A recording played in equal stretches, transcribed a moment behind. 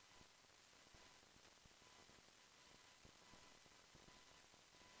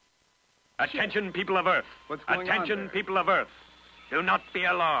Attention, people of Earth. What's going on Attention, there? people of Earth. Do not be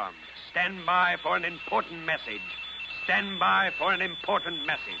alarmed. Stand by for an important message. Stand by for an important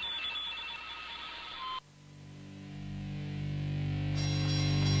message.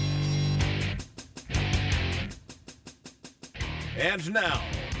 And now,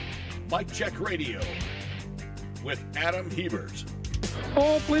 Mike Check Radio with Adam Hebert.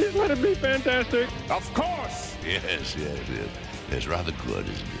 Oh, please let it be fantastic. Of course! Yes. It's rather good,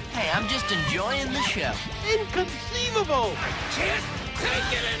 isn't it? Hey, I'm just enjoying the show. Inconceivable! I can't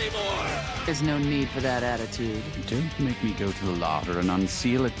take it anymore! There's no need for that attitude. Don't make me go to the larder and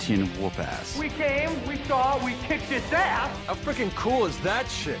unseal a tin of whoop ass. We came, we saw, we kicked its ass. How freaking cool is that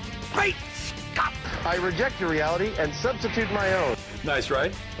shit? Great Scott! I reject your reality and substitute my own. Nice,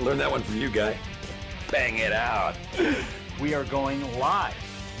 right? I learned that one from you, guy. Bang it out. We are going live.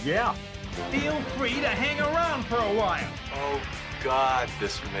 Yeah. Feel free to hang around for a while. Oh, God,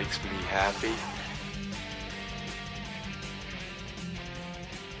 this makes me happy.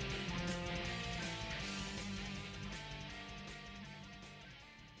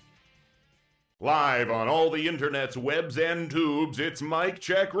 Live on all the internet's webs and tubes, it's Mike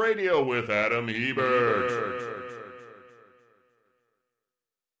Check Radio with Adam Hebert.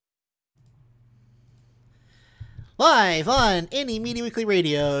 Live on Indie Media Weekly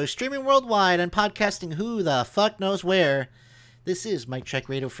Radio, streaming worldwide and podcasting who the fuck knows where. This is Mike Check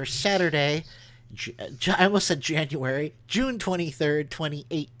Radio for Saturday, I almost said January, June 23rd,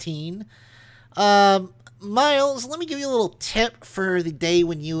 2018. Miles, let me give you a little tip for the day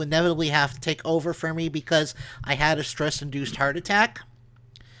when you inevitably have to take over for me because I had a stress-induced heart attack.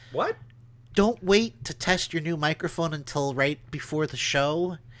 What? Don't wait to test your new microphone until right before the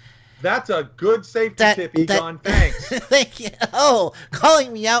show. That's a good safety tip, Egon. Thanks. Thank you. Oh,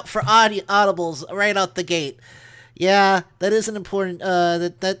 calling me out for audibles right out the gate. Yeah, that is an important.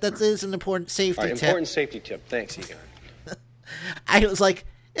 That is an important safety tip. Important safety tip. Thanks, Egon. I was like,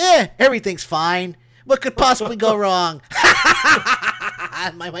 everything's fine. What could possibly go wrong?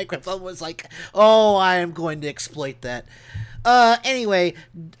 My microphone was like, oh, I am going to exploit that. Anyway,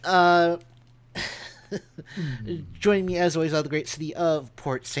 joining me as always out of the great city of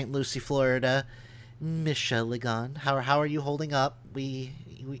Port St. Lucie, Florida, Michelle Ligon. How are you holding up?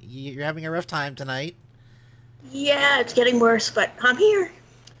 You're having a rough time tonight. Yeah, it's getting worse, but I'm here.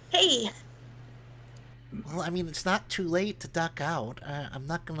 Hey. Well, I mean, it's not too late to duck out. I'm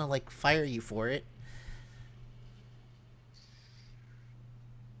not gonna fire you for it.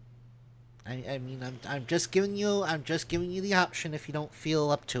 I mean, I'm just giving you the option if you don't feel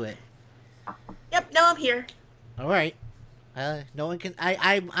up to it. Yep, no, I'm here. All right. No one can.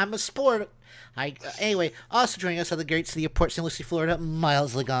 I'm a sport. Anyway. Also joining us out of the great city of Port St. Lucie, Florida,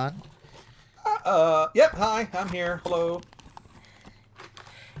 Miles Ligon. Yep. Hi, I'm here. Hello.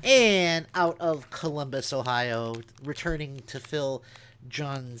 And out of Columbus, Ohio, returning to fill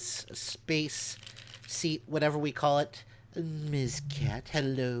John's space seat, whatever we call it, Ms. Cat.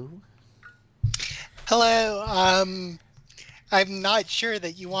 Hello. Hello. I'm not sure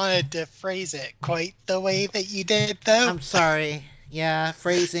that you wanted to phrase it quite the way that you did, though. I'm sorry. Yeah,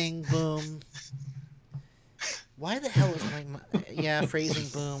 phrasing, boom. Why the hell is my... Yeah, phrasing,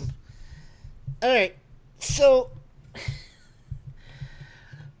 boom. Alright, so...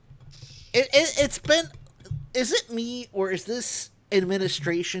 It's been... Is it me, or is this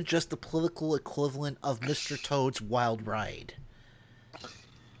administration just the political equivalent of Mr. Toad's Wild Ride?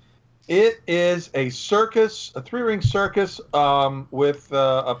 It is a circus, a 3-ring circus, with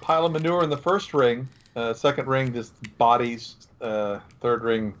a pile of manure in the first ring. Second ring, just bodies. Third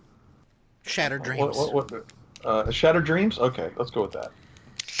ring... Shattered dreams. Shattered dreams? Okay, let's go with that.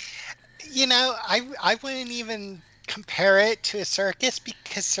 You know, I wouldn't even compare it to a circus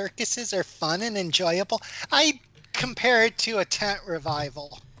because circuses are fun and enjoyable. I compare it to a tent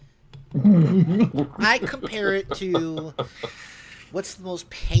revival. I compare it to... What's the most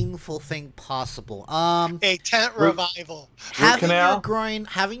painful thing possible? A tent revival.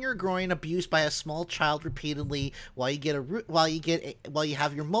 Having your groin abused by a small child repeatedly while you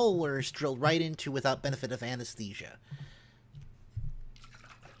have your molars drilled right into without benefit of anesthesia.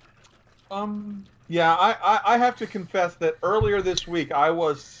 Yeah, I have to confess that earlier this week I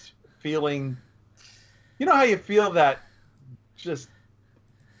was feeling, you know how you feel that just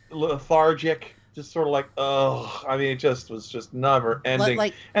lethargic. Just sort of like, oh, I mean, it just was just never ending.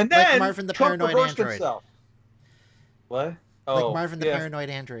 And then Marvin the Trump Paranoid reversed Android. himself. What? Like Marvin the Paranoid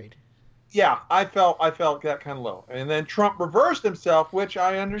Android. Yeah, I felt that kind of low. And then Trump reversed himself, which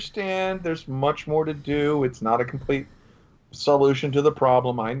I understand. There's much more to do. It's not a complete solution to the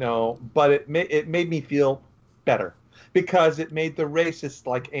problem, I know. But it made me feel better. because it made the racists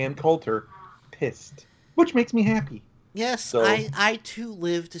like Ann Coulter pissed, which makes me happy. Yes, So- I too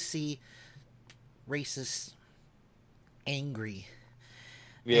live to see racists angry.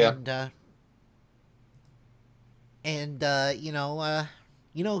 Yeah.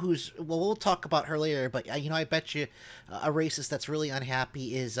 You know who's, well, we'll talk about her later, but I bet you a racist that's really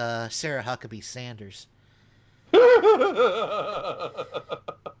unhappy is Sarah Huckabee Sanders.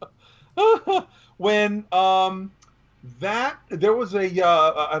 When there was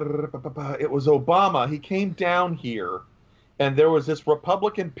it was Obama. He came down here, and there was this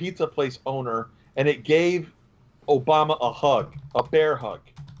Republican pizza place owner, and it gave Obama a hug, a bear hug.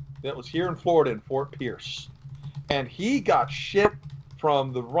 That was here in Florida in Fort Pierce, and he got shit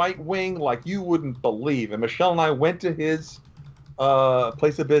from the right wing like you wouldn't believe. And Michelle and I went to his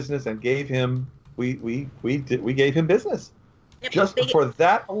place of business and gave him we gave him business just for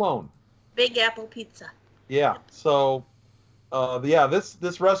that alone. Big Apple Pizza. Yeah. So,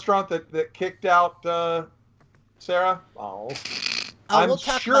 this restaurant that kicked out Sarah. I'm we'll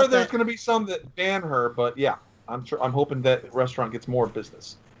talk sure about there's that. going to be some that ban her, but yeah, I'm hoping that restaurant gets more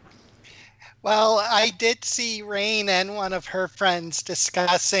business. Well, I did see Rain and one of her friends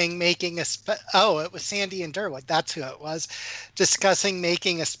discussing making it was Sandy and Durwood. That's who it was. Discussing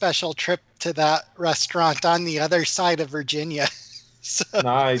making a special trip to that restaurant on the other side of Virginia. So,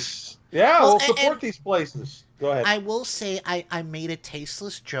 Nice. Yeah, Well, we'll support these places. Go ahead. I will say I made a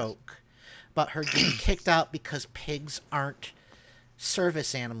tasteless joke about her getting kicked out because pigs aren't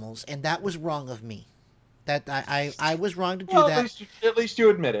service animals, and that was wrong of me. That I was wrong to do Well, that. At least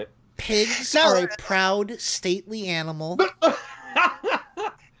you admit it. Pigs are a proud, stately animal.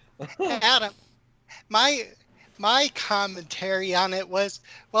 Adam, my commentary on it was,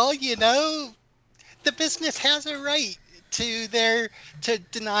 well, the business has a right to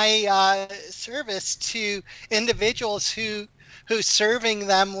deny service to individuals who serving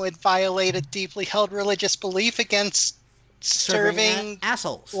them would violate a deeply held religious belief against serving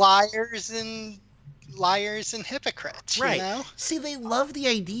assholes, liars and hypocrites. Right. You know? See, they love the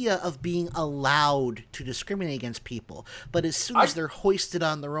idea of being allowed to discriminate against people, but as soon as they're hoisted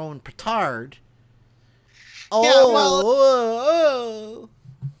on their own petard,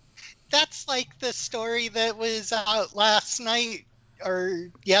 that's like the story that was out last night or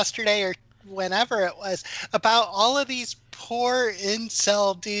yesterday or whenever it was about all of these poor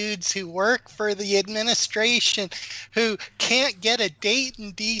incel dudes who work for the administration who can't get a date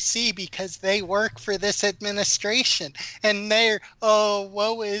in DC because they work for this administration, and they're, oh,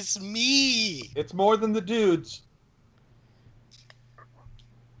 woe is me. It's more than the dudes.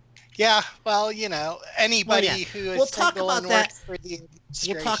 Yeah, well, anybody who is we'll talk single about and that. works for the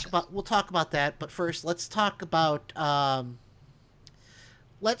administration. We'll talk about that, but first let's talk about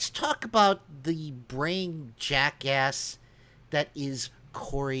the brain jackass that is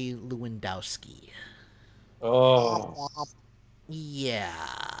Corey Lewandowski. Oh. Yeah.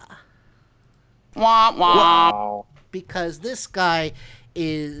 Wah, wah. Wow. Because this guy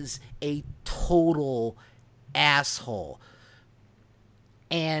is a total asshole.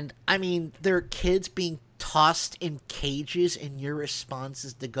 And, I mean, there are kids being tossed in cages, and your response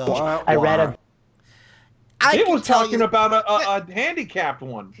is to go, I read a... He was talking about a handicapped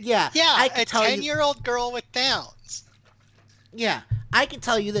one. Yeah. Yeah, a a 10-year-old girl with Downs. Yeah, I can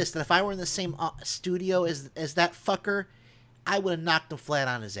tell you this, that if I were in the same studio as that fucker, I would have knocked him flat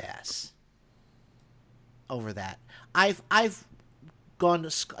on his ass over that. I've gone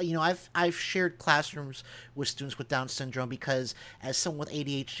to, I've shared classrooms with students with Down syndrome because as someone with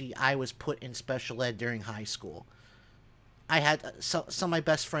ADHD, I was put in special ed during high school. I had some of my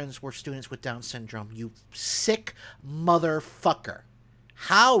best friends were students with Down syndrome. You sick motherfucker.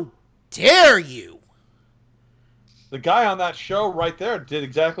 How dare you? The guy on that show right there did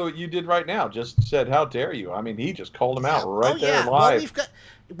exactly what you did right now. Just said, how dare you? I mean, he just called him out there live. Well,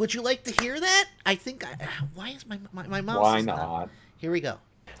 would you like to hear that? I think... why is my mouse... Why not? Here we go.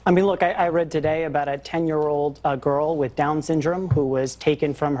 I mean, look, I read today about a 10-year-old girl with Down syndrome who was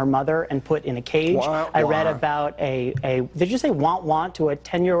taken from her mother and put in a cage. I read about did you say want to a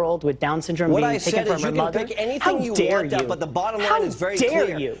 10-year-old with Down syndrome being taken from her mother? How dare you? But the bottom line is very clear. How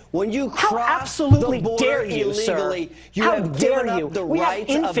dare you? When you How cross absolutely the border dare you, illegally, sir? you How have dare given you? up the We have rights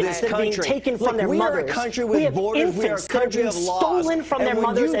of infants this that are being country. taken from their we mothers. are a country We with have borders. We are a infants that are country being of laws. stolen from their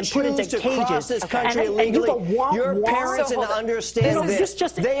mothers and put into cages. This country And you illegally, go, your parents understand this.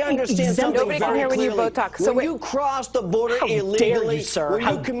 Just they understand something Nobody very can hear when you clearly. both talk. So when you cross the border How illegally, dare you, sir? when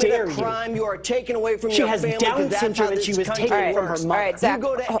How you commit dare a you? crime, you are taken away from She your has family. Down That's syndrome how and this she was country taken from her works. mother. All right, Zach, you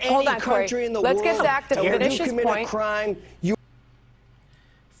go to hold any on, Corey. country in the Let's world, get Zach to and when finish you his commit point. a crime, you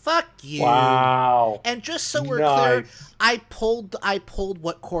Fuck you. Wow. And just so we're clear, I pulled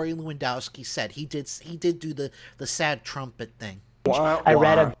what Corey Lewandowski said. He did do the sad trumpet thing. I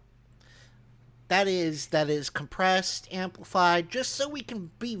read a That is compressed, amplified, just so we can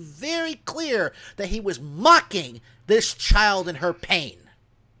be very clear that he was mocking this child in her pain.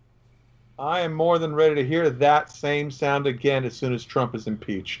 I am more than ready to hear that same sound again as soon as Trump is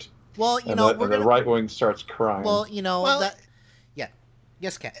impeached. Well, the right wing starts crying. Well, yeah.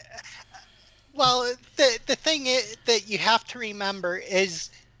 Yes, Kat. Well, the thing that you have to remember is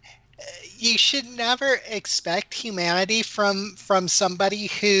you should never expect humanity from somebody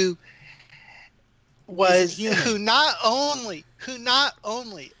who not only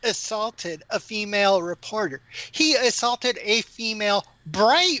assaulted a female reporter, he assaulted a female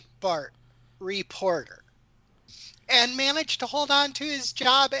Breitbart reporter and managed to hold on to his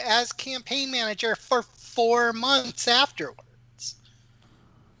job as campaign manager for 4 months afterwards.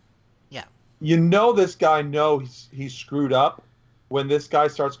 Yeah. This guy knows he's screwed up when this guy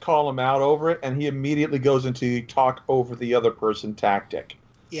starts calling him out over it, and he immediately goes into talk over the other person tactic.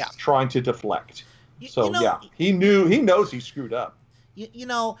 Yeah. Trying to deflect. He knows he screwed up.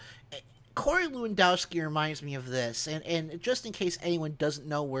 Corey Lewandowski reminds me of this, and just in case anyone doesn't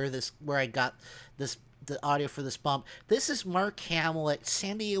know where I got the audio for this bump, this is Mark Hamill at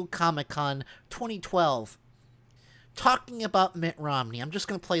San Diego Comic-Con 2012 talking about Mitt Romney. I'm just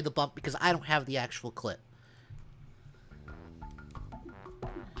going to play the bump because I don't have the actual clip.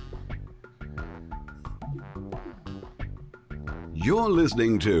 You're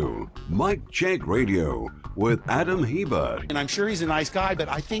listening to Mike Check Radio with Adam Hebert. And I'm sure he's a nice guy, but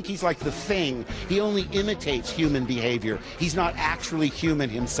I think he's like the Thing. He only imitates human behavior. He's not actually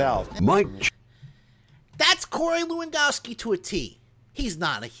human himself. That's Corey Lewandowski to a T. He's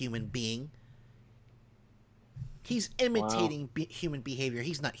not a human being. He's imitating human behavior.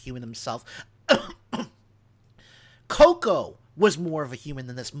 He's not human himself. Coco was more of a human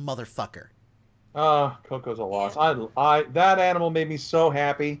than this motherfucker. Coco's a loss. I that animal made me so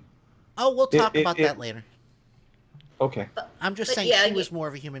happy. Oh, we'll talk about that later. Okay. I'm just saying she was more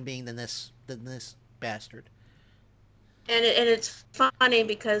of a human being than this bastard. And it's funny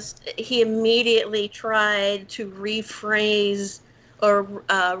because he immediately tried to rephrase or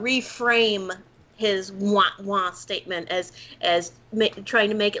reframe his wah statement as trying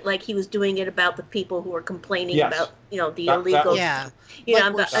to make it like he was doing it about the people who were complaining about the illegal. Yeah,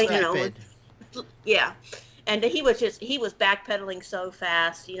 and he was backpedaling so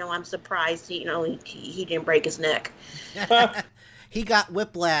fast. I'm surprised. He didn't break his neck. He got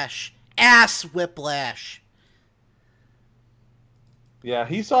whiplash, ass whiplash. Yeah,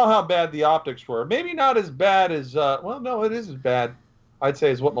 he saw how bad the optics were. Maybe not as bad as no, it is as bad, I'd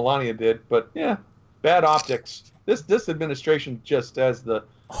say, as what Melania did. But yeah, bad optics. This administration just as the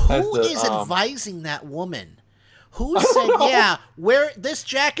who is advising that woman? Who said, wear this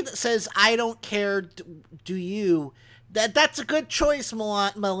jacket that says, I don't care, do you? That's a good choice,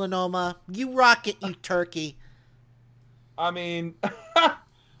 Melanoma. You rock it, you turkey. I mean,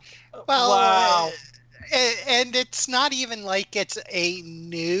 wow. And it's not even like it's a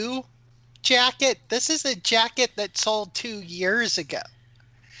new jacket. This is a jacket that sold 2 years ago.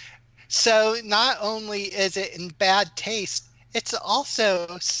 So not only is it in bad taste, it's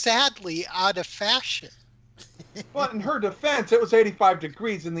also sadly out of fashion. But in her defense, it was 85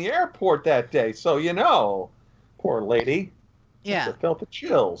 degrees in the airport that day. So, poor lady. Yeah. Felt the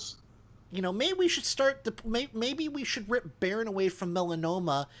chills. Maybe we should maybe we should rip Baron away from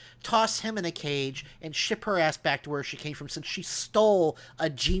Melanoma, toss him in a cage, and ship her ass back to where she came from since she stole a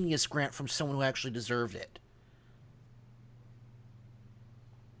genius grant from someone who actually deserved it.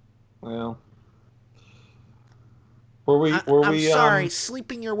 Well... I'm sorry,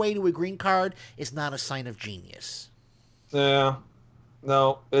 sleeping your way to a green card is not a sign of genius. Yeah.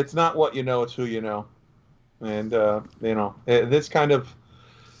 No, it's not what you know, it's who you know. And, this kind of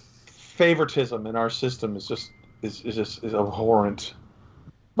favoritism in our system is just abhorrent.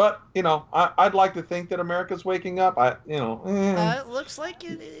 But, I'd like to think that America's waking up. It looks like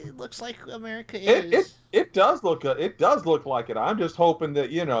America is. It does look like it. I'm just hoping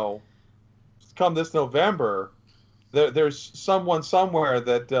that, come this November, there's someone somewhere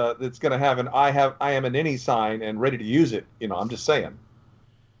that's going to have an I am an any sign and ready to use it. I'm just saying.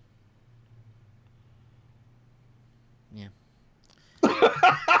 Yeah.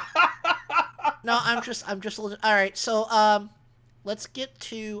 No, I'm just all right. So let's get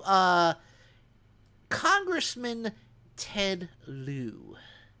to Congressman Ted Lieu.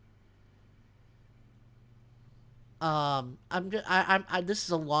 This is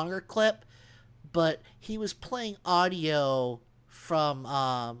a longer clip, but he was playing audio from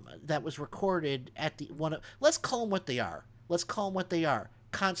that was recorded at the one of, let's call them what they are. Let's call them what they are.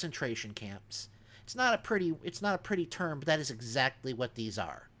 Concentration camps. It's not a pretty term, but that is exactly what these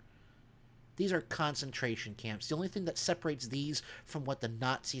are. These are concentration camps. The only thing that separates these from what the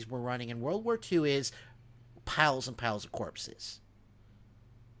Nazis were running in World War II is piles and piles of corpses.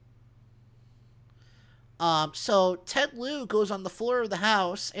 So Ted Lieu goes on the floor of the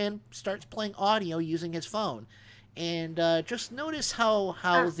house and starts playing audio using his phone. And just notice how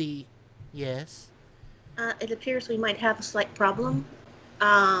the... Yes? It appears we might have a slight problem.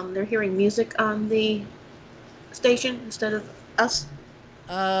 They're hearing music on the station instead of us.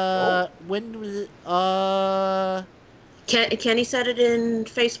 When was it? Kenny said it in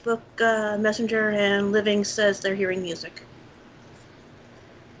Facebook Messenger, and Living says they're hearing music.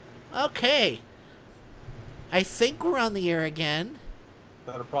 Okay. I think we're on the air again.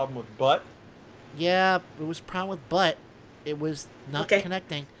 Is that a problem with butt? Yeah, it was a problem with butt. It was not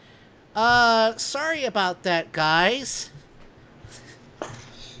connecting. Sorry about that, guys.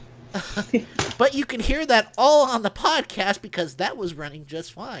 But you can hear that all on the podcast because that was running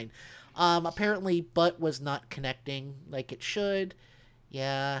just fine. Apparently, butt was not connecting like it should.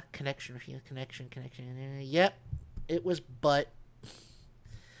 Yeah, connection. Yep, it was butt.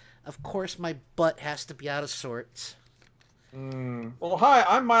 Of course, my butt has to be out of sorts. Well, hi,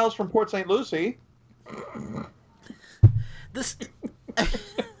 I'm Miles from Port St. Lucie. This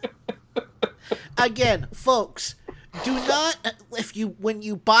again, folks. Do not when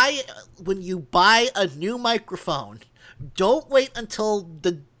you buy a new microphone, don't wait until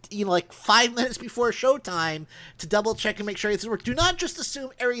like 5 minutes before showtime to double check and make sure everything works. Do not just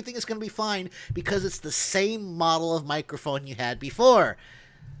assume everything is going to be fine because it's the same model of microphone you had before.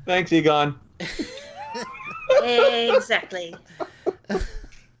 Thanks, Egon. Exactly.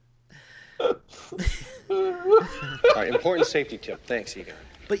 All right, important safety tip. Thanks, Egon.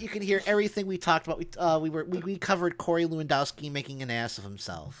 But you can hear everything we talked about. We covered Corey Lewandowski making an ass of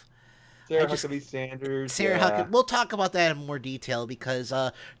himself. Sarah Huckabee Sanders. We'll talk about that in more detail because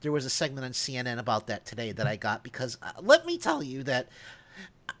there was a segment on CNN about that today that I got. Because let me tell you that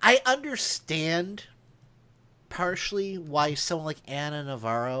I understand partially why someone like Ana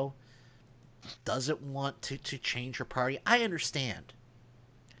Navarro doesn't want to change her party. I understand.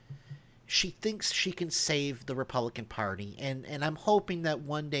 She thinks she can save the Republican Party, and I'm hoping that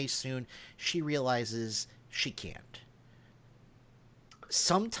one day soon she realizes she can't.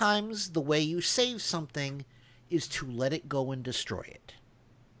 Sometimes the way you save something is to let it go and destroy it.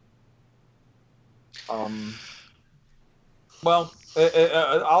 Well,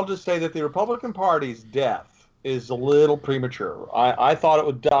 I'll just say that the Republican Party's death is a little premature. I thought it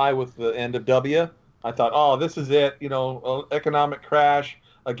would die with the end of W. I thought, oh, this is it, economic crash.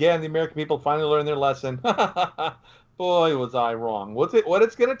 Again, the American people finally learned their lesson. Boy, was I wrong. What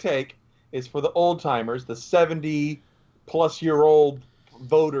it's going to take is for the old-timers, the 70-plus-year-old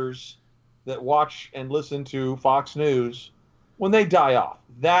voters that watch and listen to Fox News, when they die off.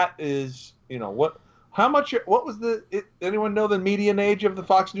 That is, what was anyone know the median age of the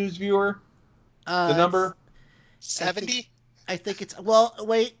Fox News viewer? The number? 70? I think it's, well,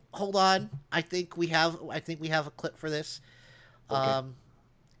 wait, hold on. I think we have a clip for this. Okay.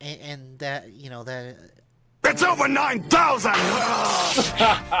 And that, that... It's over 9,000!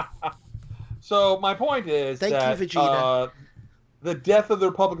 So my point is Thank you, Vegeta. The death of the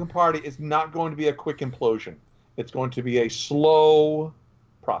Republican Party is not going to be a quick implosion. It's going to be a slow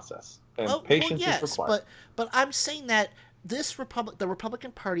process. And patience is required. But I'm saying that the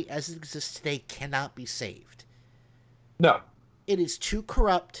Republican Party as it exists today cannot be saved. No. It is too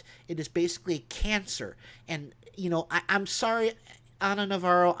corrupt. It is basically a cancer. And, I'm sorry... Ana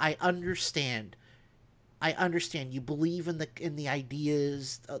Navarro, I understand. You believe in the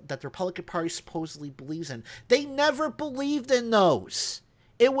ideas that the Republican Party supposedly believes in. They never believed in those.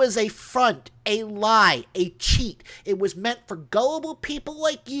 It was a front, a lie, a cheat. It was meant for gullible people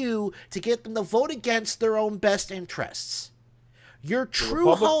like you to get them to vote against their own best interests. Your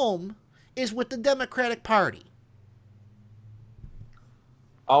true home is with the Democratic Party.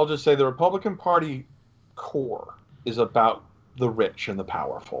 I'll just say the Republican Party core is about the rich and the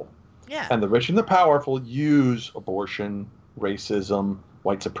powerful. Yeah. And the rich and the powerful use abortion, racism,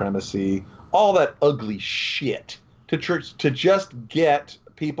 white supremacy, all that ugly shit to just get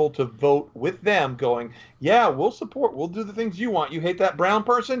people to vote with them going, yeah, we'll do the things you want. You hate that brown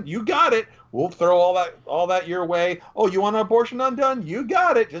person? You got it. We'll throw all that your way. Oh, you want an abortion undone? You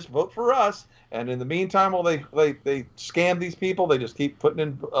got it. Just vote for us. And in the meantime, while they scam these people, they just keep putting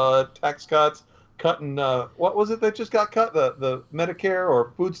in tax cuts, cutting what was it that just got cut? The Medicare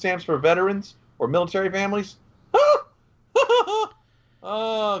or food stamps for veterans or military families?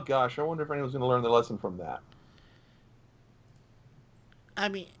 Oh, gosh. I wonder if anyone's going to learn the lesson from that. I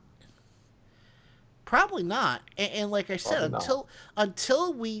mean, probably not. And like I said,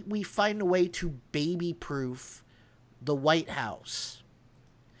 until we find a way to baby-proof the White House.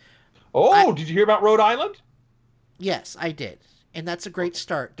 Oh, did you hear about Rhode Island? Yes, I did. And that's a great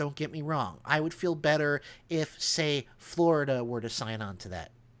start, don't get me wrong. I would feel better if, say, Florida were to sign on to that.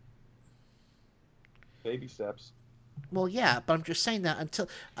 Baby steps. Well, yeah, but I'm just saying that until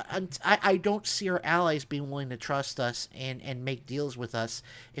I don't see our allies being willing to trust us and make deals with us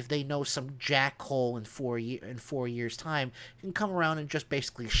if they know some jackhole in 4 years' time can come around and just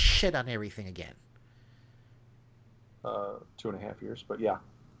basically shit on everything again. 2.5 years, but yeah.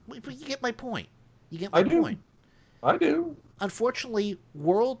 But you get my point. You get my point. I do. Unfortunately,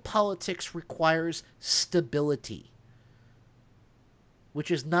 world politics requires stability, which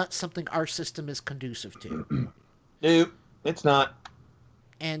is not something our system is conducive to. Nope, it's not.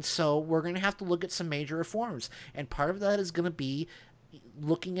 And so we're going to have to look at some major reforms, and part of that is going to be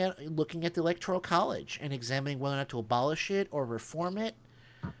looking at the Electoral College and examining whether or not to abolish it or reform it.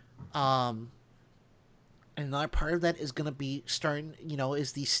 And another part of that is going to be starting,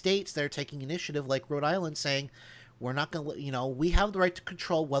 is these states that are taking initiative, like Rhode Island, saying, we're not going to, we have the right to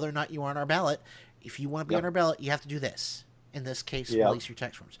control whether or not you are on our ballot. If you want to be on our ballot, you have to do this. In this case, release your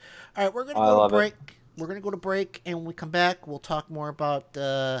tax forms. All right, we're going to go to break. We're going to go to break, and when we come back, we'll talk more about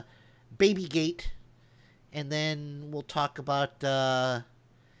Babygate, and then we'll talk about Sarah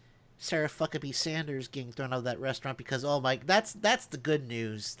Fuckabee Sanders getting thrown out of that restaurant because, oh my, that's the good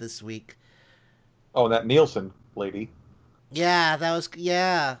news this week. Oh, that Nielsen lady. Yeah, that was,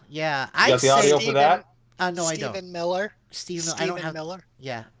 yeah. You got the audio for that? No, I don't. Stephen Miller. I don't have, Miller.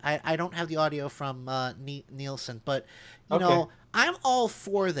 Yeah, I don't have the audio from Nielsen, but, you know, I'm all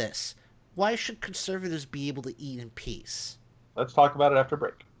for this. Why should conservatives be able to eat in peace? Let's talk about it after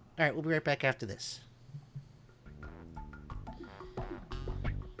break. All right, we'll be right back after this.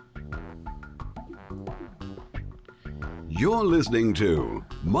 You're listening to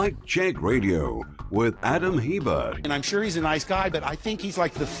Mike Check Radio with Adam Hebert. And I'm sure he's a nice guy, but I think he's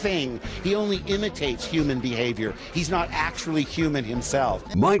like the Thing. He only imitates human behavior. He's not actually human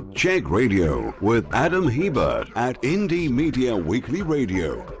himself. Mike Check Radio with Adam Hebert at Indie Media Weekly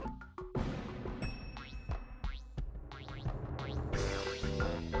Radio.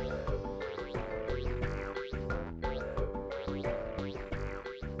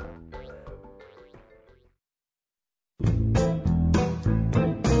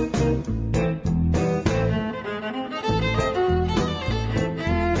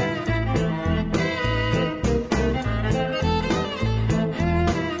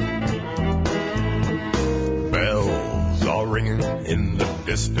 In the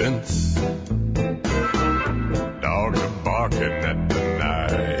distance, dogs are barking at the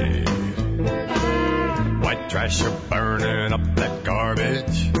night. White trash are burning up that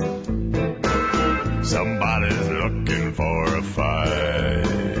garbage. Somebody's looking for a fight.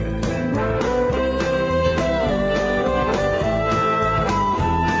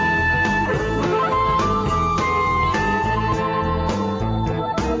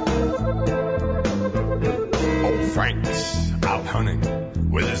 Old Frank's out hunting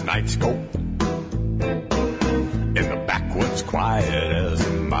with his night scope in the backwoods, quiet as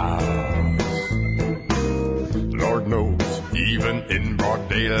a mouse. Lord knows, even in broad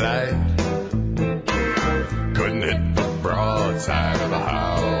daylight, couldn't hit the broadside of the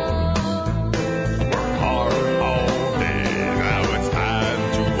house. Work hard all day, now it's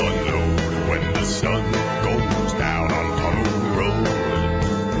time to unload when the sun goes down on Tunnel Road.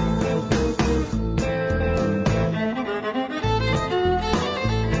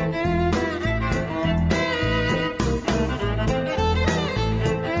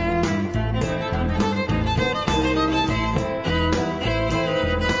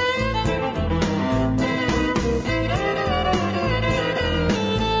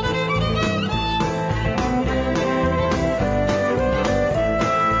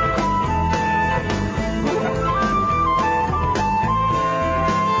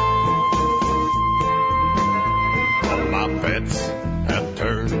 Have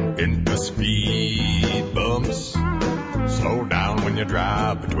turned into speed bumps. Slow down when you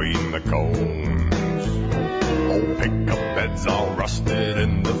drive between the cones. Old pickup beds all rusted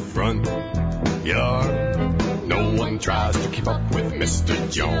in the front yard. No one tries to keep up with Mr.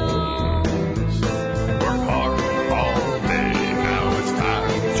 Jones. Work hard all day, now it's time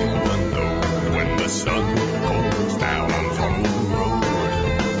to unload when the sun goes down on Tunnel Road.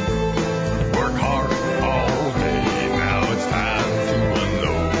 Work hard all day. Time to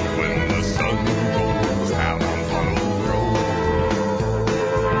unload when the sun goes down on Tunnel Road.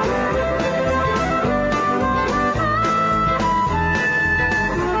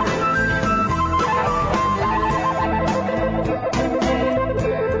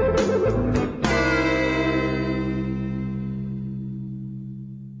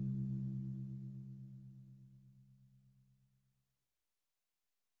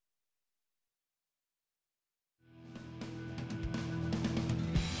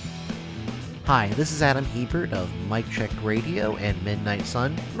 Hi, this is Adam Hebert of Mike Check Radio and Midnight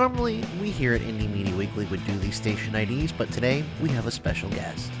Sun. Normally, we here at Indie Media Weekly would do these station IDs, but today we have a special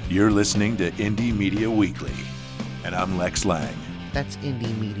guest. You're listening to Indie Media Weekly, and I'm Lex Lang. That's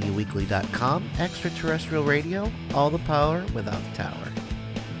IndieMediaWeekly.com, extraterrestrial radio, all the power without the tower.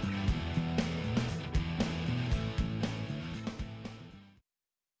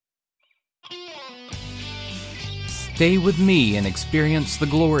 Stay with me and experience the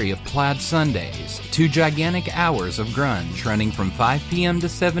glory of Plaid Sundays, 2 gigantic hours of grunge running from 5 p.m. to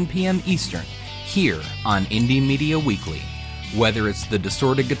 7 p.m. Eastern, here on Indie Media Weekly. Whether it's the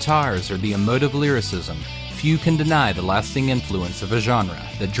distorted guitars or the emotive lyricism, few can deny the lasting influence of a genre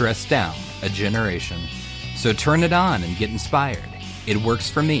that dressed down a generation. So turn it on and get inspired. It works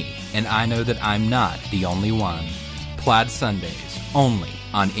for me, and I know that I'm not the only one. Plaid Sundays, only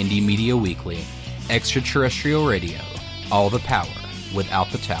on Indie Media Weekly. Extraterrestrial radio, all the power without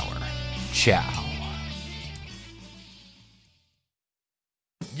the tower. Ciao.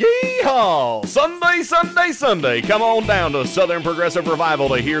 Yeehaw! Sunday, Sunday, Sunday. Come on down to Southern Progressive Revival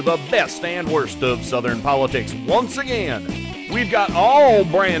to hear the best and worst of Southern politics once again. We've got all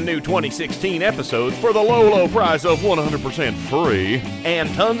brand new 2016 episodes for the low, low price of 100% free,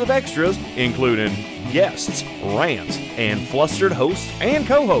 and tons of extras, including guests, rants, and flustered hosts and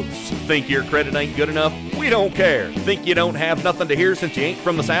co-hosts. Think your credit ain't good enough? We don't care. Think you don't have nothing to hear since you ain't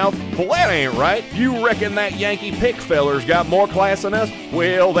from the South? Well, that ain't right. You reckon that Yankee pick feller's got more class than us?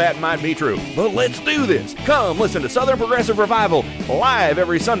 Well, that might be true. But let's do this. Come listen to Southern Progressive Revival live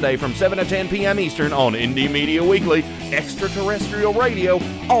every Sunday from 7 to 10 p.m. Eastern on Indie Media Weekly, extraterrestrial radio,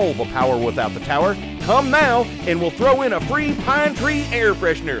 all the power without the tower. Come now, and we'll throw in a free Pine Tree air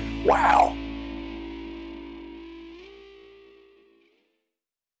freshener. Wow!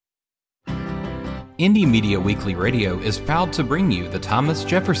 Indie Media Weekly Radio is proud to bring you the Thomas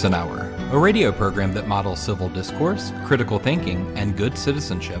Jefferson Hour, a radio program that models civil discourse, critical thinking, and good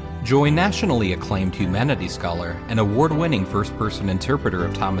citizenship. Join nationally acclaimed humanities scholar and award-winning first-person interpreter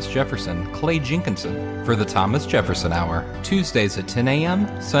of Thomas Jefferson, Clay Jenkinson, for the Thomas Jefferson Hour, Tuesdays at 10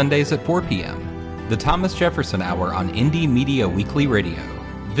 a.m., Sundays at 4 p.m. The Thomas Jefferson Hour on Indie Media Weekly Radio.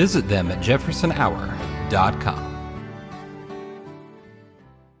 Visit them at jeffersonhour.com.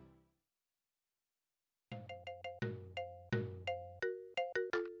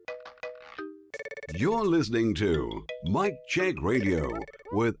 You're listening to Mike Check Radio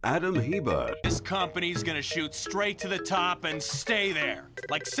with Adam Hebert. This company's gonna shoot straight to the top and stay there,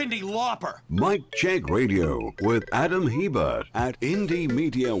 like Cyndi Lauper. Mike Check Radio with Adam Hebert at Indie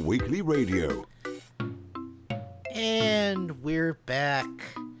Media Weekly Radio. And we're back.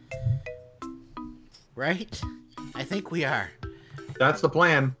 Right? I think we are. That's the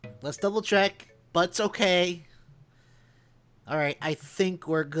plan. Let's double check, but it's okay. Alright, I think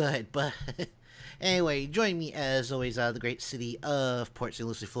we're good, but... Anyway, join me as always out of the great city of Port St.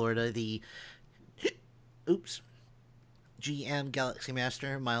 Lucie, Florida, the GM Galaxy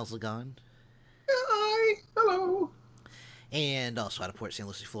Master, Miles Lagon. Hi, hello. And also out of Port St.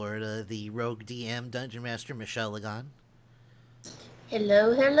 Lucie, Florida, the Rogue DM Dungeon Master, Michelle Lagon.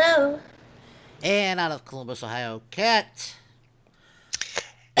 Hello, hello. And out of Columbus, Ohio, Kat.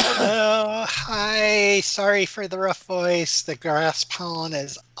 Oh, hi. Sorry for the rough voice. The grass pollen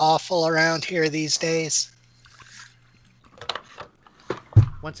is awful around here these days.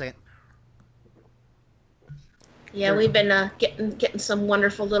 1 second. Yeah, we've been getting some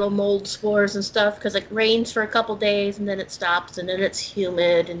wonderful little mold spores and stuff because it rains for a couple days and then it stops and then it's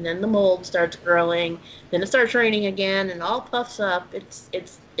humid and then the mold starts growing. Then it starts raining again and all puffs up.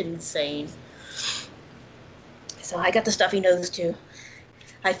 It's insane. So I got the stuffy nose too.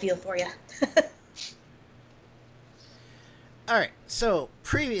 I feel for you. All right. So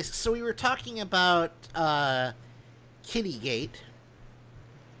we were talking about Kittygate,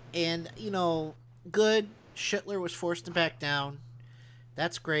 and good. Schittler was forced to back down.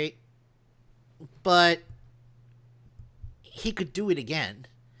 That's great, but he could do it again.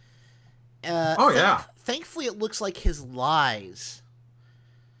 Thankfully, it looks like his lies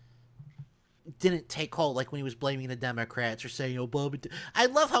didn't take hold, like when he was blaming the Democrats or saying Obama. I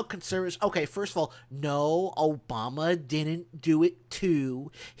love how conservatives. Okay, first of all, no, Obama didn't do it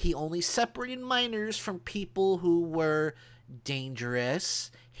too. He only separated minors from people who were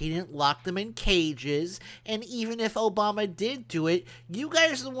dangerous. He didn't lock them in cages. And even if Obama did do it, you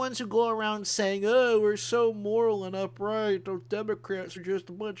guys are the ones who go around saying, "Oh, we're so moral and upright. Those Democrats are just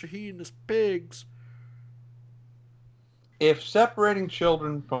a bunch of heathenist pigs." If separating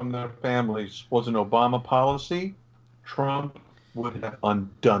children from their families was an Obama policy, Trump would have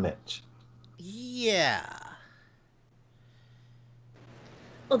undone it. Yeah.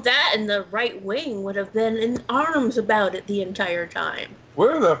 Well, that and the right wing would have been in arms about it the entire time.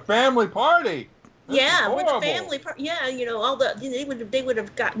 We're the family party. Yeah, with the family part. Yeah, you know, all the they would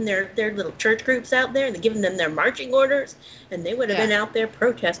have gotten their little church groups out there and given them their marching orders, and they would have been out there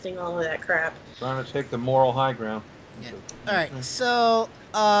protesting all of that crap. Trying to take the moral high ground. Yeah. All right. So,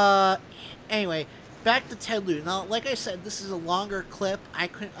 anyway, back to Ted Lieu. Now, like I said, this is a longer clip. I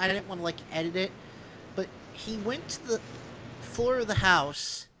didn't want to edit it, but he went to the floor of the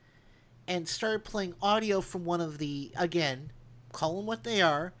House and started playing audio from one of the, again, call them what they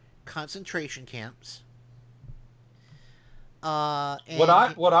are, concentration camps. What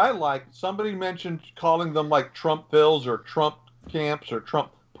I like, somebody mentioned calling them like Trumpvilles or Trump camps or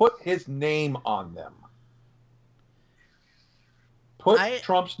Trump. Put his name on them. Put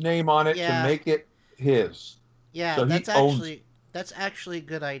Trump's name on it to make it his. Yeah, so that's actually a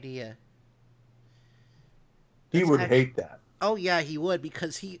good idea. He would hate that. Oh yeah, he would,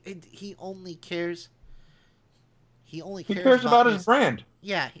 because he only cares. He cares about his brand.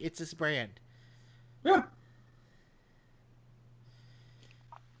 Yeah, it's his brand. Yeah.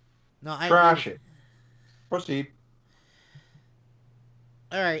 No, I trash it. Proceed.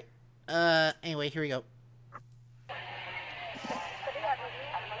 All right. Anyway, here we go.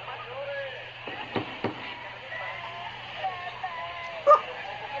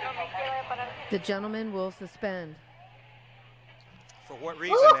 The gentleman will suspend. For what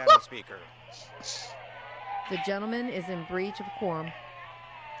reason, Madam Speaker? The gentleman is in breach of quorum.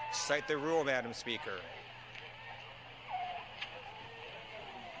 Cite the rule, Madam Speaker.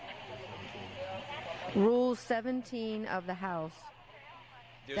 Rule 17 of the House.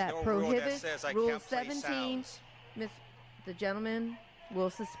 There's that no prohibits rule that says I Rule can't play 17. The gentleman will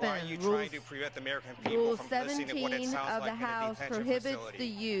suspend. Why are you trying to prevent the American people Rule from listening to what it 17 sounds of like the in a House detention prohibits facility? the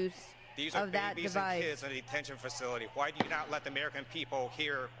use These are of that babies device. and kids in a detention facility. Why do you not let the American people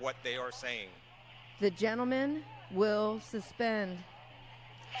hear what they are saying? The gentleman will suspend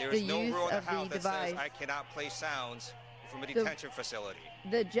There the is no use rule in the of House the that device. says I cannot play sounds from a detention facility.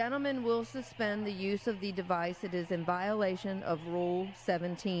 The gentleman will suspend the use of the device. It is in violation of Rule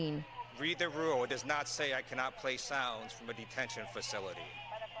 17. Read the rule. It does not say I cannot play sounds from a detention facility.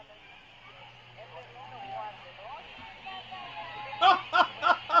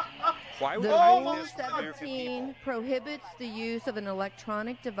 Why would The I Rule this to American 17 prohibits the use of an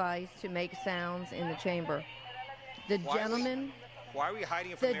electronic device to make sounds in the chamber. The gentleman Why are we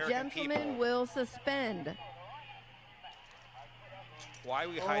hiding from The American gentleman people? will suspend. Why are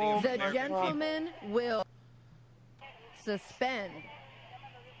we hiding from The American gentleman will suspend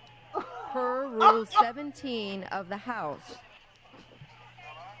per Rule 17 of the House. people?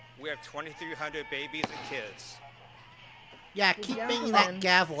 We have 2,300 babies and kids. Yeah, The keep banging gentleman that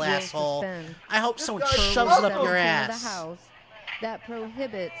gavel, will asshole. suspend I hope someone per shoves it Rule up your 17 of ass. the House that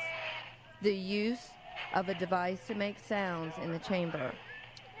prohibits the use of a device to make sounds in the chamber.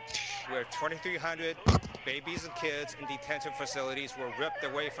 We have 2,300 babies and kids in detention facilities were ripped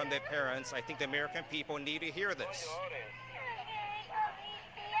away from their parents. I think the American people need to hear this.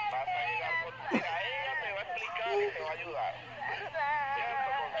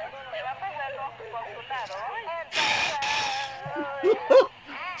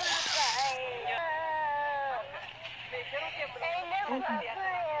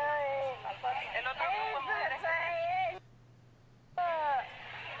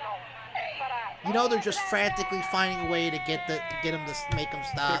 You know they're just frantically finding a way to get him to make him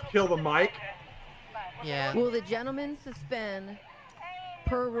stop. Kill the mic. Yeah. Will the gentleman suspend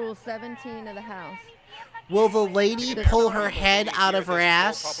per Rule 17 of the House? Will the lady pull her head out of her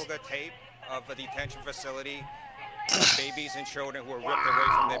ass? Public tape of a detention facility of babies and children who were ripped away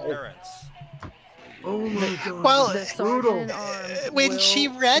from their parents. Oh my God. Well, brutal. When she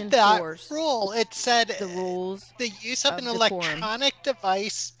read that rule, it said the use of an decorum. electronic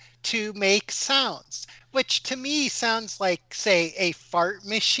device to make sounds, which to me sounds like, say, a fart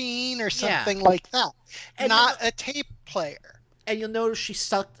machine or something like that, And not a tape player. And you'll notice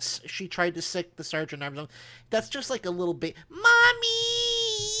she tried to sick the sergeant arms on. That's just like a little bit. Mommy,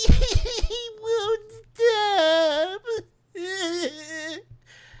 won't stop.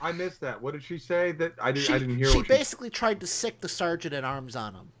 I missed that. What did she say? That I didn't hear. She What basically tried to sick the sergeant at arms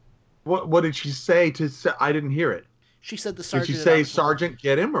on him. What did she say to? I didn't hear it. She said the Did sergeant. she at say, arms "Sergeant,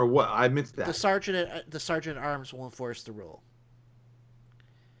 get him," or what? I missed that. The sergeant at arms will enforce the rule.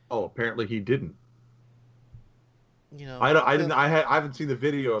 Oh, apparently he didn't. You know, I haven't seen the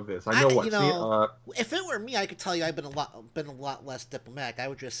video of this. I know what. If it were me, I could tell you I've been a lot less diplomatic. I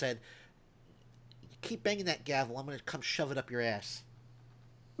would just said, "Keep banging that gavel. I'm going to come shove it up your ass."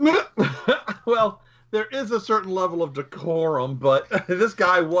 Well, there is a certain level of decorum, but this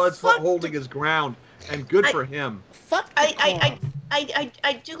guy was holding his ground, and good for him. I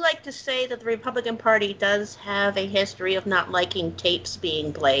do like to say that the Republican Party does have a history of not liking tapes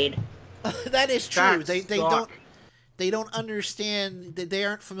being played. That is true. They don't understand. They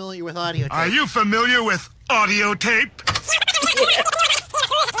aren't familiar with audio tape. Are you familiar with audio tape?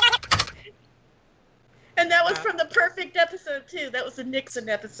 And that was from the Perfect episode too. That was the Nixon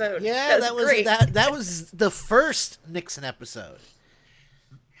episode. Yeah, that was great. that was the first Nixon episode.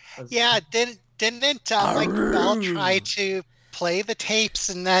 Yeah, didn't Mike Bell try to play the tapes,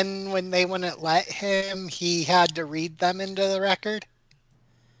 and then when they wouldn't let him, he had to read them into the record?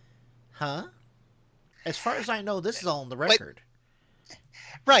 Huh? As far as I know, this is all on the record.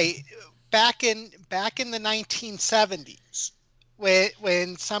 Right. Back in the 1970s,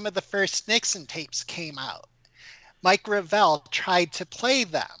 when some of the first Nixon tapes came out, Mike Revell tried to play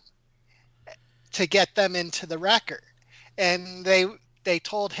them to get them into the record, and they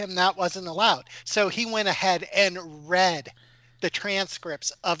told him that wasn't allowed. So he went ahead and read the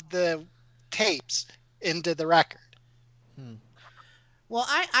transcripts of the tapes into the record. Well,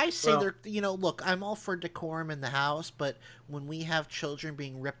 I say look, I'm all for decorum in the house, but when we have children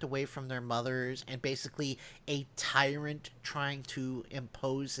being ripped away from their mothers and basically a tyrant trying to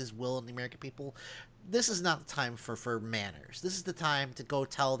impose his will on the American people, this is not the time for manners. This is the time to go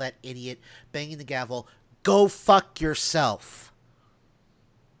tell that idiot banging the gavel, go fuck yourself.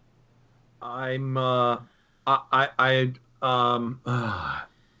 I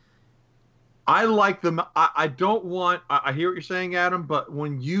like them. I don't want. I hear what you're saying, Adam. But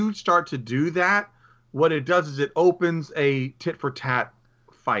when you start to do that, what it does is it opens a tit for tat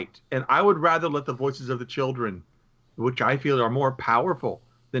fight. And I would rather let the voices of the children, which I feel are more powerful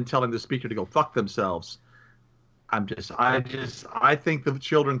than telling the speaker to go fuck themselves. I think the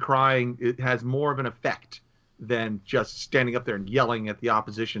children crying, it has more of an effect than just standing up there and yelling at the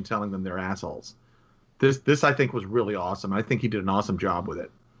opposition, telling them they're assholes. This I think was really awesome. I think he did an awesome job with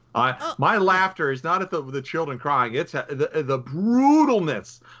it. My laughter is not at the children crying. It's the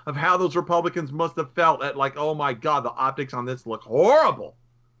brutalness of how those Republicans must have felt at oh my God, the optics on this look horrible.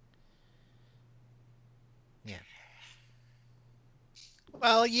 Yeah.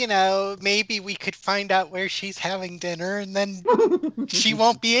 Well, maybe we could find out where she's having dinner, and then she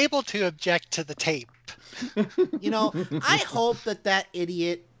won't be able to object to the tape. I hope that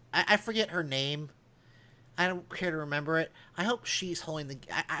idiot, I forget her name. I don't care to remember it. I hope she's holding the...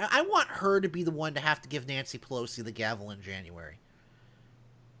 I want her to be the one to have to give Nancy Pelosi the gavel in January.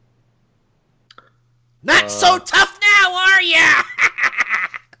 Not so tough now, are ya?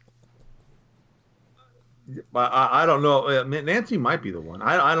 I don't know. Nancy might be the one.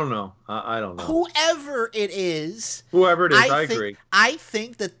 I don't know. I don't know. Whoever it is, I agree. I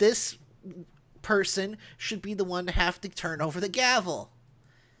think that this person should be the one to have to turn over the gavel.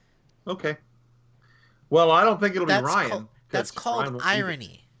 Okay. Well, I don't think it'll be Ryan. That's called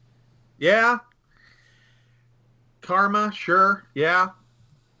irony. Yeah. Karma, sure. Yeah.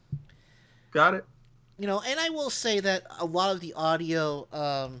 Got it. And I will say that a lot of the audio,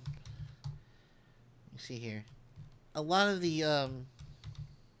 let me see here. A lot of the,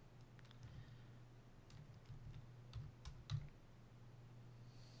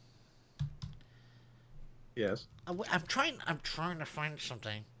 yes. I'm trying to find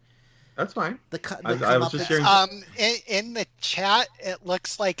something. That's fine. I was just sharing. In the chat, it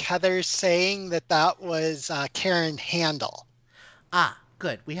looks like Heather's saying that was Karen Handel. Ah,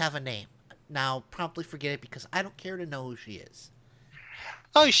 good. We have a name. Now, promptly forget it because I don't care to know who she is.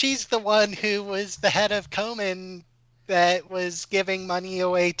 Oh, she's the one who was the head of Komen that was giving money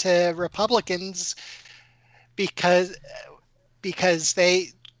away to Republicans because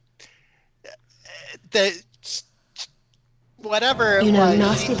whatever it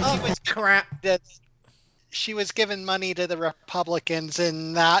was, crap. That she was giving money to the Republicans,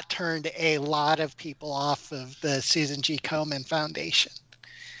 and that turned a lot of people off of the Susan G. Komen Foundation.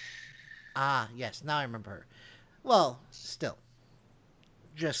 Ah, yes. Now I remember her. Well, still.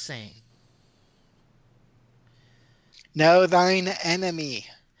 Just saying. Know thine enemy.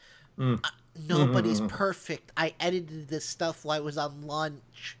 Nobody's perfect. I edited this stuff while I was on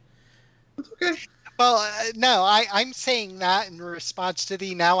lunch. It's okay. Well, no, I'm saying that in response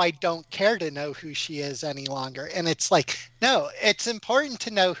to now I don't care to know who she is any longer. And it's no, it's important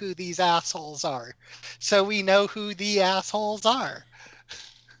to know who these assholes are. So we know who the assholes are.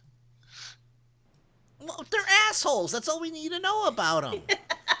 Well, they're assholes. That's all we need to know about them.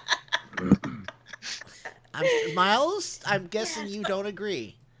 Miles, I'm guessing you don't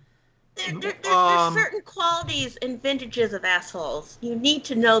agree. There's certain qualities and vintages of assholes. You need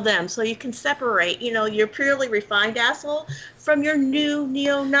to know them so you can separate, your purely refined asshole from your new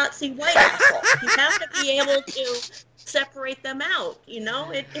neo-Nazi white asshole. You have to be able to separate them out.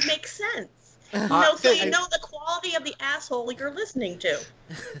 It makes sense. So you know the quality of the asshole you're listening to.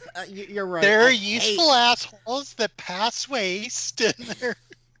 You're right. There are useful assholes that pass waste, and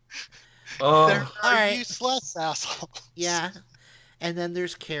there are useless assholes. Yeah. And then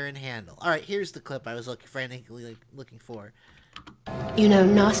there's Karen Handel. All right, here's the clip I was frantically looking for.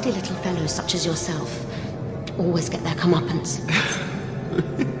 Nasty little fellows such as yourself always get their comeuppance.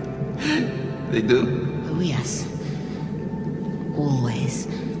 They do? Oh, yes. Always.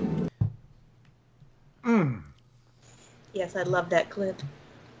 Yes, I love that clip.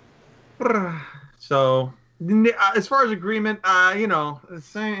 So, as far as agreement, I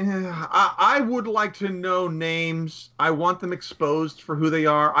would like to know names. I want them exposed for who they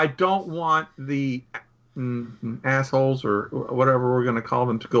are. I don't want the assholes or whatever we're going to call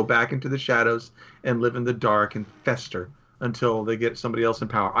them to go back into the shadows and live in the dark and fester until they get somebody else in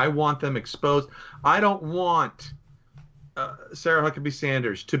power. I want them exposed. I don't want Sarah Huckabee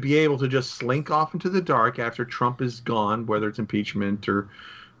Sanders to be able to just slink off into the dark after Trump is gone, whether it's impeachment or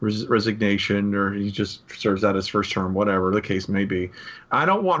resignation or he just serves out his first term, whatever the case may be. I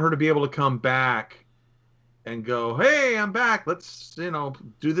don't want her to be able to come back and go, hey, I'm back. Let's,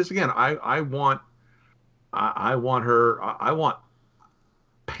 do this again. I want pain. I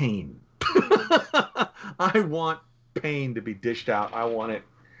want pain to be dished out. I want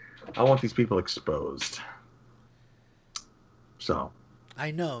these people exposed. So. I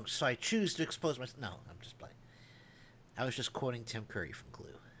know. So I choose to expose myself. No, I'm just playing. I was just quoting Tim Curry from Clue.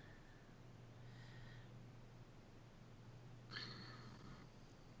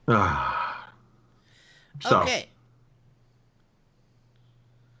 So. Okay.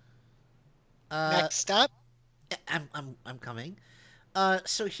 Next up. I'm coming.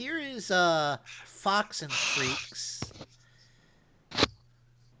 So here is Fox and Freaks.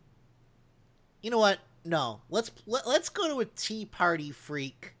 You know what? No, let's go to a Tea Party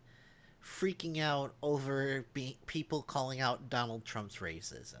freak freaking out over people calling out Donald Trump's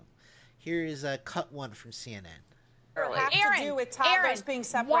racism. Here is cut one from CNN. Have to do with toddlers being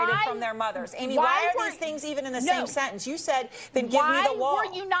separated from their mothers. Amy, why are these things even in the same sentence? You said, then give me the wall. Why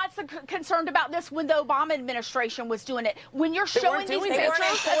were you not so concerned about this when the Obama administration was doing it? When you're showing these pictures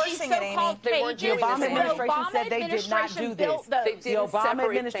of these so-called cages, the Obama administration said they did not do this. The Obama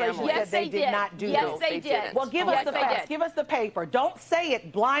administration said they did not do this. Yes, they did. Well, give us the facts. Give us the paper. Don't say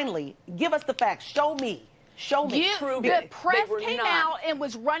it blindly. Give us the facts. Show me. Show me. Prove the it. press came out and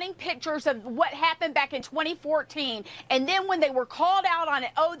was running pictures of what happened back in 2014, and then when they were called out on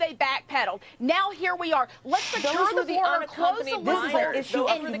it, they backpedaled. Now here we are. Let's secure the border, close the This is an issue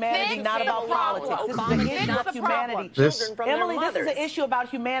of humanity, not about politics. This is an issue of humanity. Emily, this is an issue about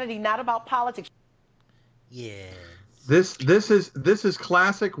humanity, not about politics. Yeah. This is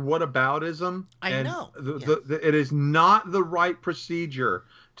classic whataboutism. I know. It is not the right procedure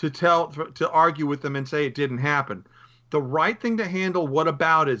to argue with them and say it didn't happen. The right thing to handle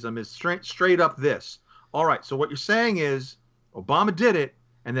whataboutism is straight up this. All right, so what you're saying is Obama did it,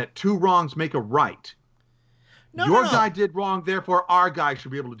 and that two wrongs make a right. Your guy did wrong, therefore our guy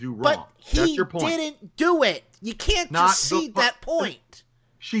should be able to do wrong. But That's your point. He didn't do it. You can't just cede that point.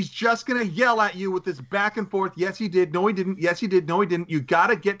 She's just going to yell at you with this back and forth. Yes, he did. No, he didn't. Yes, he did. No, he didn't. You got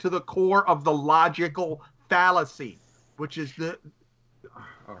to get to the core of the logical fallacy, which is the...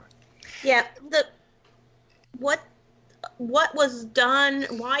 All right. Yeah, what was done?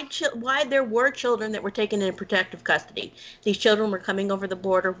 Why there were children that were taken into protective custody? These children were coming over the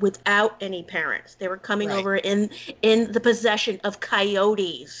border without any parents. They were coming over in the possession of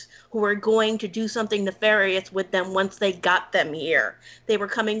coyotes who were going to do something nefarious with them once they got them here. They were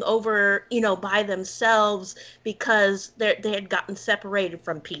coming over, by themselves because they had gotten separated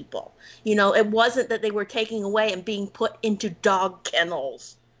from people. It wasn't that they were taking away and being put into dog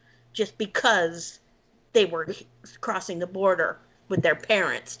kennels just because they were crossing the border with their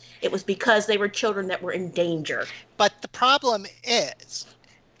parents. It was because they were children that were in danger. But the problem is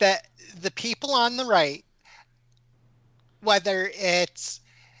that the people on the right, whether it's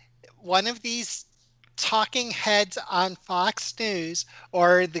one of these talking heads on Fox News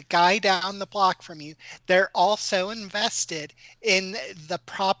or the guy down the block from you, they're also invested in the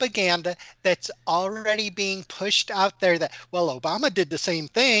propaganda that's already being pushed out there that, well, Obama did the same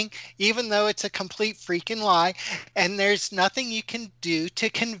thing, even though it's a complete freaking lie. And there's nothing you can do to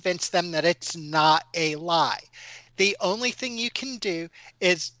convince them that it's not a lie. The only thing you can do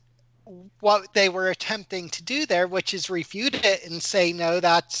is what they were attempting to do there, which is refute it and say, no,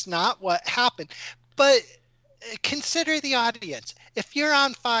 that's not what happened. But consider the audience. If you're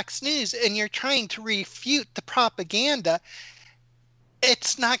on Fox News and you're trying to refute the propaganda,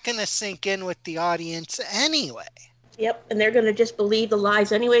 it's not going to sink in with the audience anyway. Yep, and they're going to just believe the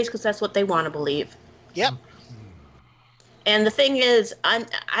lies anyways because that's what they want to believe. Yep. And the thing is,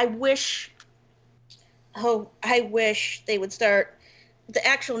 I wish they would start the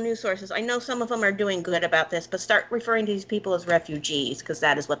actual news sources. I know some of them are doing good about this, but start referring to these people as refugees because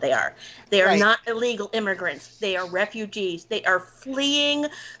that is what they are. They are not illegal immigrants. They are refugees. They are fleeing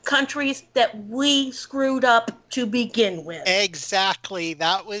countries that we screwed up to begin with. Exactly.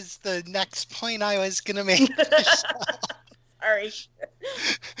 That was the next point I was going to make. Sorry.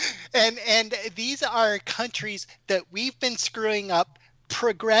 And these are countries that we've been screwing up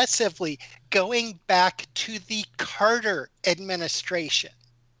progressively going back to the Carter administration.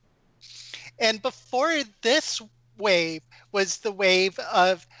 And before this wave was the wave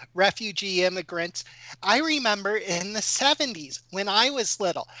of refugee immigrants, I remember in the 70s when I was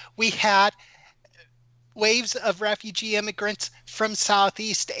little, we had waves of refugee immigrants from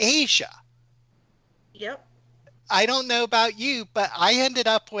Southeast Asia. Yep. I don't know about you, but I ended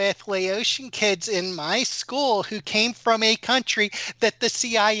up with Laotian kids in my school who came from a country that the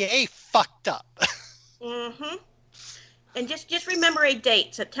CIA fucked up. Mm-hmm. And just remember a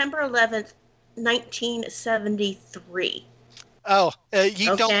date, September 11th, 1973. Oh,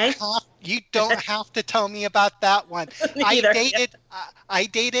 you don't have to tell me about that one. I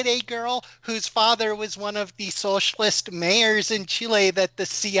dated a girl whose father was one of the socialist mayors in Chile that the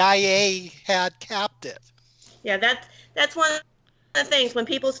CIA had captive. Yeah, that's one of the things when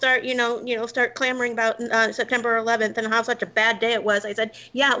people start, start clamoring about September 11th and how such a bad day it was. I said,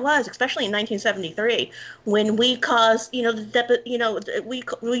 yeah, it was, especially in 1973 when we caused, we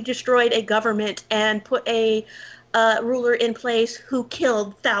destroyed a government and put a ruler in place who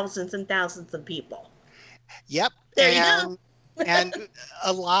killed thousands and thousands of people. Yep. There you go. And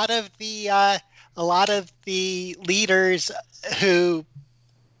a lot of the leaders who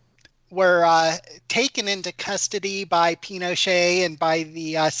were taken into custody by Pinochet and by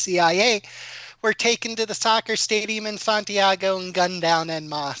the CIA were taken to the soccer stadium in Santiago and gunned down en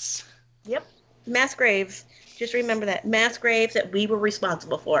masse. Yep. Mass graves. Just remember that. Mass graves that we were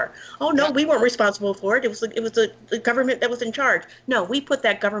responsible for. Oh, no, we weren't responsible for it. It was the government that was in charge. No, we put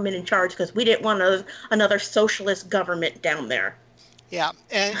that government in charge because we didn't want another socialist government down there. Yeah.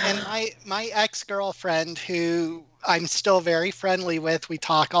 And my ex-girlfriend, who I'm still very friendly with, we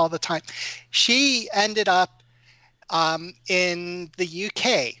talk all the time, she ended up in the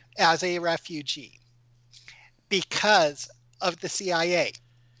UK as a refugee because of the CIA.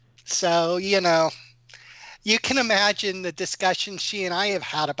 So, you can imagine the discussion she and I have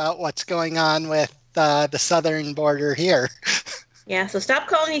had about what's going on with the southern border here. Yeah, so stop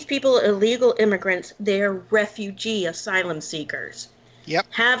calling these people illegal immigrants. They're refugee asylum seekers. Yep.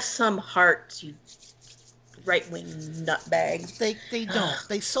 Have some heart, you right-wing nutbags. They don't.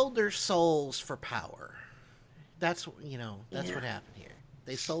 They sold their souls for power. That's what happened here.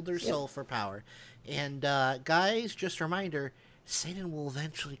 They sold their soul for power. And guys, just a reminder, Satan will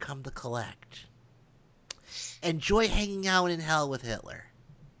eventually come to collect. Enjoy hanging out in hell with Hitler.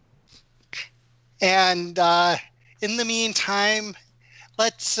 And in the meantime,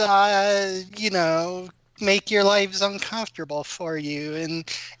 let's make your lives uncomfortable for you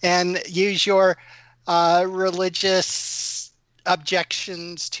and use your religious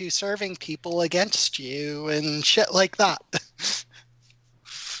objections to serving people against you and shit like that.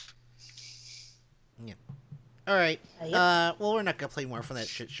 Yeah. All right. Well, we're not gonna play more from that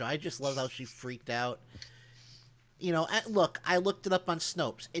shit show. I just love how she freaked out. Look, I looked it up on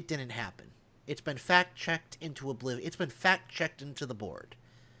Snopes. It didn't happen. It's been fact-checked into oblivion. It's been fact-checked into the board.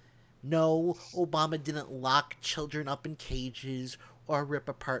 No, Obama didn't lock children up in cages or rip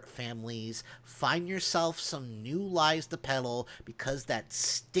apart families. Find yourself some new lies to peddle because that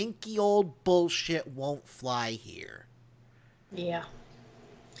stinky old bullshit won't fly here. Yeah.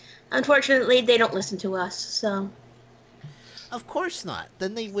 Unfortunately, they don't listen to us, so. Of course not.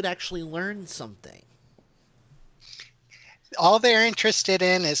 Then they would actually learn something. All they're interested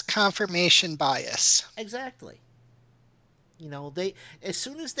in is confirmation bias. Exactly. They as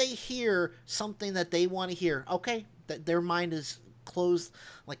soon as they hear something that they want to hear, okay, that their mind is closed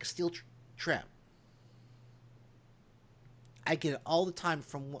like a steel trap. I get it all the time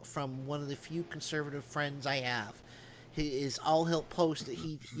from one of the few conservative friends I have. He'll post that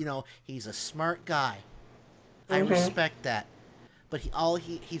he's a smart guy. I respect that. But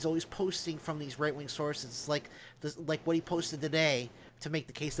he's always posting from these right-wing sources, like what he posted today, to make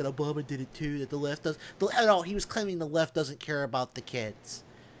the case that Obama did it too, that the left does. No, he was claiming the left doesn't care about the kids.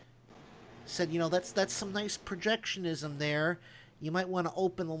 Said, that's some nice projectionism there. You might want to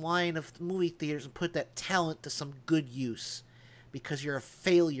open the line of movie theaters and put that talent to some good use, because you're a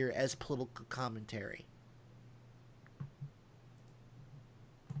failure as political commentary.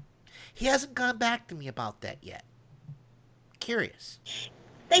 He hasn't gone back to me about that yet. Curious.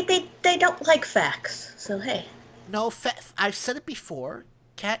 They don't like facts, so hey. No, I've said it before.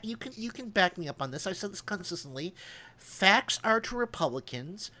 Kat, you can back me up on this. I've said this consistently. Facts are to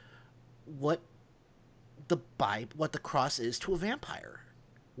Republicans what the cross is to a vampire.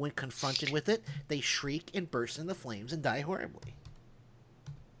 When confronted with it, they shriek and burst into flames and die horribly.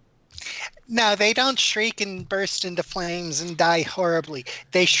 No, they don't shriek and burst into flames and die horribly.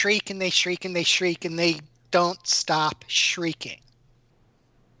 They shriek and they shriek and they shriek and they don't stop shrieking.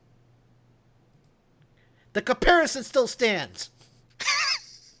 The comparison still stands.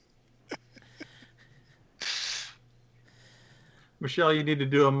 Michelle, you need to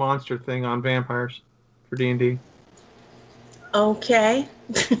do a monster thing on vampires for D&D. Okay.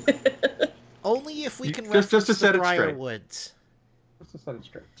 Only if we can reference the Briarwoods. Just to set it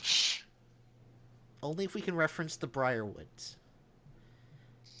straight. Only if we can reference the Briarwoods.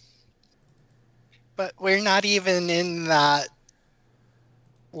 But we're not even in that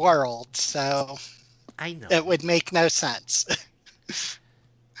world, so I know it would make no sense.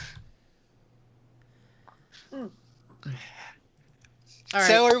 All right.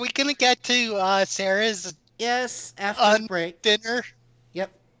 So are we going to get to Sarah's after the break dinner?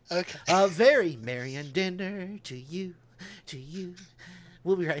 Yep. Okay. A very merry dinner to you.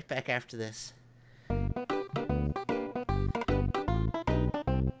 We'll be right back after this.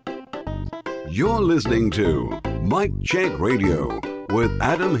 You're listening to Mike Check Radio with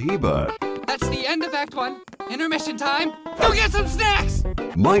Adam Hebert. That's the end of Act 1. Intermission time. Go get some snacks!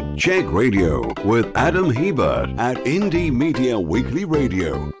 Mike Check Radio with Adam Hebert at Indie Media Weekly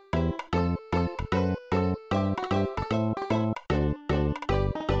Radio.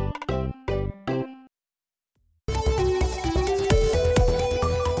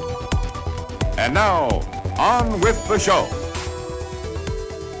 And now, on with the show.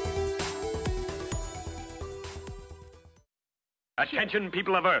 Attention,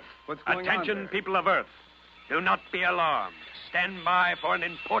 people of Earth. What's going on Attention, there? people of Earth. Do not be alarmed. Stand by for an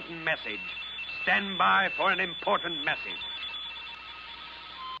important message. Stand by for an important message.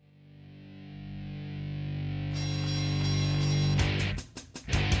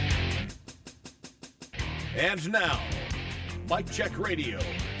 And now, Mike Check Radio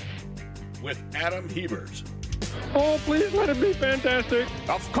with Adam Hebert. Oh, please let it be fantastic.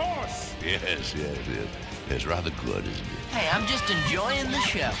 Of course. Yes. It's rather good, isn't it? Hey, I'm just enjoying the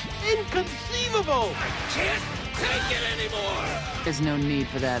show. Inconceivable! I can't take it anymore! There's no need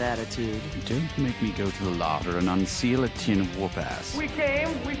for that attitude. Don't make me go to the larder and unseal a tin of whoop-ass. We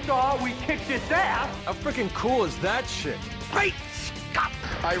came, we saw, we kicked its ass. How freaking cool is that shit? Great Scott!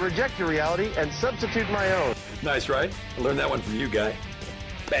 I reject your reality and substitute my own. Nice, right? I learned that one from you, guy.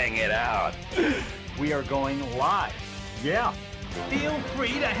 Bang it out. We are going live. Yeah. Feel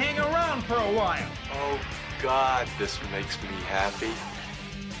free to hang around for a while. Oh, God, this makes me happy.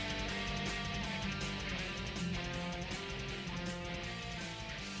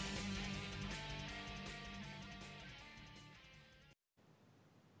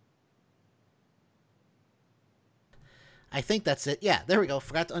 I think that's it. Yeah, there we go.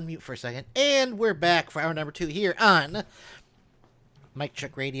 Forgot to unmute for a second. And we're back for hour number 2 here on Mike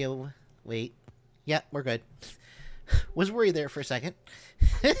Check Radio. Wait. Yeah, we're good. Was worried there for a second.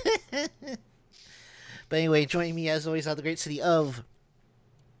 But anyway, joining me as always out of the great city of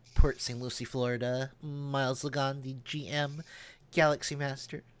Port St. Lucie, Florida, Miles Lagondi, GM, Galaxy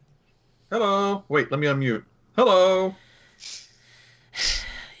Master. Hello. Wait, let me unmute. Hello.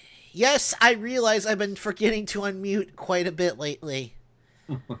 Yes, I realize I've been forgetting to unmute quite a bit lately.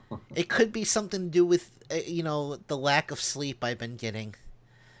 It could be something to do with, the lack of sleep I've been getting.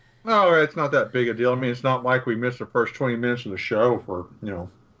 Oh, it's not that big a deal. I mean, it's not like we missed the first 20 minutes of the show for,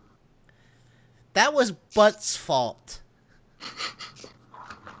 That was Butt's fault.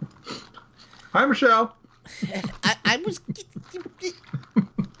 Hi, Michelle. I was...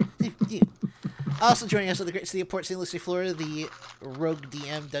 Also joining us at the great city of Port St. Lucie, Florida, the rogue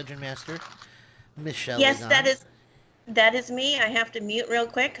DM Dungeon Master, Michelle. Yes, Lagon. that is me. I have to mute real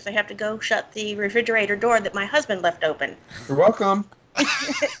quick because I have to go shut the refrigerator door that my husband left open. You're welcome.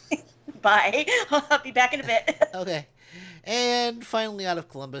 Bye. I'll be back in a bit. Okay. And finally out of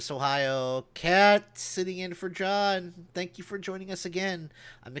Columbus, Ohio, Kat sitting in for John. Thank you for joining us again.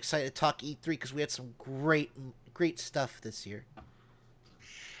 I'm excited to talk E3 because we had some great stuff this year.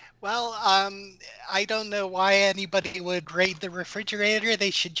 Well, I don't know why anybody would raid the refrigerator. They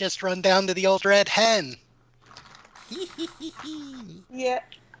should just run down to the old Red Hen. Yeah.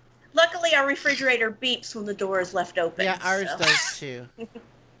 Luckily, our refrigerator beeps when the door is left open. Yeah, ours does too.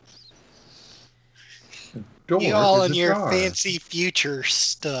 You all in your fancy future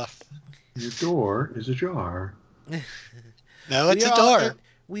stuff. Your door is ajar. No, it's a door.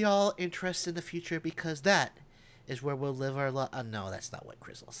 We all interested in the future because that is where we'll live our life. No, that's not what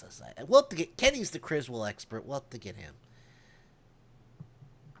Crizzle says. We'll have to get Kenny's the Crizzle expert. We'll have to get him.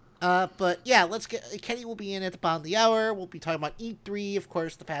 But yeah, let's get Kenny will be in at the bottom of the hour. We'll be talking about E3, of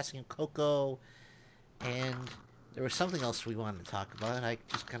course, the passing of Coco, and there was something else we wanted to talk about. I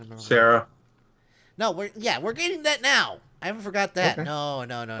just kind of remember. Sarah. No, we're getting that now. I haven't forgot that. Okay. No.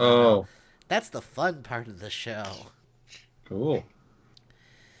 Oh. That's the fun part of the show. Cool.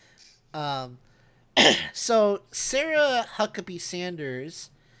 So Sarah Huckabee Sanders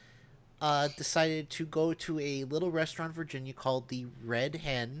decided to go to a little restaurant in Virginia called the Red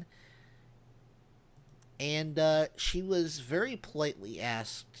Hen, and she was very politely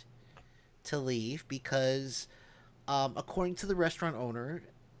asked to leave because, according to the restaurant owner,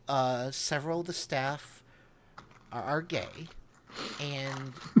 several of the staff are gay,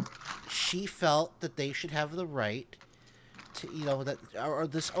 and she felt that they should have the right to, or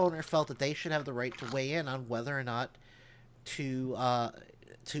this owner felt that they should have the right to weigh in on whether or not to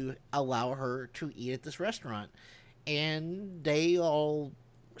allow her to eat at this restaurant. And they all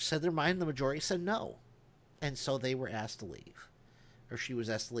said their mind. The majority said no. And so they were asked to leave. Or she was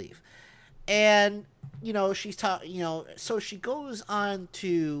asked to leave. And, she's so she goes on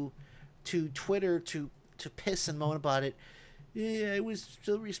to Twitter to piss and moan about it. Yeah,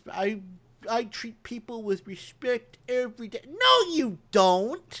 I treat people with respect every day. No, you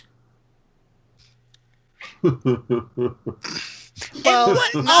don't. Well, and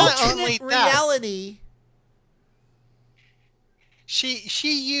what alternate reality? She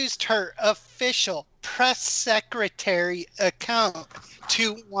used her official press secretary account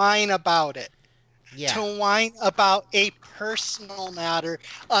to whine about it. Yeah. To whine about a personal matter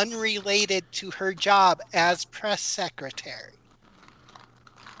unrelated to her job as press secretary.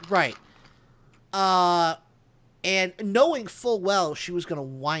 Right. And knowing full well she was going to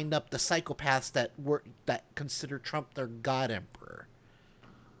wind up the psychopaths that consider Trump their god emperor.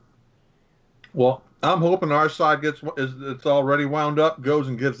 Well, I'm hoping our side it's already wound up, goes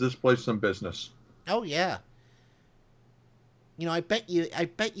and gives this place some business. Oh yeah. I bet you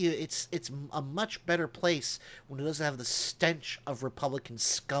it's a much better place when it doesn't have the stench of Republican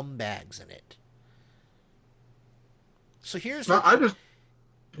scumbags in it. So here's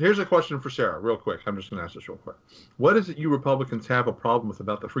a question for Sarah, real quick. I'm just going to ask this real quick. What is it you Republicans have a problem with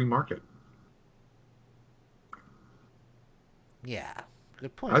about the free market? Yeah,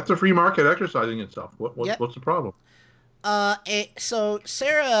 good point. That's the free market exercising itself. What's the problem? So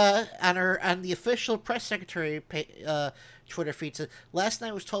Sarah on the official press secretary Twitter feed said, "Last night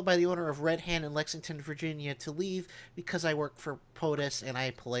I was told by the owner of Red Hen in Lexington, Virginia, to leave because I work for POTUS, and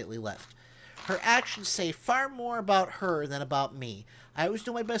I politely left. Her actions say far more about her than about me. I always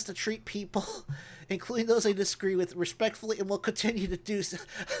do my best to treat people, including those I disagree with, respectfully, and will continue to do so."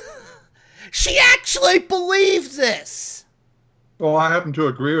 She actually believes this! Well, I happen to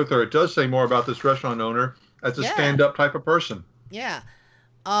agree with her. It does say more about this restaurant owner as a stand-up type of person. Yeah.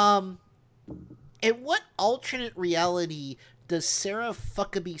 In what alternate reality does Sarah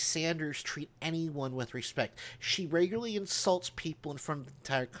Huckabee Sanders treat anyone with respect? She regularly insults people in front of the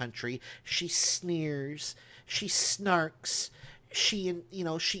entire country. She sneers. She snarks. She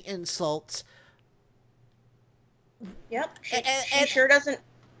insults. Yep. She sure doesn't.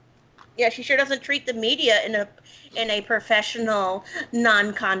 Yeah, she sure doesn't treat the media in a professional,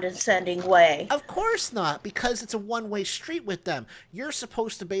 non-condescending way. Of course not, because it's a one-way street with them. You're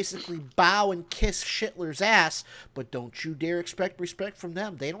supposed to basically bow and kiss Schindler's ass, but don't you dare expect respect from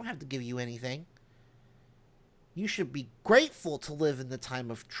them. They don't have to give you anything. You should be grateful to live in the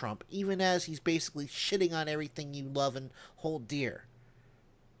time of Trump, even as he's basically shitting on everything you love and hold dear.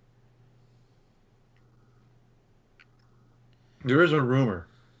 There is a rumor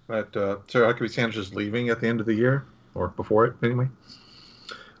that Sarah Huckabee Sanders is leaving at the end of the year, or before it, anyway.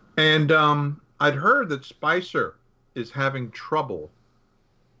 And I'd heard that Spicer is having trouble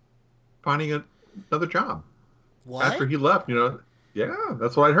finding another job. What? After he left, Yeah,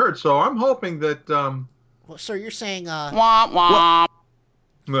 that's what I heard. So I'm hoping that... Well, so you're saying... Womp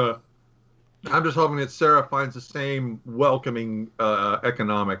womp. I'm just hoping that Sarah finds the same welcoming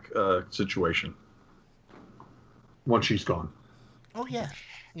economic situation once she's gone. Oh, yeah.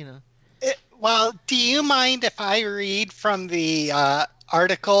 Well, do you mind if I read from the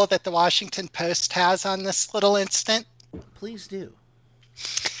article that the Washington Post has on this little incident? Please do.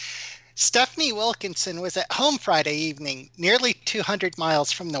 Stephanie Wilkinson was at home Friday evening, nearly 200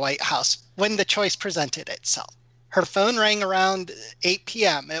 miles from the White House, when the choice presented itself. Her phone rang around 8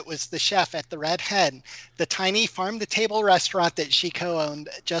 p.m. It was the chef at the Red Hen, the tiny farm-to-table restaurant that she co-owned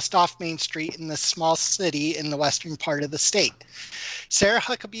just off Main Street in this small city in the western part of the state. Sarah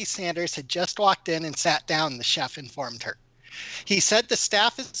Huckabee Sanders had just walked in and sat down, the chef informed her. He said the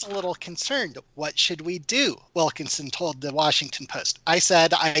staff is a little concerned. What should we do? Wilkinson told the Washington Post. I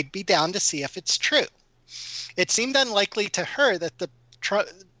said I'd be down to see if it's true. It seemed unlikely to her that the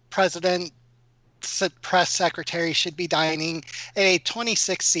president's press secretary should be dining at a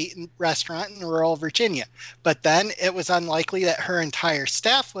 26-seat restaurant in rural Virginia. But then it was unlikely that her entire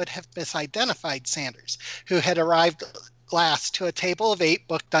staff would have misidentified Sanders, who had arrived last to a table of 8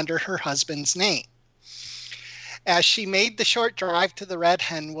 booked under her husband's name. As she made the short drive to the Red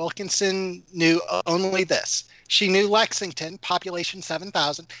Hen, Wilkinson knew only this. She knew Lexington, population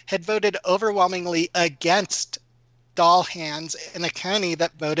 7,000, had voted overwhelmingly against doll hands in a county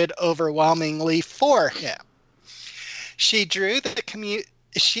that voted overwhelmingly for him. She knew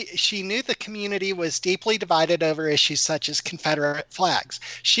the community was deeply divided over issues such as Confederate flags.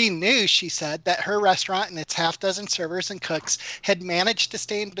 She knew, she said, that her restaurant and its half-dozen servers and cooks had managed to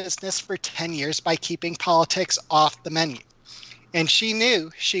stay in business for 10 years by keeping politics off the menu. And she knew,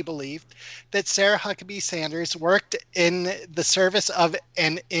 she believed, that Sarah Huckabee Sanders worked in the service of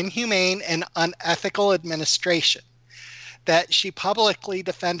an inhumane and unethical administration, that she publicly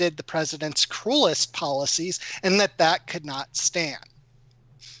defended the president's cruelest policies, and that could not stand.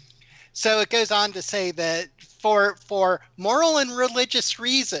 So it goes on to say that for moral and religious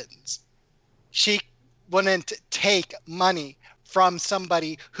reasons, she wouldn't take money from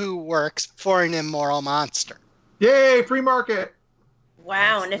somebody who works for an immoral monster. Yay, free market!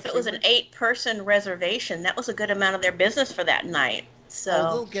 Wow, and if it was an 8-person reservation, that was a good amount of their business for that night. So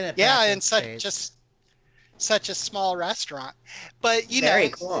they'll get it back yeah, in and such a small restaurant. But Very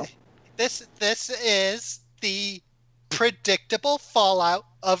cool. This is the predictable fallout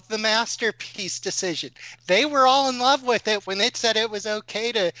of the Masterpiece decision. They were all in love with it when it said it was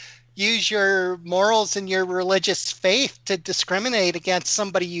okay to use your morals and your religious faith to discriminate against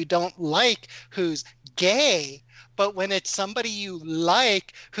somebody you don't like who's gay. But when it's somebody you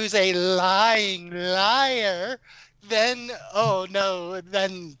like who's a lying liar, then, oh no,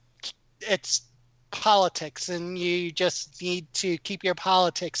 then it's politics, and you just need to keep your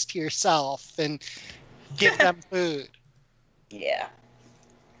politics to yourself and give them food. Yeah.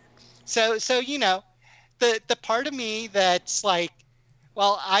 So you know, the part of me that's like,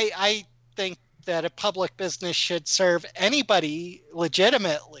 well, I think that a public business should serve anybody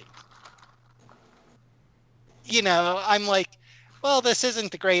legitimately. You know, I'm like, well, this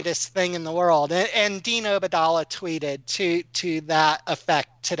isn't the greatest thing in the world. And Dean Obeidallah tweeted to that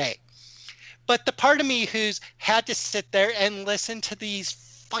effect today. But the part of me who's had to sit there and listen to these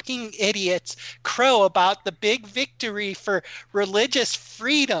fucking idiots crow about the big victory for religious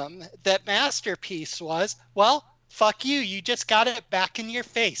freedom that Masterpiece was, well, fuck you. You just got it back in your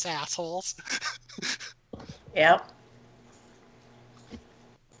face, assholes. Yep.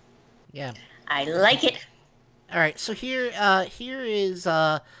 Yeah. I like it. All right, so here is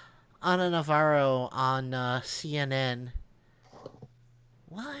Ana Navarro on CNN.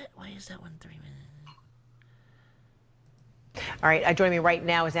 What? Why is that one 3 minutes? All right, joining me right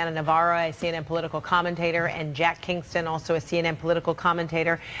now is Ana Navarro, a CNN political commentator, and Jack Kingston, also a CNN political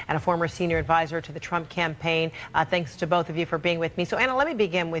commentator and a former senior advisor to the Trump campaign. Thanks to both of you for being with me. So, Ana, let me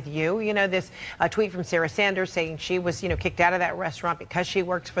begin with you. You know, this tweet from Sarah Sanders saying she was, kicked out of that restaurant because she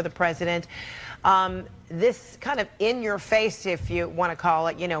works for the president. This kind of in-your-face, if you want to call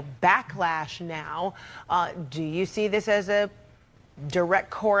it, backlash now. Do you see this as a direct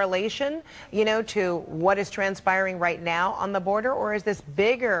correlation, to what is transpiring right now on the border, or is this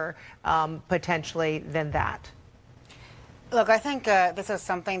bigger potentially than that? Look, I think this is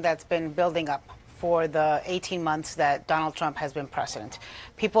something that's been building up for the 18 months that Donald Trump has been president.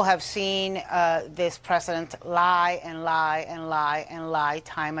 People have seen this president lie and lie and lie and lie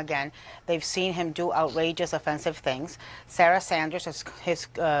time again. They've seen him do outrageous, offensive things. Sarah Sanders, his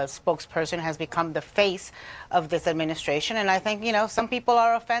spokesperson, has become the face of this administration. And I think, some people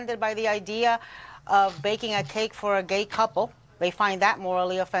are offended by the idea of baking a cake for a gay couple. They find that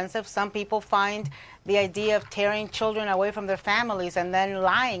morally offensive. Some people find the idea of tearing children away from their families and then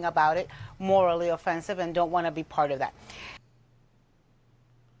lying about it morally offensive and don't want to be part of that.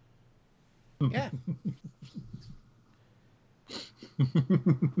 Yeah.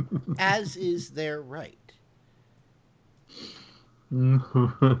 As is their right.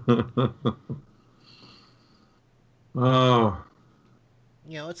 Oh.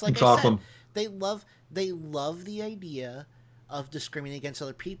 You know, it's like It's I awesome. said, they love the idea of discriminating against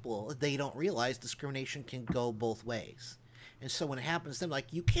other people. They don't realize discrimination can go both ways. And so when it happens to them, like,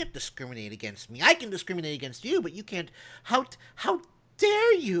 you can't discriminate against me. I can discriminate against you, but you can't. How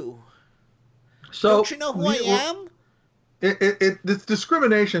dare you? So don't you know who I am? This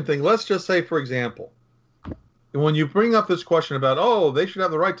discrimination thing, let's just say, for example, when you bring up this question about, oh, they should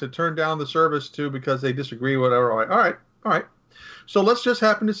have the right to turn down the service too because they disagree, whatever. All right. So let's just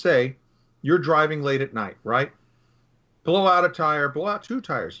happen to say you're driving late at night, right? Blow out a tire, blow out 2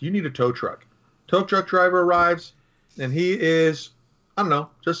 tires. You need a tow truck. Tow truck driver arrives, and he is, I don't know,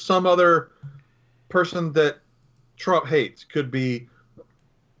 just some other person that Trump hates. Could be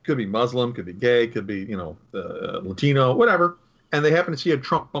Muslim, could be gay, could be, Latino, whatever. And they happen to see a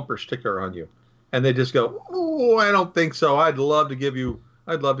Trump bumper sticker on you. And they just go, oh, I don't think so. I'd love to give you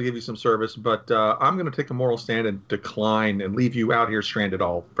some service, but I'm going to take a moral stand and decline and leave you out here stranded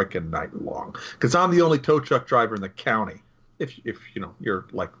all frickin' night long. Because I'm the only tow truck driver in the county. If you're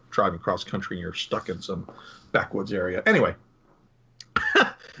like driving cross country and you're stuck in some backwoods area. Anyway.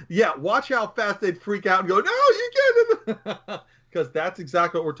 Yeah, watch how fast they'd freak out and go, no, you can't. Because that's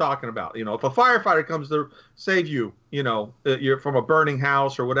exactly what we're talking about. If a firefighter comes to save you, you're from a burning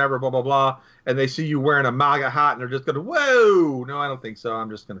house or whatever, blah, blah, blah, and they see you wearing a MAGA hat and they're just going to, whoa, no, I don't think so. I'm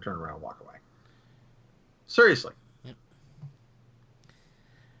just going to turn around and walk away. Seriously. Yep.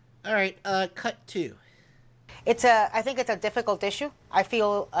 All right, cut 2. I think it's a difficult issue. I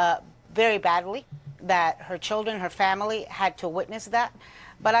feel very badly that her children, her family had to witness that.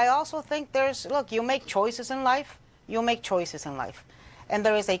 But I also think you make choices in life. You'll make choices in life. And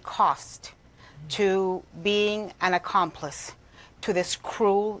there is a cost to being an accomplice to this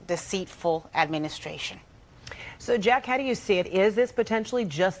cruel, deceitful administration. So, Jack, how do you see it? Is this potentially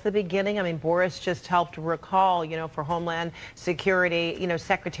just the beginning? I mean, Boris just helped recall, for Homeland Security,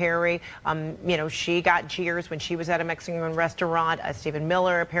 Secretary, she got jeers when she was at a Mexican restaurant. Stephen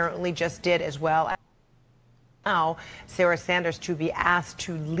Miller apparently just did as well. Now, Sarah Sanders to be asked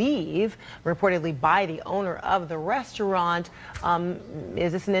to leave, reportedly by the owner of the restaurant.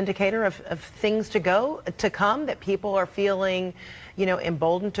 Is this an indicator of things to come, that people are feeling,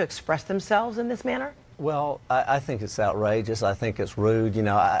 emboldened to express themselves in this manner? Well, I think it's outrageous. I think it's rude.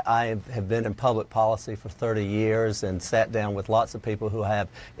 I have been in public policy for 30 years and sat down with lots of people who have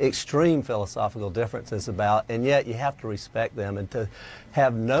extreme philosophical differences and yet you have to respect them. And to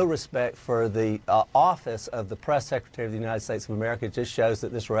have no respect for the office of the press secretary of the United States of America just shows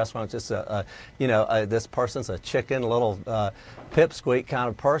that this restaurant is just this person's a chicken, little pipsqueak kind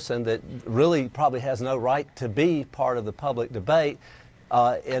of person that really probably has no right to be part of the public debate.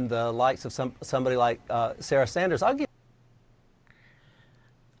 In the likes of somebody like Sarah Sanders. I'll give.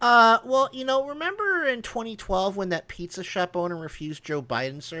 Well, remember in 2012 when that pizza shop owner refused Joe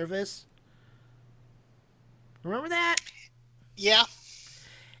Biden service? Remember that? Yeah.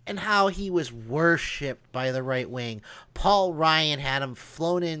 And how he was worshipped by the right wing. Paul Ryan had him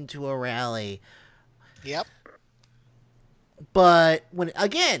flown into a rally. Yep. But when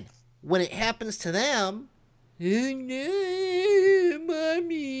it happens to them, oh no,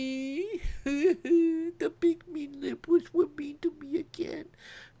 mommy, the big mean lip was mean to me again.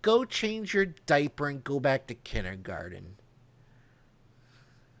 Go change your diaper and go back to kindergarten.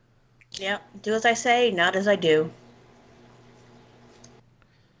 Yep, do as I say, not as I do.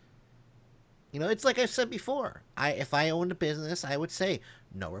 It's like I said before. If I owned a business, I would say,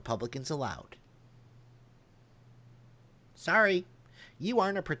 no Republicans allowed. Sorry, you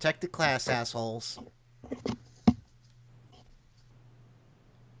aren't a protected class, assholes.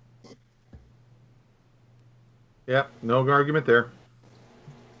 Yep, no argument there.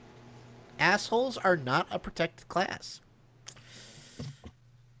 Assholes are not a protected class.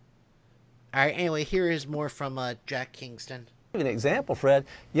 All right, anyway, here is more from Jack Kingston. An example, Fred.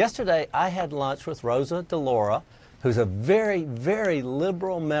 Yesterday, I had lunch with Rosa DeLauro, who's a very, very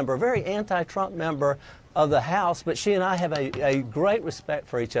liberal member, very anti-Trump member of the House, but she and I have a great respect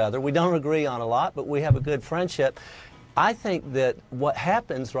for each other. We don't agree on a lot, but we have a good friendship. I think that what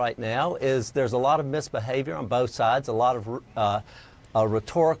happens right now is there's a lot of misbehavior on both sides, a lot of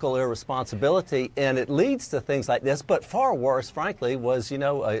rhetorical irresponsibility, and it leads to things like this. But far worse, frankly, was,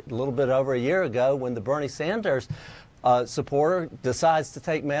 a little bit over a year ago when the Bernie Sanders supporter decides to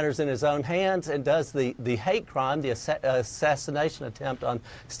take matters in his own hands and does the hate crime, the assassination attempt on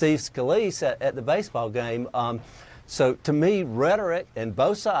Steve Scalise at the baseball game. So to me, rhetoric, and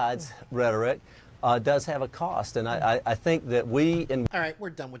both sides' rhetoric, does have a cost. And I think that we... All right, we're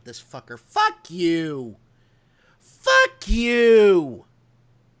done with this fucker. Fuck you! Fuck you!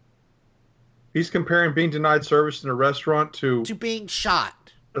 He's comparing being denied service in a restaurant to being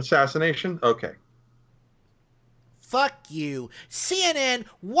shot. Assassination? Okay. Fuck you. CNN,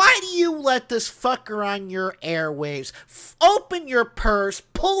 why do you let this fucker on your airwaves? Open your purse,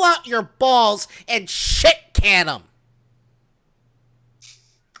 pull out your balls, and shit can him.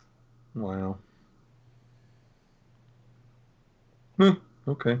 Wow.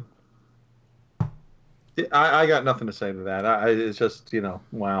 Okay. I got nothing to say to that. It's just,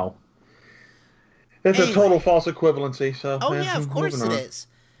 wow. It's a total false equivalency. So. Oh, yeah, of course it is.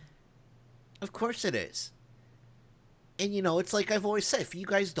 Of course it is. And, it's like I've always said, if you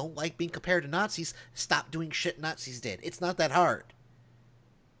guys don't like being compared to Nazis, stop doing shit Nazis did. It's not that hard.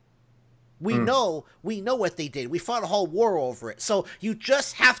 We know what they did. We fought a whole war over it. So you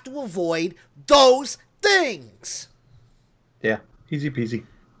just have to avoid those things. Yeah, easy peasy.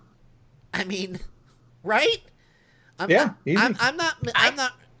 I mean, right? Easy. I'm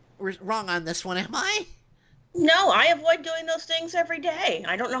not wrong on this one, am I? No, I avoid doing those things every day.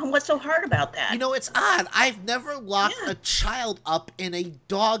 I don't know what's so hard about that. It's odd. I've never locked a child up in a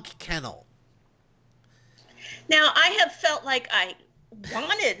dog kennel. Now, I have felt like I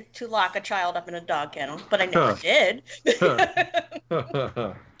wanted to lock a child up in a dog kennel, but I never did.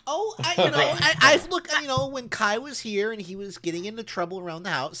 I've looked, when Kai was here and he was getting into trouble around the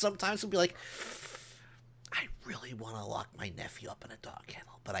house, sometimes he'll be like, I really want to lock my nephew up in a dog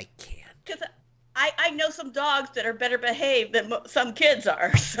kennel, but I can't. Because I know some dogs that are better behaved than some kids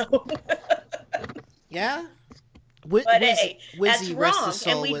are, so. Yeah? But hey, that's wrong,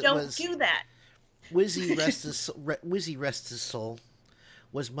 and we don't do that. Wizzy rest his soul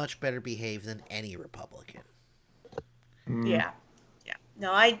was much better behaved than any Republican. Yeah.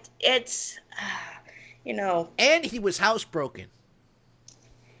 No, it's, And he was housebroken.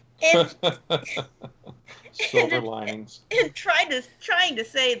 Silver linings. And trying to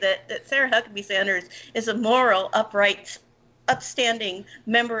say that Sarah Huckabee Sanders is a moral, upright, upstanding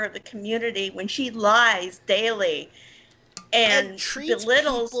member of the community when she lies daily and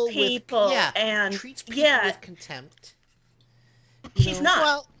belittles people and treats people with contempt. She's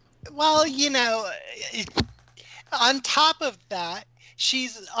not. Well, on top of that,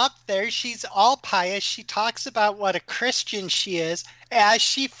 she's up there. She's all pious. She talks about what a Christian she is as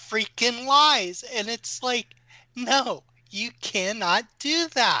she freaking lies. And it's like, no, you cannot do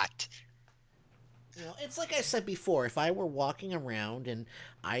that. It's like I said before, if I were walking around and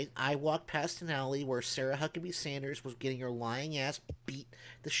I walked past an alley where Sarah Huckabee Sanders was getting her lying ass beat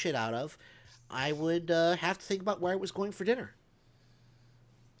the shit out of, I would have to think about where I was going for dinner.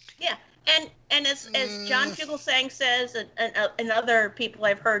 Yeah. And as John Fugelsang says, and other people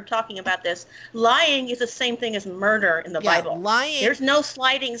I've heard talking about this, lying is the same thing as murder in the Bible. Lying. There's no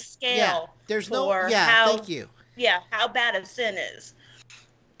sliding scale. Thank you. Yeah, how bad a sin is.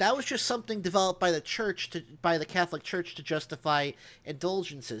 That was just something developed by the by the Catholic Church to justify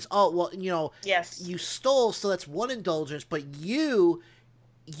indulgences. Oh, well, yes, you stole, so that's one indulgence, but you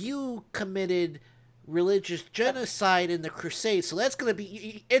committed religious genocide in the Crusades, so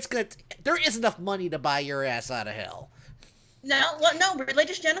there is enough money to buy your ass out of hell. No,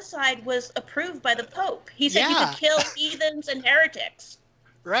 religious genocide was approved by the Pope. He said you could kill heathens and heretics.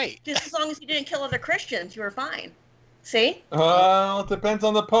 Right. Just as long as you didn't kill other Christians, you were fine. See? It depends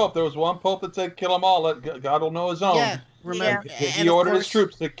on the Pope. There was one Pope that said kill them all. God will know his own. Yeah, remember. He ordered his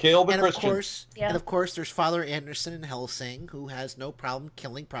troops to kill the Christians. And of course, there's Father Anderson in Helsing, who has no problem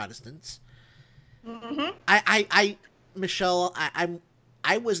killing Protestants. Mm-hmm. Michelle,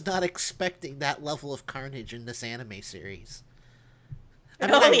 I was not expecting that level of carnage in this anime series.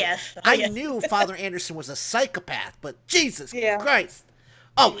 I knew Father Anderson was a psychopath, but Jesus Christ.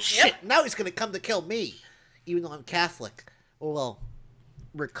 Oh, shit, now he's going to come to kill me, even though I'm Catholic. Well,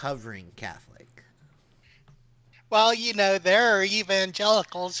 recovering Catholic. Well, there are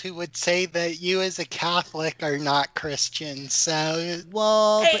evangelicals who would say that you as a Catholic are not Christian, so...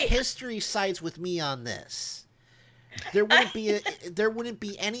 Well, but history sides with me on this. There wouldn't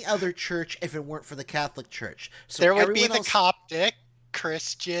be any other church if it weren't for the Catholic Church. So there would be the Coptic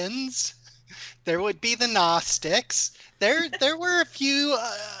Christians. There would be the Gnostics. There were a few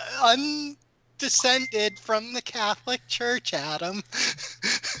undescended from the Catholic Church, Adam.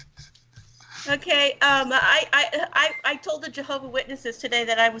 Okay, I told the Jehovah's Witnesses today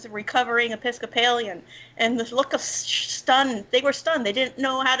that I was a recovering Episcopalian, and the look of stunned, they were stunned. They didn't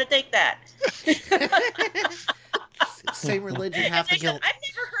know how to take that. Same religion, half the guilt. I've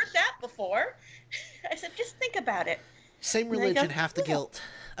never heard that before. I said, just think about it. Same religion, half the guilt.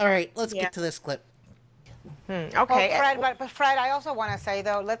 All right, let's get to this clip. Okay. Well, Fred, I also want to say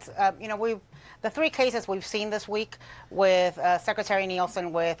though, let's the 3 cases we've seen this week with Secretary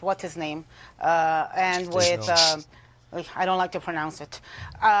Nielsen, with what's his name, and with I don't like to pronounce it,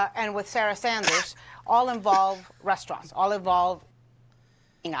 and with Sarah Sanders, all involve restaurants, all involve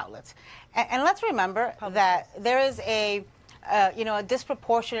outlets, and let's remember that there is a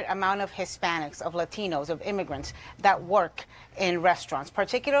disproportionate amount of Hispanics, of Latinos, of immigrants that work in restaurants,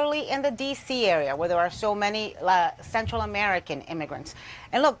 particularly in the D.C. area where there are so many Central American immigrants.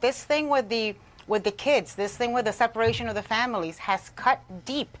 And look, this thing with the kids, this thing with the separation of the families has cut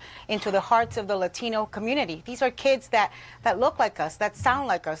deep into the hearts of the Latino community. These are kids that look like us, that sound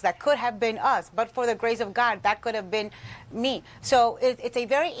like us, that could have been us, but for the grace of God, that could have been me. So it's a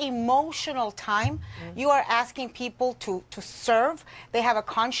very emotional time. Mm-hmm. You are asking people to serve. They have a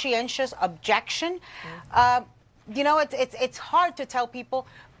conscientious objection. Mm-hmm. It's hard to tell people,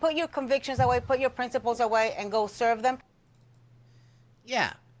 put your convictions away, put your principles away, and go serve them.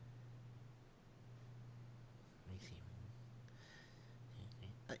 Yeah.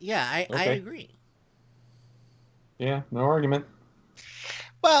 Yeah, I agree. Yeah, no argument.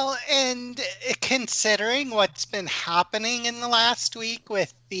 Well, and considering what's been happening in the last week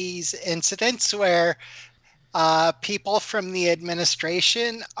with these incidents where people from the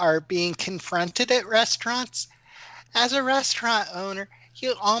administration are being confronted at restaurants, as a restaurant owner,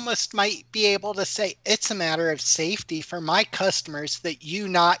 you almost might be able to say it's a matter of safety for my customers that you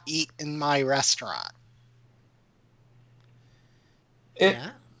not eat in my restaurant.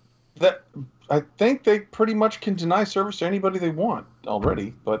 I think they pretty much can deny service to anybody they want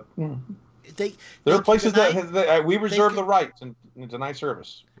already, but there are places that we reserve the right to deny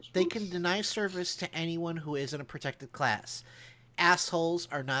service. They can deny service to anyone who isn't a protected class. Assholes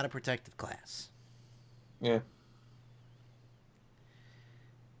are not a protected class. Yeah.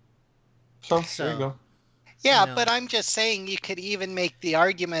 So there you go. Yeah, but I'm just saying you could even make the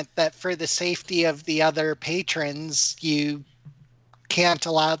argument that for the safety of the other patrons, you can't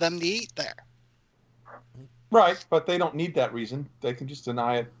allow them to eat there. Right, but they don't need that reason. They can just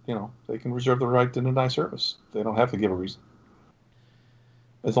deny it. They can reserve the right to deny service. They don't have to give a reason,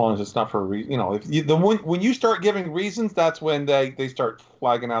 as long as it's not for a reason. When you start giving reasons, that's when they start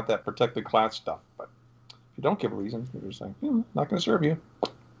flagging out that protected class stuff. But if you don't give a reason, they're saying, not going to serve you.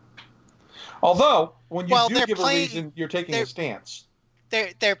 Although when you do give a reason, you're taking a stance.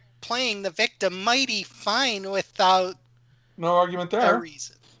 They're playing the victim mighty fine without no argument there. A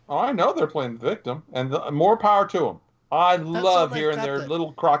reason. Oh, I know they're playing the victim, and more power to them. I love hearing their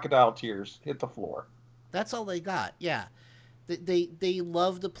little crocodile tears hit the floor. That's all they got. Yeah, they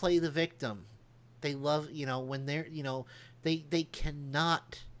love to play the victim. They love when they're they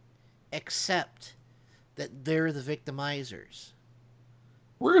cannot accept that they're the victimizers.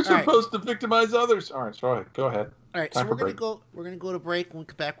 We're supposed to victimize others. All right, sorry. Go ahead. All right, so we're gonna go to break. When we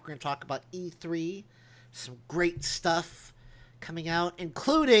come back, we're gonna talk about E3. Some great stuff coming out,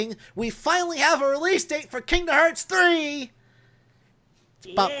 including we finally have a release date for Kingdom Hearts 3.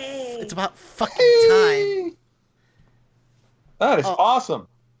 It's about fucking time. That is awesome.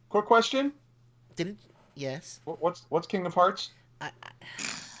 Quick question. Yes. What's Kingdom Hearts?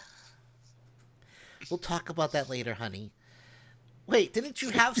 We'll talk about that later, honey. Wait, didn't you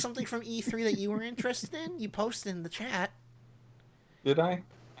have something from E3 that you were interested in? You posted in the chat. Did I?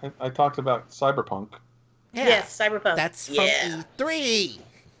 I talked about Cyberpunk. Yeah. Yes, Cyberpunk. That's from E3.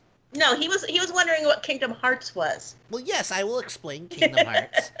 No, he was wondering what Kingdom Hearts was. Well, yes, I will explain Kingdom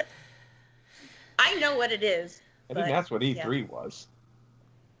Hearts. I know what it is. I didn't ask what E3 was.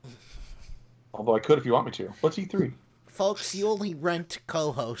 Although I could if you want me to. What's E3? Folks, you only rent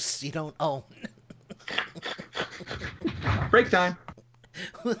co-hosts. You don't own. Break time.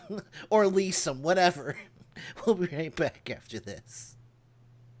 Or lease them, whatever. We'll be right back after this.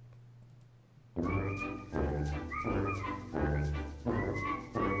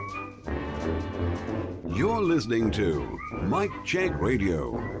 You're listening to Mike Check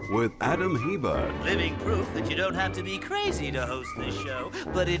Radio with Adam Hebert. Living proof that you don't have to be crazy to host this show,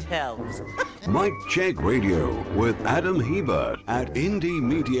 but it helps. Mike Check Radio with Adam Hebert at Indie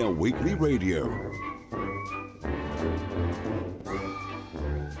Media Weekly Radio.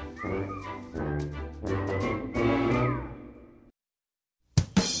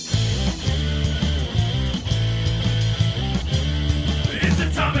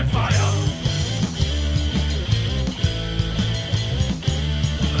 Atomic fire.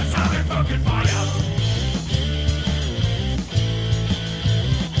 Atomic fucking fire.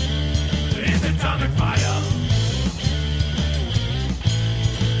 It's atomic fire.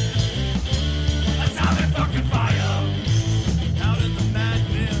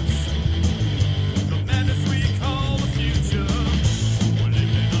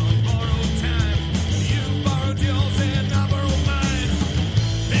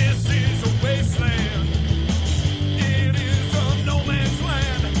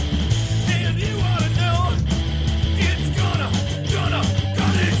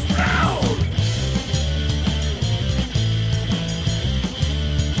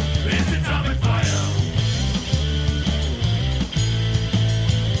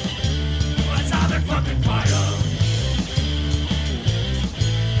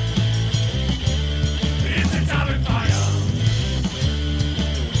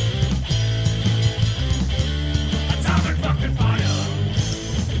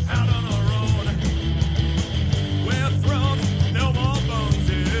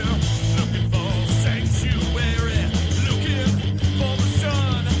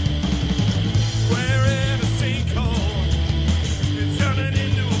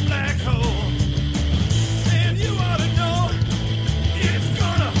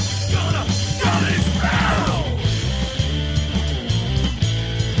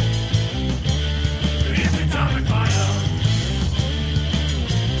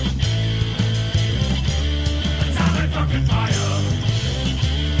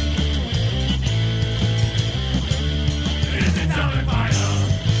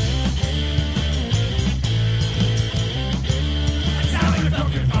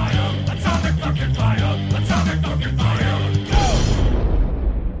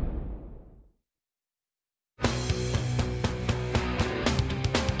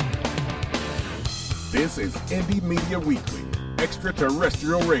 is Indie Media Weekly,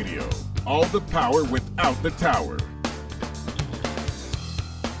 extraterrestrial radio. All the power without the tower.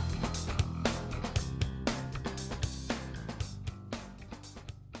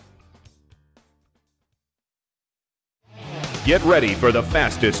 Get ready for the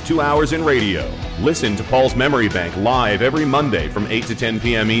fastest 2 hours in radio. Listen to Paul's Memory Bank live every Monday from 8 to 10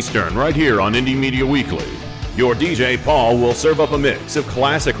 p.m. Eastern, right here on Indie Media Weekly. Your DJ, Paul, will serve up a mix of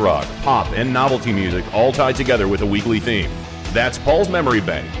classic rock, pop, and novelty music, all tied together with a weekly theme. That's Paul's Memory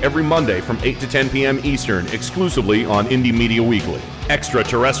Bank, every Monday from 8 to 10 p.m. Eastern, exclusively on Indie Media Weekly.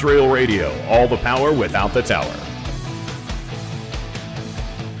 Extraterrestrial radio, all the power without the tower.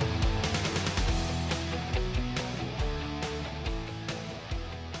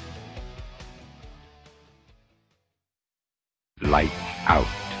 Light out,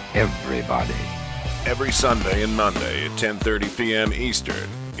 everybody. Every Sunday and Monday at 10:30 p.m. Eastern,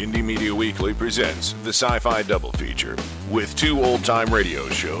 Indie Media Weekly presents the Sci-Fi Double Feature with 2 old-time radio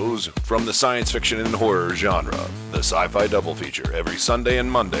shows from the science fiction and horror genre. The Sci-Fi Double Feature every Sunday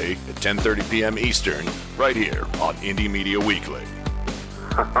and Monday at 10:30 p.m. Eastern, right here on Indie Media Weekly.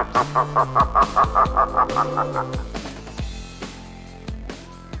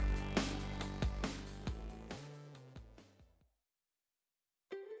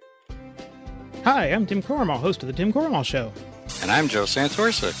 Hi, I'm Tim Cormall, host of The Tim Cormall Show. And I'm Joe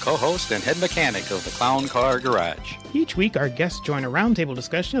Santorsa, co-host and head mechanic of the Clown Car Garage. Each week, our guests join a roundtable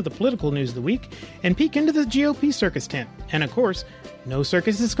discussion of the political news of the week and peek into the GOP circus tent. And of course, no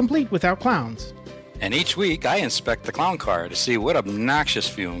circus is complete without clowns. And each week, I inspect the clown car to see what obnoxious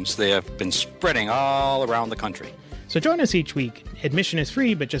fumes they have been spreading all around the country. So join us each week. Admission is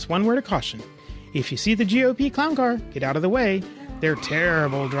free, but just one word of caution. If you see the GOP clown car, get out of the way. They're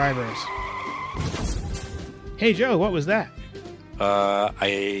terrible drivers. Hey, Joe, what was that?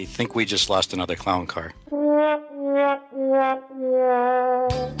 I think we just lost another clown car.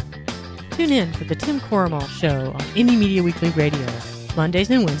 Tune in for the Tim Cormall Show on Indie Media Weekly Radio, Mondays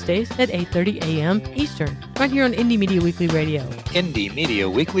and Wednesdays at 8:30 a.m. Eastern, right here on Indie Media Weekly Radio.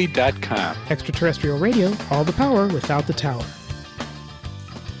 IndieMediaWeekly.com. Extraterrestrial radio, all the power without the tower.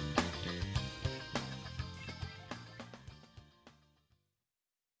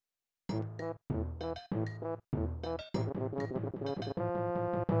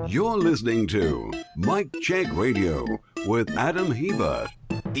 You're listening to Mike Check Radio with Adam Hebert.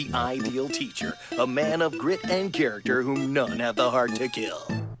 The ideal teacher, a man of grit and character whom none have the heart to kill.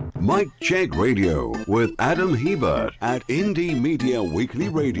 Mike Check Radio with Adam Hebert at Indie Media Weekly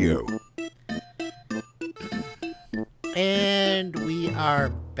Radio. And we are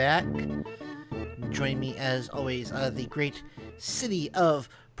back. Join me as always, the great city of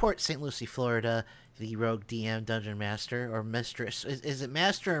Port St. Lucie, Florida, the rogue DM, Dungeon Master, or Mistress. Is it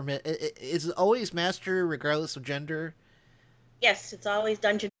Master or is it always Master regardless of gender? Yes, it's always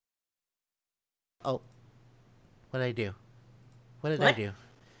Dungeon. Oh. What did I do? What did What? I do?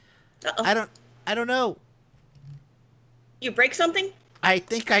 Uh-oh. I don't know. You break something? I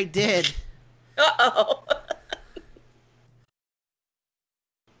think I did. Uh-oh.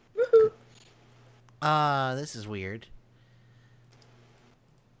 This is weird.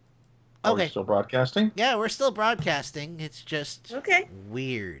 Are Okay. we still broadcasting? Yeah, we're still broadcasting. It's just Okay.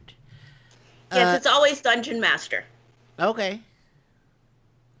 weird. Yes, it's always Dungeon Master. Okay.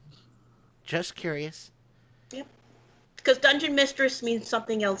 Just curious. Yep. Because Dungeon Mistress means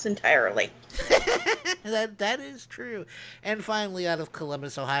something else entirely. That is true. And finally, out of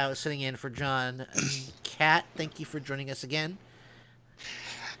Columbus, Ohio, sitting in for John, Kat, thank you for joining us again.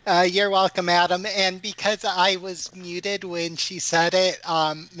 You're welcome, Adam. And because I was muted when she said it,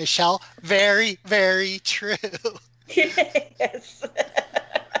 Michelle, very, very true. Yes.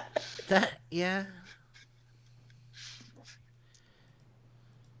 Yeah.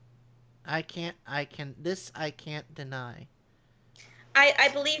 I can't deny. I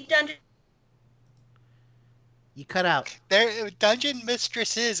believe Dungeon... You cut out. Dungeon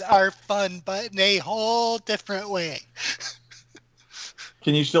Mistresses are fun, but in a whole different way.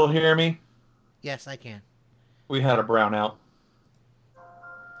 Can you still hear me? Yes, I can. We had a brownout.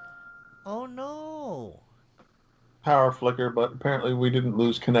 Oh, no. Power flicker, but apparently we didn't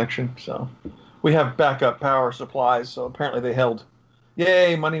lose connection, so... We have backup power supplies, so apparently they held.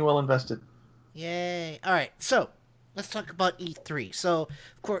 Yay, money well invested. Yay. All right, so let's talk about E3. So,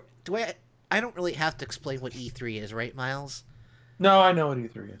 of course, I don't really have to explain what E3 is, right, Miles? No, I know what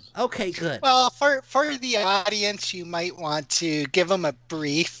E3 is. Okay, good. Well, for the audience, you might want to give them a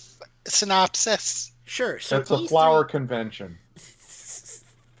brief synopsis. Sure. So It's a flower convention.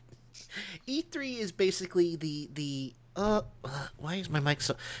 E3 is basically the Why is my mic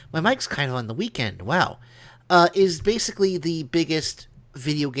so... My mic's kind of on the weekend. Wow. Is basically the biggest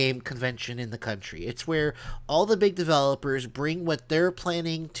video game convention in the country. It's where all the big developers bring what they're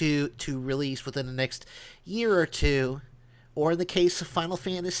planning to release within the next year or two, or in the case of Final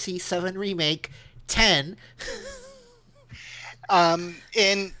Fantasy VII Remake, 10.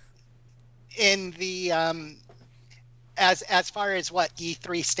 In the as far as what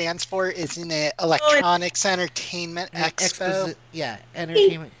E3 stands for, isn't it Electronics Entertainment Expo?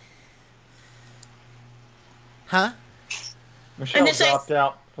 Entertainment. Huh? Michelle dropped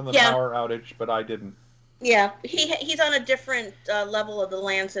out from the power outage, but I didn't. Yeah, he's on a different level of the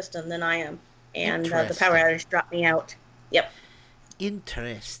LAN system than I am, and the power outage dropped me out. Yep.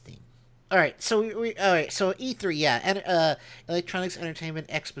 Interesting. All right, so all right, so E3, yeah, and Electronics Entertainment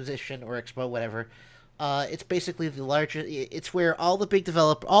Exposition or Expo, whatever. It's basically the largest. It's where all the big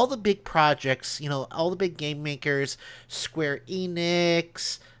all the big projects, all the big game makers, Square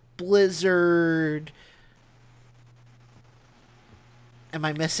Enix, Blizzard. Am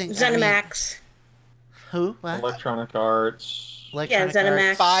I missing? ZeniMax. Who? What? Electronic Arts.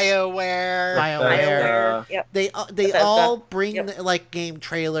 ZeniMax. BioWare. Yep. They all bring like game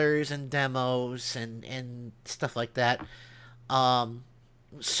trailers and demos and stuff like that.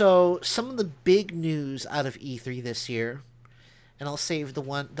 So some of the big news out of E3 this year, and I'll save the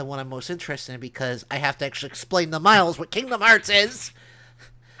one I'm most interested in because I have to actually explain to Miles what Kingdom Hearts is.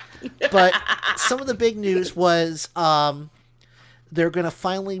 But some of the big news was they're going to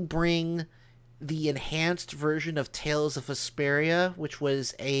finally bring the enhanced version of Tales of Vesperia, which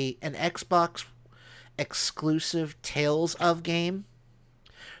was an Xbox exclusive Tales of game.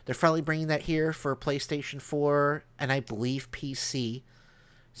 They're finally bringing that here for PlayStation 4 and I believe PC.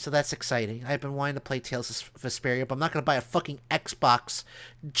 So that's exciting. I've been wanting to play Tales of Vesperia, but I'm not going to buy a fucking Xbox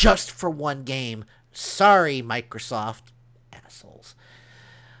just for one game. Sorry, Microsoft. Assholes.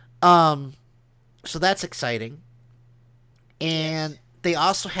 So that's exciting. And they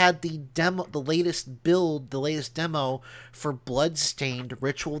also had the latest demo for Bloodstained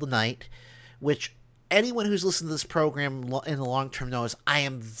Ritual of the Night, which anyone who's listened to this program in the long term knows I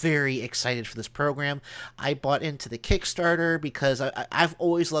am very excited for this program. I bought into the Kickstarter because I've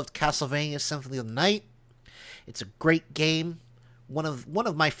always loved Castlevania Symphony of the Night. It's a great game, one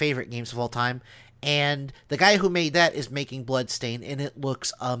of my favorite games of all time. And the guy who made that is making Bloodstained, and it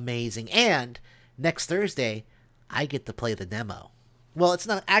looks amazing. And next Thursday, I get to play the demo. Well, it's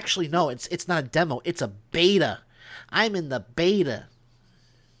not actually, no, it's not a demo. It's a beta. I'm in the beta.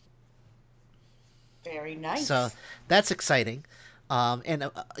 Very nice. So that's exciting.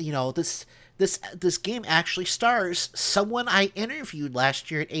 This game actually stars someone I interviewed last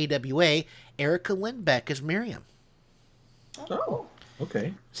year at AWA, Erica Lindbeck as Miriam. Oh,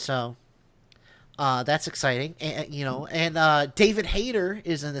 okay. So that's exciting. And David Hayter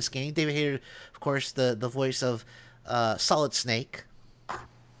is in this game. David Hayter, of course, the voice of Solid Snake.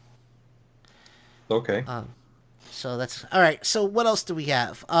 Okay. So that's all right. So what else do we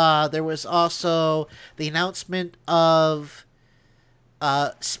have? There was also the announcement of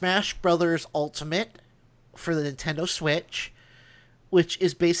Smash Brothers Ultimate for the Nintendo Switch, which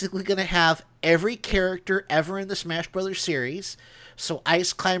is basically going to have every character ever in the Smash Brothers series. So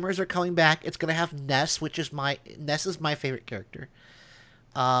Ice Climbers are coming back. It's going to have Ness, which is my favorite character.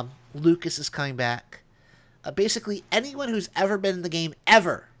 Lucas is coming back. Basically, anyone who's ever been in the game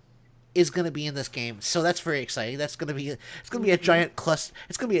ever is going to be in this game. So that's very exciting. It's going to be a giant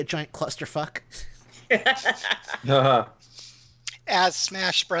clusterfuck. As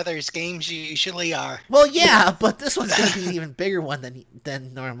Smash Brothers games usually are. Well, yeah, but this one's going to be an even bigger one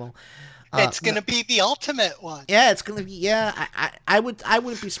than normal. It's going to be the ultimate one. Yeah, it's going to be. Yeah, I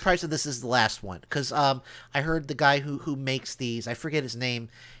wouldn't be surprised if this is the last one because I heard the guy who makes these, I forget his name.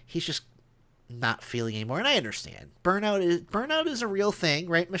 He's just not feeling anymore, and I understand. Burnout is a real thing,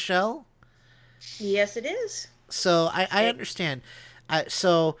 right, Michelle? Yes, it is. So I understand.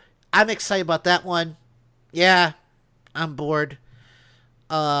 So I'm excited about that one. Yeah, I'm bored.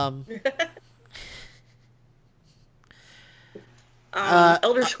 Elder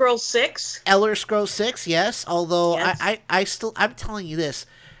Scrolls 6. Elder Scrolls 6, yes. Although yes. I'm telling you this.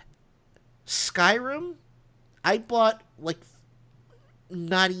 Skyrim, I bought like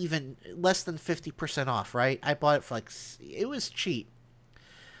not even less than 50% off, right? I bought it for it was cheap.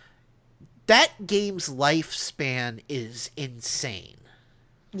 That game's lifespan is insane.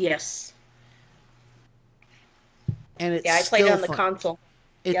 Yes. And it's I played it on the console.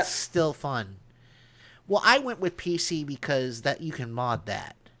 It's still fun. Well, I went with PC because that you can mod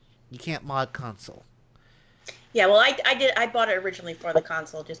that. You can't mod console. Yeah, well, I bought it originally for the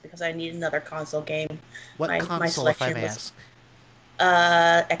console just because I need another console game. What console, if I may ask?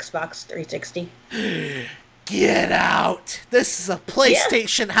 Xbox 360. Get out! This is a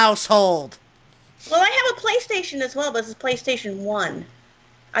PlayStation household. Well, I have a PlayStation as well, but it's a PlayStation 1.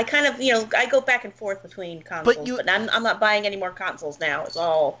 I kind of, I go back and forth between consoles, but I'm not buying any more consoles now. It's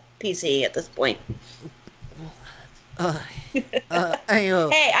all PC at this point. Hey,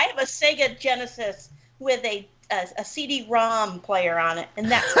 I have a Sega Genesis with a CD-ROM player on it,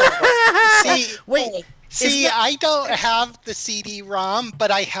 and that's I don't have the CD-ROM,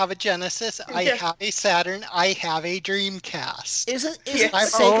 but I have a Genesis, I have a Saturn, I have a Dreamcast. I'm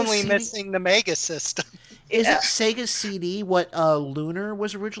Sega only CD? missing the Mega System. Is it Sega CD what Lunar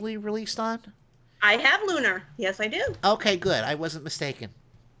was originally released on? I have Lunar. Yes, I do. Okay, good. I wasn't mistaken.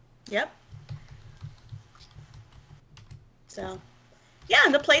 Yep. So, yeah,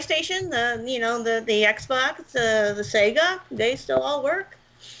 the PlayStation, the Xbox, the Sega, they still all work.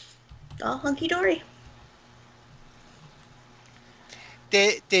 All hunky-dory.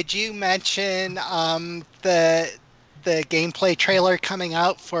 Did you mention the gameplay trailer coming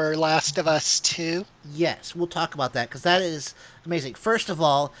out for Last of Us 2? Yes, we'll talk about that because that is amazing. First of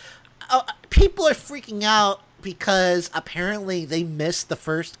all, people are freaking out because apparently they missed the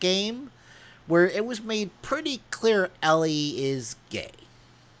first game where it was made pretty clear Ellie is gay.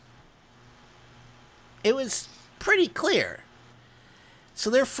 It was pretty clear. So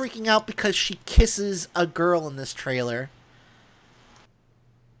they're freaking out because she kisses a girl in this trailer.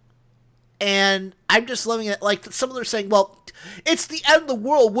 And I'm just loving it. Like, some of them are saying, well, it's the end of the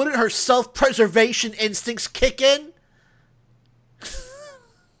world. Wouldn't her self-preservation instincts kick in?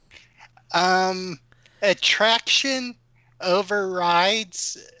 Attraction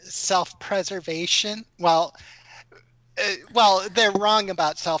overrides self-preservation. Well, they're wrong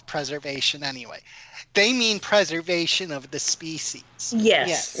about self-preservation anyway. They mean preservation of the species.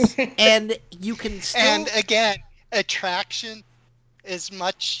 Yes. And you can still... And again, attraction is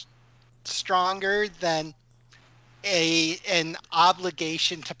much stronger than an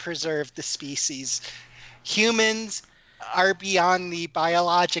obligation to preserve the species. Humans are beyond the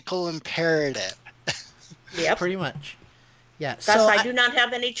biological imperative. Yep. Pretty much. Yeah. Thus, I do not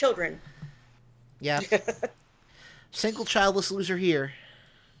have any children. Yeah. Single childless loser here.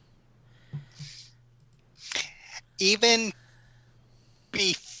 Even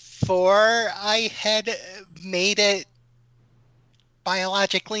before I had made it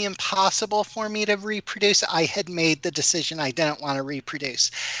biologically impossible for me to reproduce, I had made the decision I didn't want to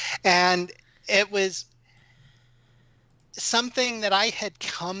reproduce. And it was something that I had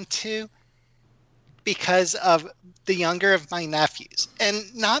come to because of the younger of my nephews.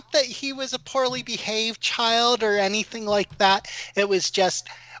 And not that he was a poorly behaved child or anything like that. It was just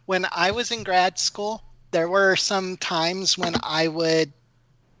when I was in grad school, there were some times when I would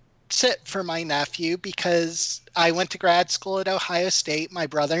sit for my nephew because I went to grad school at Ohio State. My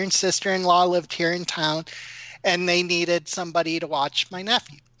brother and sister-in-law lived here in town, and they needed somebody to watch my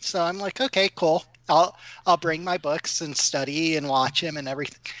nephew. So I'm like, okay, cool. I'll bring my books and study and watch him and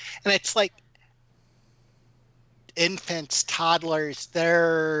everything. And it's like infants, toddlers,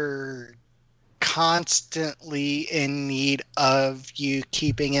 they're constantly in need of you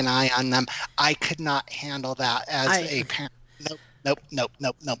keeping an eye on them. I could not handle that as a parent. Nope.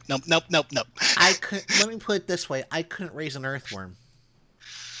 I could. Let me put it this way: I couldn't raise an earthworm.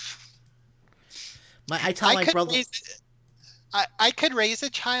 I tell my brother. I could raise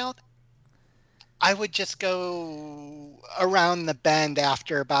a child. I would just go around the bend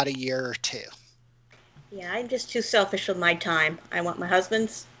after about a year or two. Yeah, I'm just too selfish with my time. I want my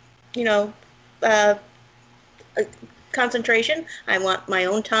husband's, concentration. I want my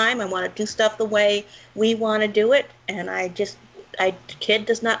own time. I want to do stuff the way we want to do it, and kid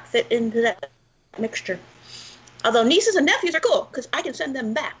does not fit into that mixture. Although nieces and nephews are cool because I can send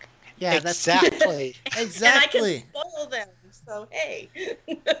them back. Yeah, exactly. Exactly. And I can spoil them. So hey,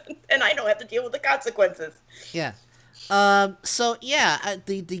 and I don't have to deal with the consequences. Yeah. So yeah,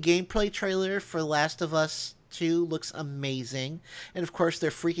 the gameplay trailer for Last of Us 2 looks amazing, and of course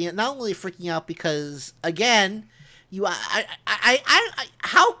they're freaking out. Not only freaking out because again,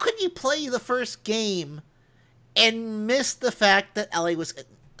 how could you play the first game and miss the fact that Ellie was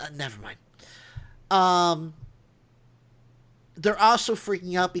never mind. They're also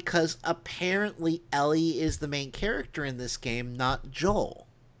freaking out because apparently Ellie is the main character in this game, not Joel.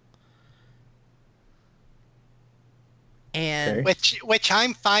 And which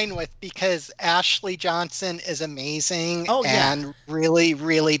I'm fine with because Ashley Johnson is amazing and really,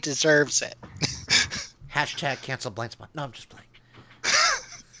 really deserves it. Hashtag cancel blind spot. No, I'm just playing.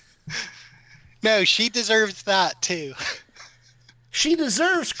 No, she deserves that too. She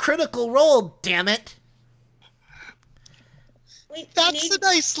deserves Critical Role, damn it. That's a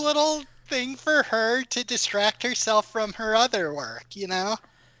nice little thing for her to distract herself from her other work, you know?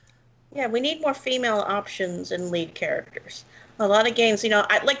 Yeah, we need more female options in lead characters. A lot of games,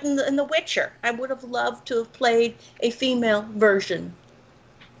 like in The Witcher, I would have loved to have played a female version.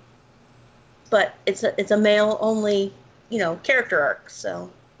 But it's a male-only, character arc,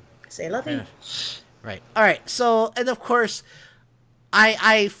 so say la vie. Right. All right. So, and of course,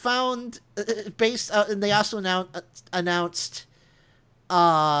 I found and they also announced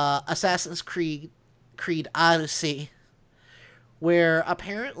Assassin's Creed Odyssey, where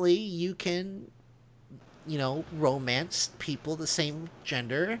apparently you can, romance people the same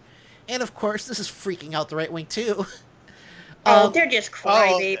gender, and of course this is freaking out the right wing too. They're just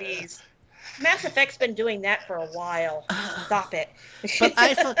crybabies. Mass Effect's been doing that for a while. Stop it. But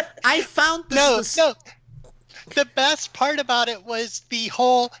I found this. No. The best part about it was the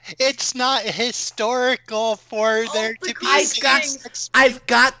whole, it's not historical for there to be... I've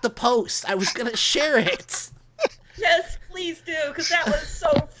got the post. I was going to share it. Yes, please do, because that was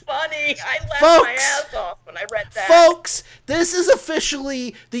so funny. I laughed my ass off when I read that. Folks, this is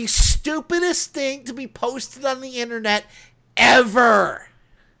officially the stupidest thing to be posted on the internet ever.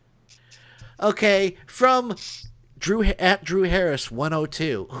 Okay, from Drew Harris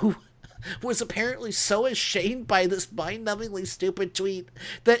 102, who was apparently so ashamed by this mind-numbingly stupid tweet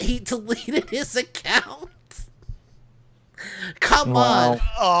that he deleted his account. Come on.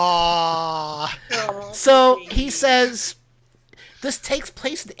 Aww. So he says, this takes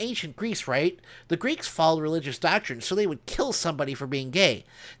place in ancient Greece, right? The Greeks followed religious doctrine, so they would kill somebody for being gay.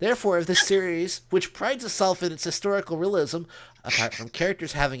 Therefore, if this series, which prides itself in its historical realism, apart from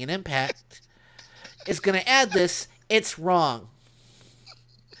characters having an impact, is going to add this, it's wrong.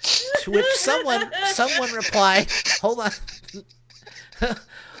 To which someone replied, hold on.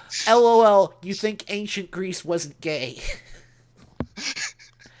 LOL, you think ancient Greece wasn't gay?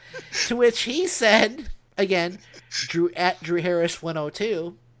 To which he said, again, Drew Harris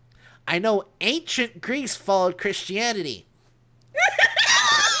 102, I know ancient Greece followed Christianity.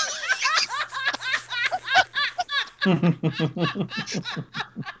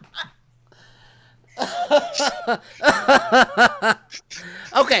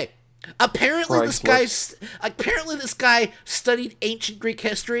 Okay. Apparently this guy studied ancient Greek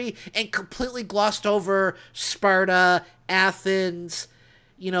history and completely glossed over Sparta, Athens,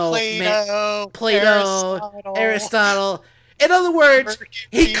 Plato, Aristotle. In other words,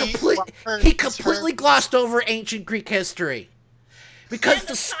 he completely glossed over ancient Greek history. Because and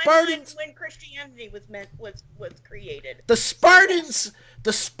the Spartans, when Christianity was created, the Spartans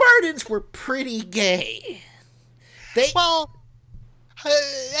were pretty gay.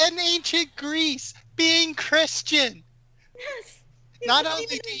 And ancient Greece being Christian. Yes. Not only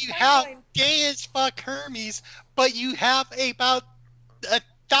do you have gay as fuck Hermes, but you have about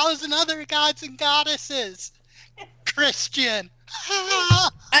 1,000 other gods and goddesses. Christian.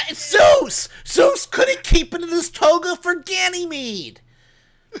 Zeus! Zeus couldn't keep it in his toga for Ganymede.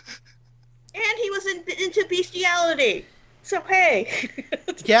 And he was into bestiality. So hey.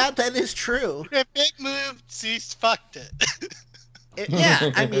 Yeah, that is true. If it moved, Zeus fucked it.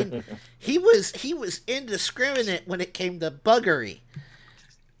 Yeah, I mean, he was indiscriminate when it came to buggery.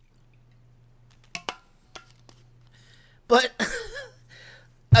 But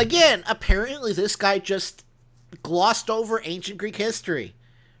again, apparently this guy just glossed over ancient Greek history.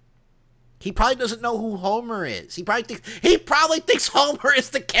 He probably doesn't know who Homer is. He probably thinks Homer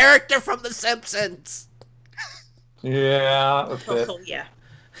is the character from The Simpsons. Yeah, that's it. Oh, yeah.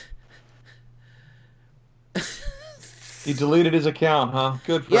 He deleted his account, huh?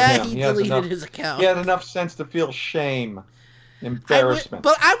 Good for him. Yeah, he deleted his account. He had enough sense to feel shame, embarrassment.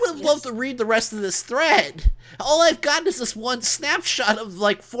 But I would love to read the rest of this thread. All I've got is this one snapshot of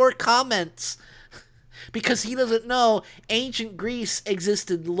like 4 comments. Because he doesn't know ancient Greece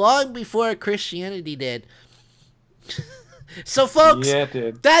existed long before Christianity did. So, folks, yeah, it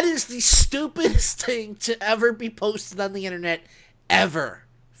did. That is the stupidest thing to ever be posted on the internet, ever.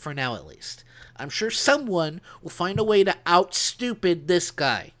 For now, at least. I'm sure someone will find a way to out-stupid this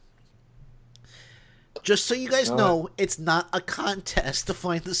guy. Just so you guys know, it's not a contest to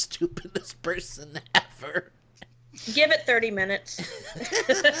find the stupidest person ever. Give it 30 minutes.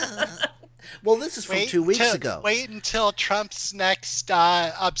 Well, this is from 2 weeks ago. Wait until Trump's next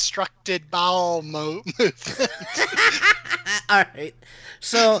obstructed bowel movement. All right.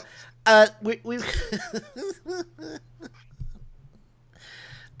 So, we've...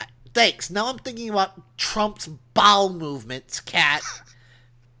 Thanks. Now I'm thinking about Trump's bowel movements, Kat.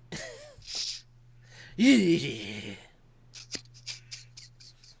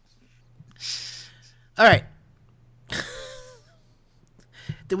 All right.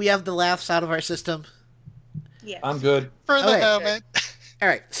 Do we have the laughs out of our system? Yeah. I'm good. For the moment. All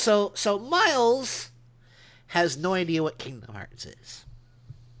right. So Miles has no idea what Kingdom Hearts is.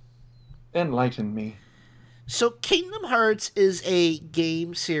 Enlighten me. So Kingdom Hearts is a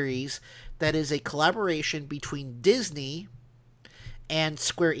game series that is a collaboration between Disney and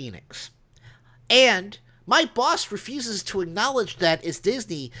Square Enix. And my boss refuses to acknowledge that it's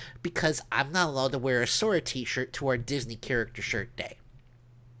Disney because I'm not allowed to wear a Sora t-shirt to our Disney character shirt day.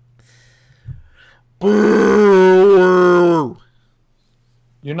 Boo!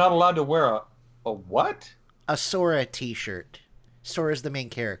 You're not allowed to wear a what? A Sora t-shirt. Sora's the main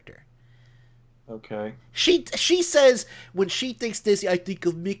character. Okay. She says when she thinks Disney, I think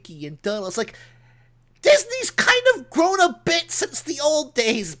of Mickey and Donald. It's like, Disney's kind of grown a bit since the old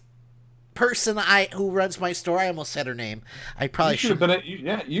days. Person who runs my store, I almost said her name. I probably should have been.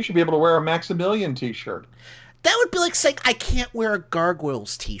 You should be able to wear a Maximilian t-shirt. That would be like saying I can't wear a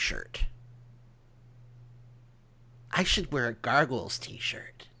Gargoyles t-shirt. I should wear a Gargoyles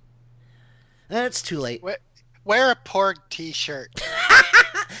t-shirt. That's too late. Wear a Porg t-shirt.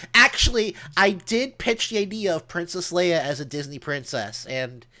 Actually, I did pitch the idea of Princess Leia as a Disney princess,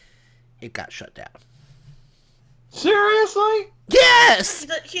 and it got shut down. Seriously? Yes!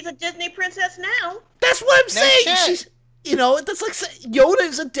 She's a Disney princess now. That's what I'm saying! She's, that's like Yoda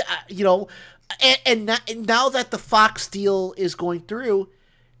is and now that the Fox deal is going through,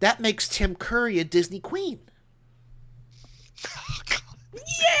 that makes Tim Curry a Disney queen.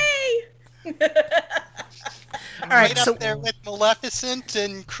 Yay! All right, up there with Maleficent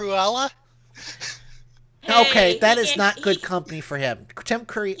and Cruella. Okay, that is not good company for him. Tim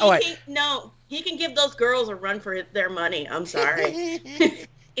Curry. Oh, He can give those girls a run for their money. I'm sorry.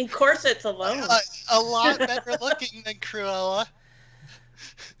 In corsets alone. A lot better looking than Cruella.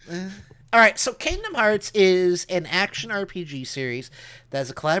 All right, so Kingdom Hearts is an action RPG series that is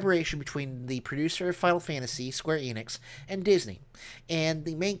a collaboration between the producer of Final Fantasy, Square Enix, and Disney. And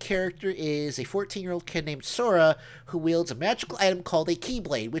the main character is a 14-year-old kid named Sora who wields a magical item called a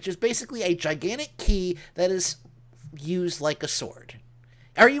Keyblade, which is basically a gigantic key that is used like a sword.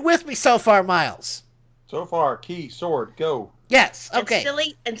 Are you with me so far, Miles? So far, key, sword, go. Yes, okay.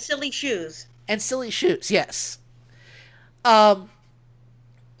 And silly shoes. And silly shoes, yes.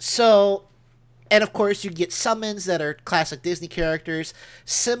 So, and of course, you get summons that are classic Disney characters.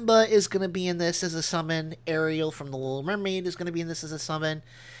 Simba is going to be in this as a summon. Ariel from The Little Mermaid is going to be in this as a summon.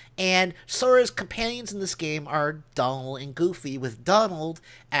 And Sora's companions in this game are Donald and Goofy, with Donald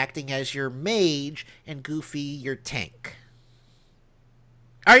acting as your mage and Goofy your tank.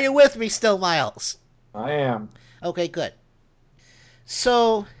 Are you with me still, Miles? I am. Okay, good.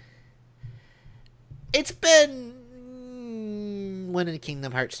 So, it's been... When did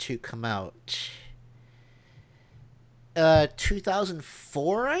Kingdom Hearts 2 come out?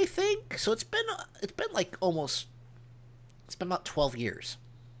 2004, I think? So it's been like almost... It's been about 12 years.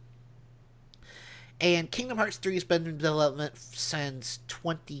 And Kingdom Hearts 3 has been in development since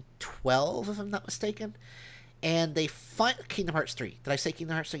 2012, if I'm not mistaken. And they Kingdom Hearts 3. Did I say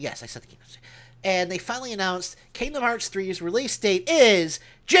Kingdom Hearts 3? Yes, I said Kingdom Hearts 3. And they finally announced Kingdom Hearts 3's release date is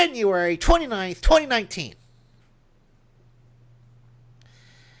January 29th, 2019.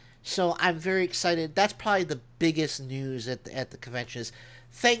 So I'm very excited. That's probably the biggest news at the convention is,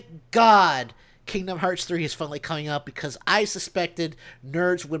 thank God Kingdom Hearts 3 is finally coming out, because I suspected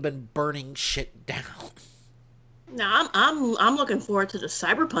nerds would have been burning shit down. No, I'm looking forward to the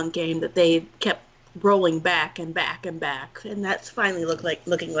Cyberpunk game that they kept rolling back and back and back, and that's finally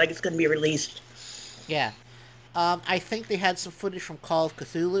looking like it's going to be released. Yeah. I think they had some footage from Call of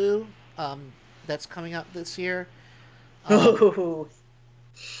Cthulhu that's coming out this year.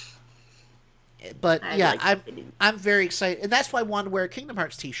 But yeah, I'm very excited, and that's why I wanted to wear a Kingdom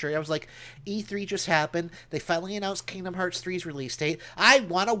Hearts t-shirt. I was like, E3 just happened. They finally announced Kingdom Hearts 3's release date. I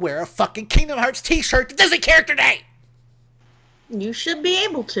want to wear a fucking Kingdom Hearts t-shirt to Disney Character Day! You should be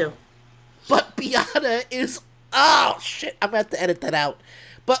able to. But Biana is... Oh, shit. I'm going to have to edit that out.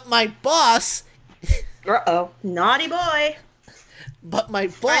 But my boss... Uh-oh. Naughty boy. But my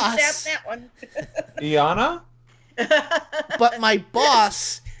boss... that one. Iana? But my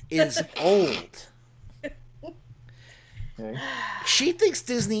boss is old. Okay. She thinks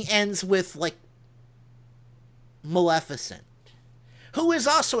Disney ends with, like, Maleficent, who is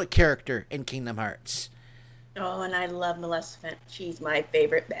also a character in Kingdom Hearts. Oh, and I love Maleficent. She's my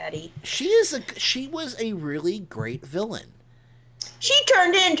favorite baddie. She was a really great villain. She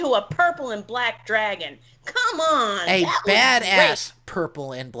turned into a purple and black dragon. Come on. A badass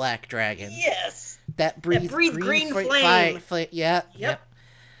purple and black dragon. Yes. that breathe green flame. Yeah. Yep.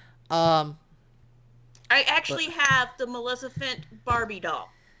 I actually have the Maleficent Barbie doll.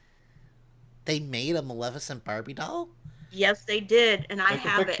 They made a Maleficent Barbie doll? Yes, they did, and I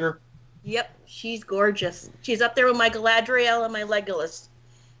have it. Yep, she's gorgeous. She's up there with my Galadriel and my Legolas.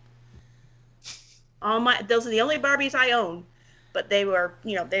 Those are the only Barbies I own, but they were,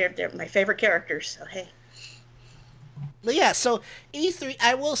 they're my favorite characters. So hey. But yeah, so E3,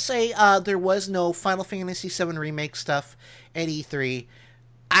 I will say there was no Final Fantasy VII Remake stuff at E3.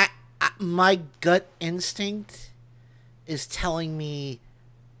 My gut instinct is telling me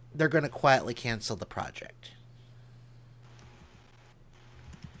they're going to quietly cancel the project.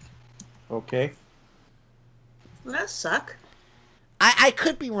 Okay. Well, that suck. I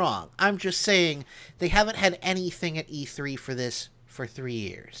could be wrong. I'm just saying they haven't had anything at E3 for this for 3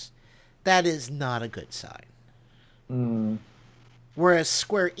 years. That is not a good sign. Mm. Whereas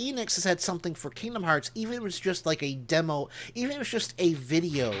Square Enix has had something for Kingdom Hearts, even if it was just like a demo, even if it was just a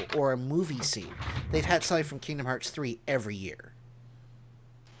video or a movie scene, they've had something from Kingdom Hearts 3 every year.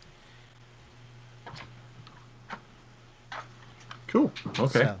 Cool.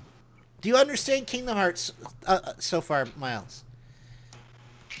 Okay. So, do you understand Kingdom Hearts so far, Miles?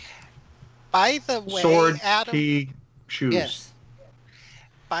 By the way, Sword, Adam, key, shoes. Yes.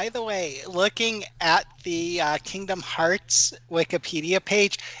 By the way, looking at the Kingdom Hearts Wikipedia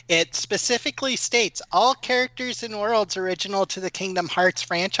page, it specifically states all characters and worlds original to the Kingdom Hearts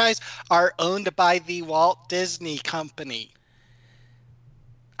franchise are owned by the Walt Disney Company.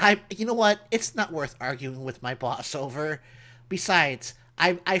 You know what? It's not worth arguing with my boss over. Besides,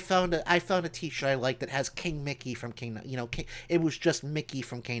 I found a T-shirt I like that has King Mickey from Kingdom. It was just Mickey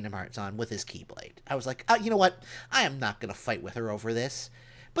from Kingdom Hearts on with his Keyblade. I was like, you know what? I am not gonna fight with her over this.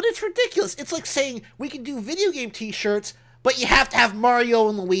 But it's ridiculous. It's like saying we can do video game T-shirts, but you have to have Mario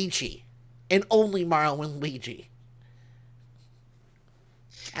and Luigi, and only Mario and Luigi.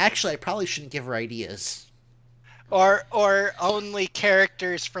 Actually, I probably shouldn't give her ideas. Or only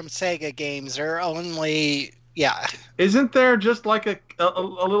characters from Sega games, or only. Yeah. Isn't there just like a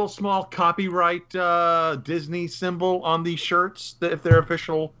little small copyright Disney symbol on these shirts if they're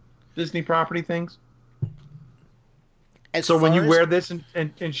official Disney property things? So when you wear this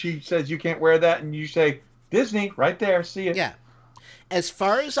and she says you can't wear that and you say Disney right there, see it. Yeah. As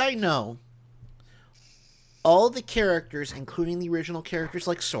far as I know, all the characters, including the original characters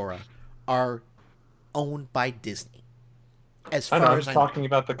like Sora, are owned by Disney. As far I as was I know. talking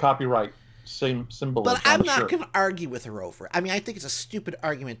about the copyright symbol. But I'm not going to argue with her over it. I mean, I think it's a stupid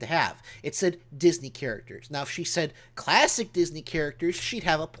argument to have. It said Disney characters. Now, if she said classic Disney characters, she'd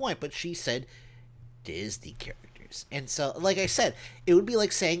have a point. But she said Disney characters. And so, like I said, it would be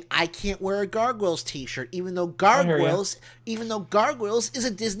like saying I can't wear a Gargoyles t-shirt, even though Gargoyles is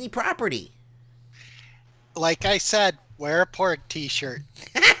a Disney property. Like I said, wear a Porg t-shirt.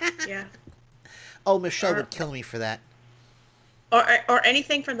 Yeah. Oh, Michelle would kill me for that. Or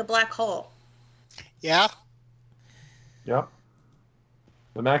anything from the Black Hole. Yeah. Yep.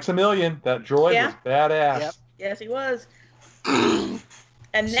 The Maximilian, that droid was badass. Yep. Yes, he was. And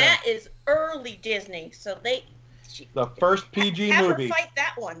that is early Disney, so the first PG have movie. Her fight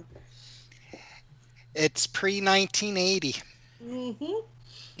that one. It's pre-1980. Mm-hmm.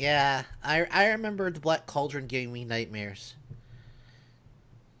 Yeah, I remember the Black Cauldron giving me nightmares.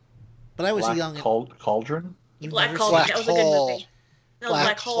 But I was young. Cauldron? Black Cauldron. That was a good movie. No,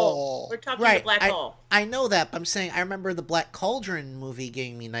 Black Hole. We're talking about Black Hole. I know that, but I'm saying I remember the Black Cauldron movie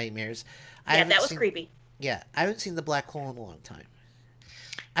giving me nightmares. Yeah, that was creepy. Yeah, I haven't seen the Black Hole in a long time.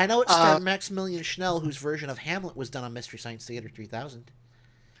 I know it starred Maximilian Schnell, whose version of Hamlet was done on Mystery Science Theater 3000.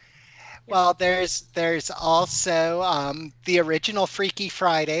 Well, there's also the original Freaky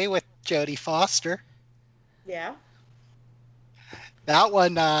Friday with Jodie Foster. Yeah. That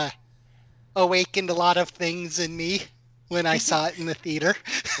one awakened a lot of things in me when I saw it in the theater.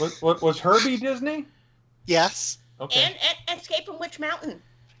 Was Herbie Disney? Yes. Okay. And Escape from Witch Mountain.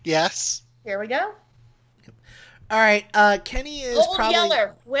 Yes. Here we go. All right, Kenny is Old probably...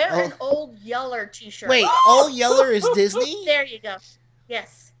 Yeller. Wear an Old Yeller t-shirt. Wait, Old Yeller is Disney? There you go.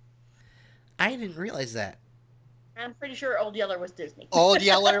 Yes. I didn't realize that. I'm pretty sure Old Yeller was Disney. Old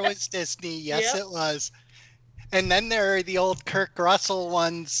Yeller was Disney. Yes, It was. And then there are the old Kirk Russell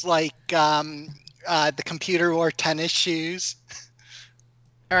ones, like the computer wore tennis shoes.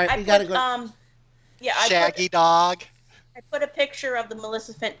 All right, we gotta go. Shaggy Dog. I put a picture of the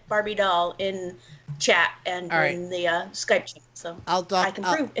Maleficent Barbie doll in chat and in the Skype chat, so I can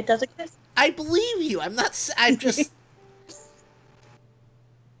prove it does exist. I believe you. I'm not. I'm just.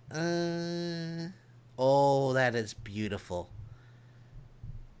 Oh, that is beautiful.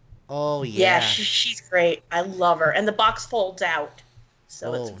 Oh, Yeah, she's great. I love her. And the box folds out,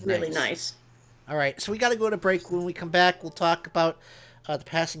 so Oh, it's really nice. All right, so we got to go to break. When we come back, we'll talk about the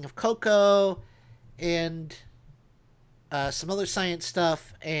passing of Coco and some other science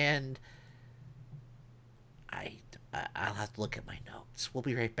stuff, and I'll have to look at my notes. We'll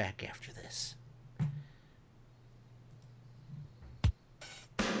be right back after this.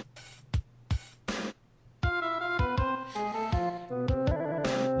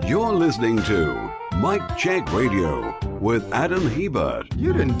 You're listening to Mike Check Radio with Adam Hebert.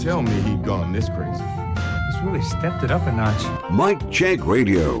 You didn't tell me he'd gone this crazy. He's really stepped it up a notch. Mike Check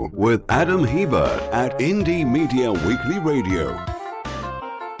Radio with Adam Hebert at Indie Media Weekly Radio.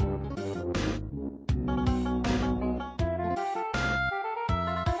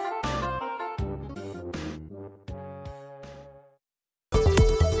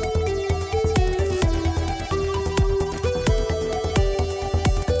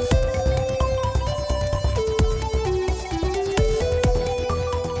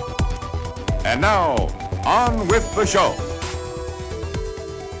 And now, on with the show.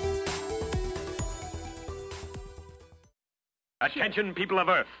 Attention, people of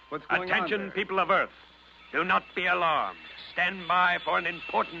Earth. Attention, people of Earth. Do not be alarmed. Stand by for an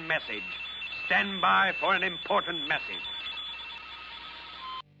important message. Stand by for an important message.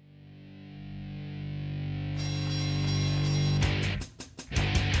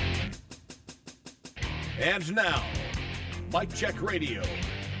 And now, Mike Check Radio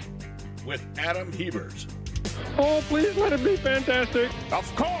with Adam Hebert. Oh, please let it be fantastic.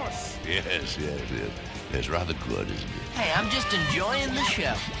 Of course. Yes. It's rather good, isn't it? Hey, I'm just enjoying the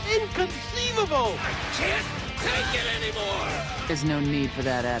show. Inconceivable! I can't take it anymore! There's no need for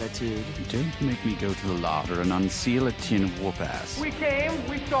that attitude. Don't make me go to the larder and unseal a tin of whoop ass. We came,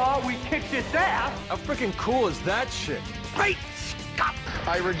 we saw, we kicked its ass. How freaking cool is that shit? Great Scott!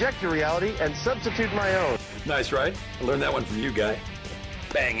 I reject your reality and substitute my own. Nice, right? I learned that one from you, guy.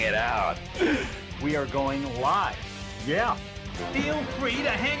 Bang it out. We are going live. Yeah. Feel free to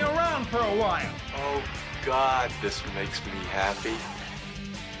hang around for a while. Oh, God, this makes me happy.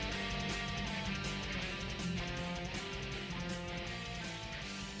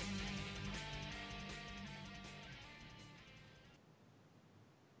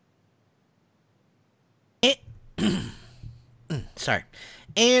 Sorry.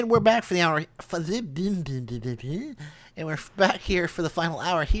 And we're back for the hour. And we're back here for the final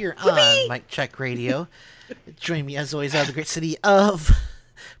hour here on Mike Check Radio. Join me as always out of the great city of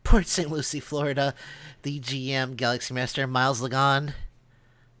Port St. Lucie, Florida, the GM Galaxy Master Miles Lagon.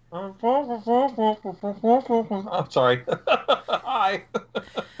 I'm sorry. Hi.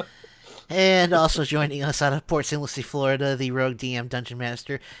 And also joining us out of Port St. Lucie, Florida, the Rogue DM Dungeon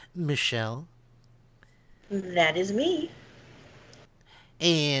Master Michelle. That is me.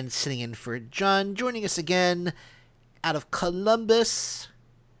 And sitting in for John, joining us again out of Columbus,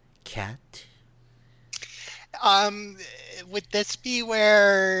 Kat. Would this be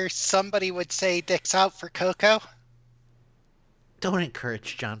where somebody would say "dicks out" for Coco? Don't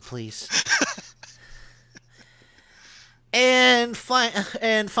encourage John, please. and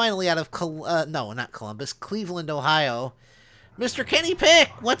finally, out of not Columbus, Cleveland, Ohio, Mr. Kenny Pick.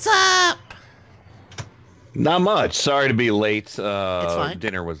 What's up? Not much. Sorry to be late. It's fine.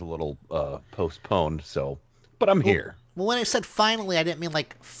 Dinner was a little postponed, but I'm here. Well, when I said finally, I didn't mean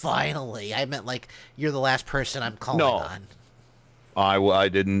like finally. I meant like you're the last person I'm calling on. I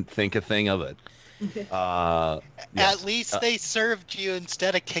didn't think a thing of it. Yes. At least they served you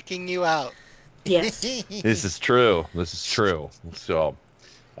instead of kicking you out. Yes. This is true. So,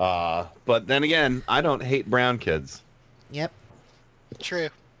 but then again, I don't hate brown kids. Yep. True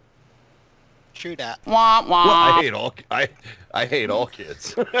that. Wah, wah. Well, I hate all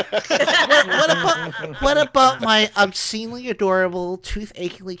kids. What about my obscenely adorable,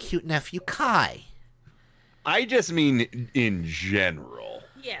 tooth-achingly cute nephew Kai? I just mean in general.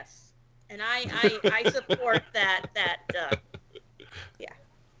 Yes, and I support that. Yeah.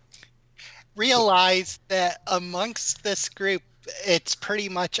 Realize that amongst this group, it's pretty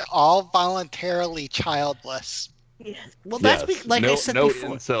much all voluntarily childless. Yes. Well, that's I said before.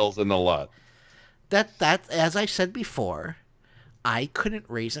 No incels in the lot. That as I said before, I couldn't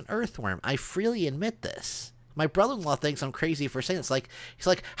raise an earthworm. I freely admit this. My brother-in-law thinks I'm crazy for saying this. He's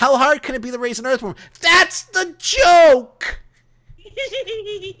like, how hard can it be to raise an earthworm? That's the joke!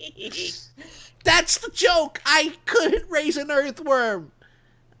 That's the joke! I couldn't raise an earthworm!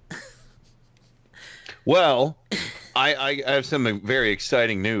 Well, I have some very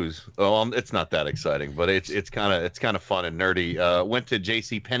exciting news. Well, it's not that exciting, but it's kind of fun and nerdy. Went to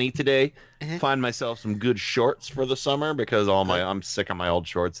JCPenney today. Find myself some good shorts for the summer because I'm sick of my old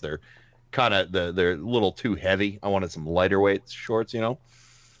shorts. They're they're a little too heavy. I wanted some lighter weight shorts, you know.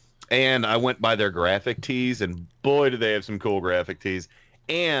 And I went by their graphic tees, and boy, do they have some cool graphic tees.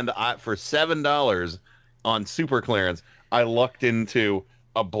 And for $7 on super clearance, I lucked into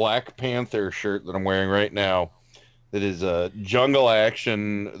a Black Panther shirt that I'm wearing right now. That is Jungle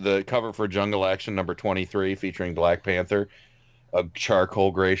Action, the cover for Jungle Action number 23, featuring Black Panther, a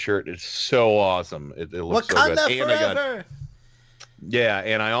charcoal gray shirt. It's so awesome. It looks Wakanda so good. forever.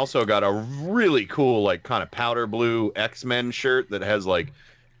 And I also got a really cool, like, kind of powder blue X-Men shirt that has like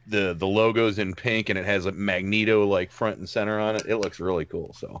the logos in pink, and it has a Magneto like front and center on it. It looks really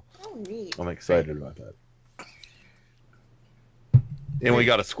cool. So neat. I'm excited about that. And we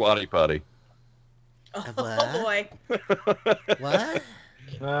got a squatty potty. Oh boy. What?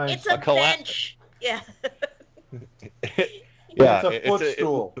 It's a bench. Yeah. Yeah, it's a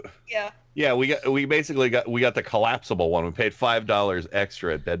footstool. Yeah. Yeah, we basically got the collapsible one. We paid $5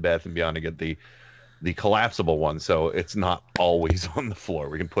 extra at Bed Bath & Beyond to get the collapsible one, so it's not always on the floor.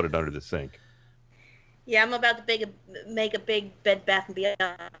 We can put it under the sink. Yeah, I'm about to make a big Bed Bath & Beyond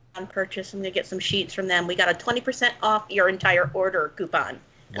purchase. I'm going to get some sheets from them. We got a 20% off your entire order coupon.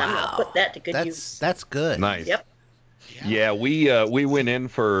 And I'm going to put that to good use. That's good. Nice. Yep. Yeah, we went in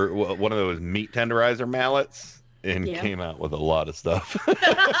for one of those meat tenderizer mallets and came out with a lot of stuff.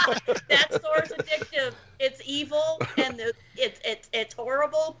 That store's addictive. It's evil and it's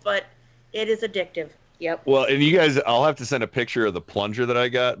horrible, but it is addictive. Yep. Well, and you guys, I'll have to send a picture of the plunger that I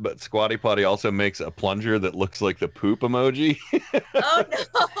got, but Squatty Potty also makes a plunger that looks like the poop emoji. Oh,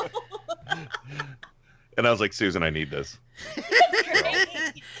 no. And I was like, Susan, I need this.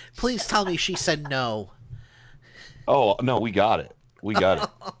 Please tell me she said no. Oh, no, we got it. We got it.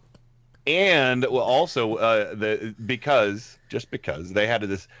 And also because they had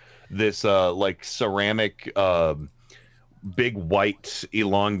this like ceramic big white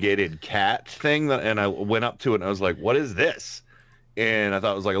elongated cat thing and I went up to it and I was like, what is this? And I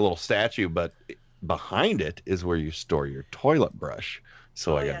thought it was like a little statue, but behind it is where you store your toilet brush.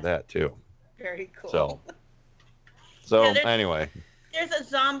 So I got that too. Very cool. So Yeah, anyway. There's a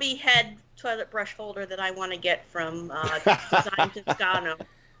zombie head toilet brush holder that I want to get from Design Toscano.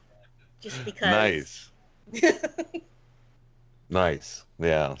 Just because. Nice. Nice.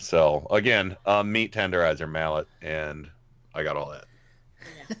 Yeah. So again, meat tenderizer mallet, and I got all that.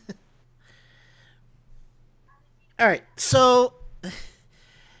 Yeah. All right. So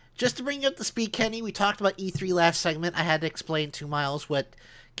just to bring you up to speed, Kenny, we talked about E3 last segment. I had to explain to Miles what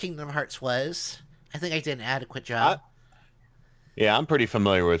Kingdom Hearts was. I think I did an adequate job. Yeah, I'm pretty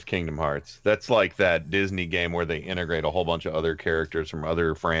familiar with Kingdom Hearts. That's like that Disney game where they integrate a whole bunch of other characters from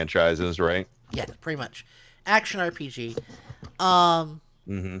other franchises, right? Yeah, pretty much. Action RPG. And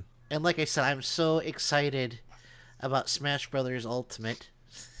like I said, I'm so excited about Smash Brothers Ultimate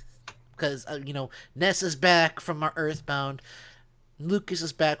because Ness is back from our Earthbound, Lucas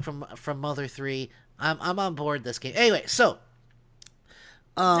is back from Mother 3. I'm on board this game. Anyway, so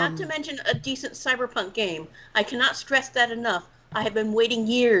not to mention a decent Cyberpunk game. I cannot stress that enough. I have been waiting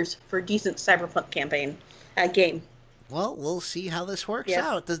years for a decent Cyberpunk game. Well, we'll see how this works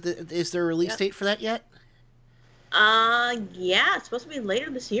out. Is there a release date for that yet? Yeah, it's supposed to be later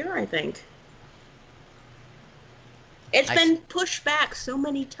this year, I think. It's been pushed back so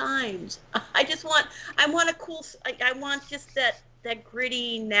many times. I want a cool, I want just that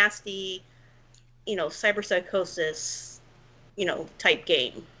gritty, nasty, cyber psychosis, type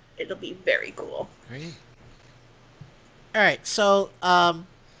game. It'll be very cool. Great. All right, so I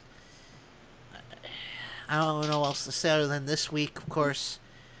don't know what else to say other than this week, of course,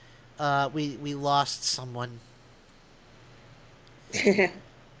 we lost someone. Yeah.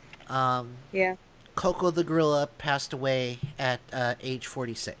 Coco the gorilla passed away at age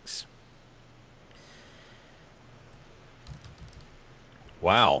 46.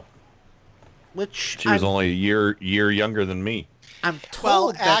 Wow. Which she was only a year younger than me. I'm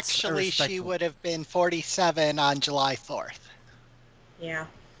told actually she would have been 47 on July 4th. Yeah.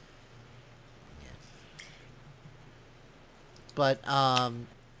 But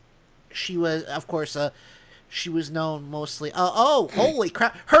she was, of course, she was known mostly. Oh, holy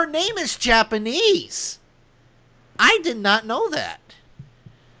crap! Her name is Japanese. I did not know that.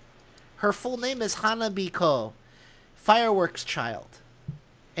 Her full name is Hanabiko, Fireworks Child,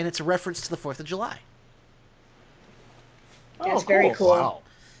 and it's a reference to the 4th of July. That's very cool. Wow.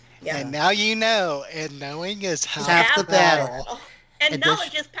 Yeah. And now and knowing is half the battle. And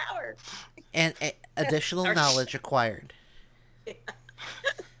knowledge is power. And additional knowledge acquired.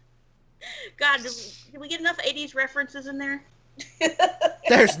 God, did we get enough 80s references in there?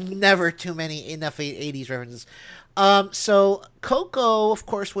 There's never too many enough 80s references. So Coco, of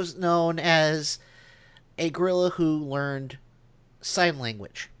course, was known as a gorilla who learned sign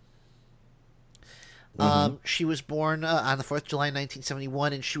language. She was born on the 4th of July,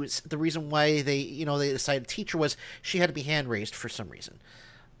 1971, and she was the reason why they decided to teach her was she had to be hand raised for some reason.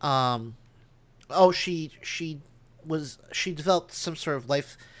 She developed some sort of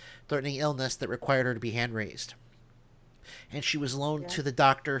life-threatening illness that required her to be hand raised, and she was loaned to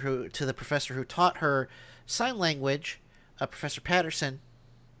the professor who taught her sign language, Professor Patterson,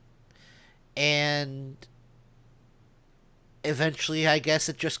 and eventually, I guess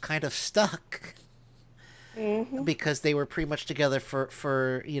it just kind of stuck. Because they were pretty much together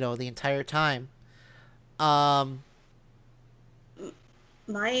for the entire time. My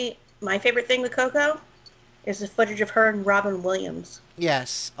favorite thing with Coco is the footage of her and Robin Williams.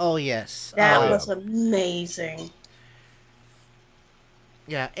 Yes. Oh, yes. That was amazing.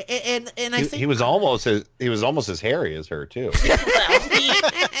 Yeah, and I think he was almost as hairy as her too. Well, he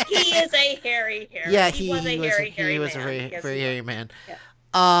is a hairy. Yeah, he was a very hairy man. Yeah.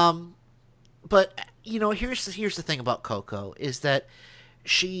 But here's the thing about Coco is that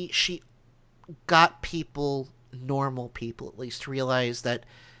she got normal people at least, to realize that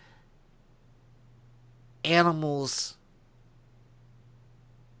animals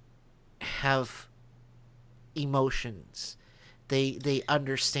have emotions. They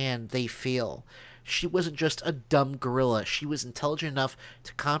understand, they feel. She wasn't just a dumb gorilla. She was intelligent enough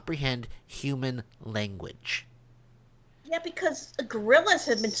to comprehend human language. Yeah, because gorillas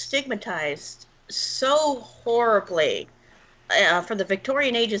have been stigmatized so horribly from the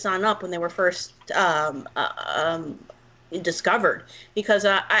Victorian ages on up when they were first discovered. Because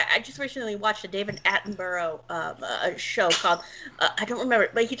I just recently watched a David Attenborough show called, I don't remember,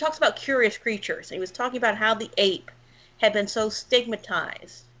 but he talks about curious creatures. And he was talking about how the ape had been so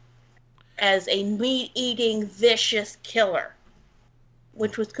stigmatized as a meat-eating, vicious killer,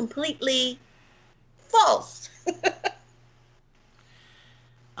 which was completely false.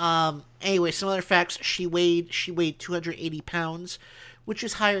 Anyway, some other facts. She weighed 280 pounds, which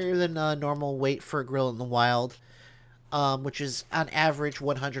is higher than normal weight for a gorilla in the wild, which is on average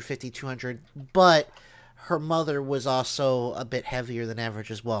 150, 200. But her mother was also a bit heavier than average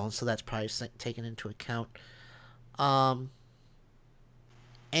as well, and so that's probably taken into account. And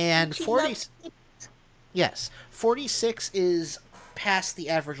 46 is past the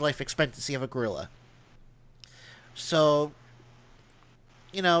average life expectancy of a gorilla. So,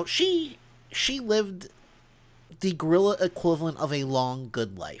 she lived the gorilla equivalent of a long,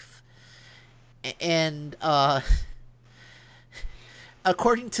 good life. And,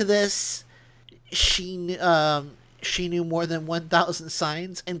 according to this, she knew more than 1,000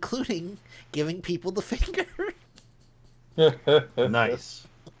 signs, including giving people the finger. Nice.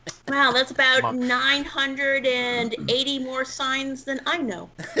 Wow, that's about 980 more signs than I know.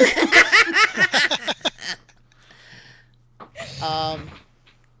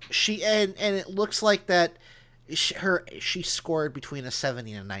 She and it looks like that she scored between a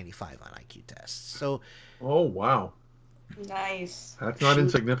 70 and a 95 on IQ tests. So, oh wow, nice. That's not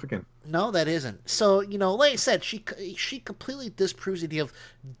insignificant. No, that isn't. So like I said, she completely disproves the idea of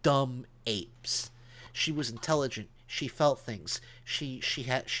dumb apes. She was intelligent. She felt things. She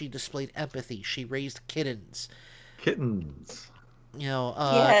displayed empathy. She raised kittens.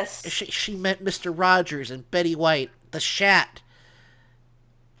 Yes. She met Mr. Rogers and Betty White, the Shat.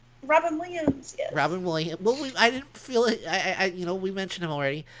 Robin Williams, yes. Robin Williams. Well, I didn't feel it. We mentioned him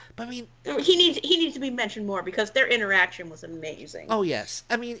already, but I mean, he needs to be mentioned more because their interaction was amazing. Oh yes,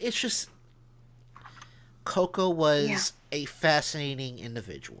 I mean it's just Coco was a fascinating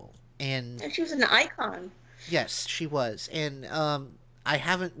individual, and she was an icon. Yes, she was, and I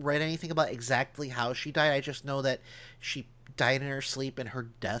haven't read anything about exactly how she died. I just know that she died in her sleep, and her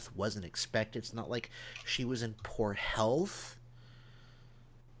death wasn't expected. It's not like she was in poor health.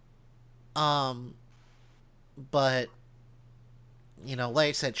 But like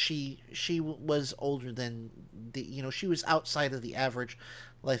I said, she was older than she was outside of the average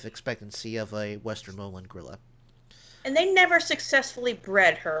life expectancy of a Western lowland gorilla. And they never successfully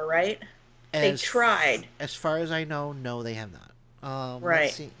bred her, right? They tried. As far as I know, no, they have not. Right.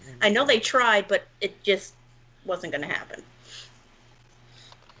 Let's see. I know they tried, but it just wasn't going to happen.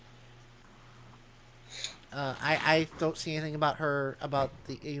 I don't see anything about her, about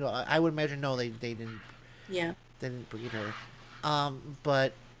the, I would imagine, no, they didn't. Yeah. They didn't breed her.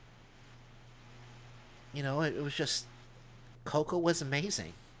 But, it was just, Coco was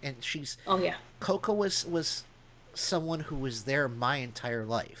amazing. and she's. Oh yeah. Coco was someone who was there my entire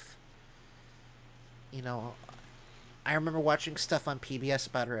life. You know, I remember watching stuff on PBS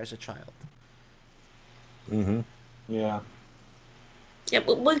about her as a child. Mm-hmm. Yeah. Yeah,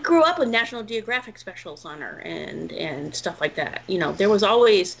 but we grew up with National Geographic specials on her and stuff like that. You know, there was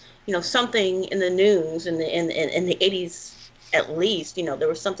always, you know, something in the news in the 80s at least. You know, there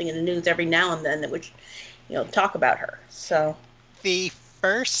was something in the news every now and then that would, you know, talk about her. So the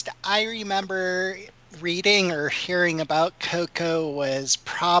first I remember reading or hearing about Coco was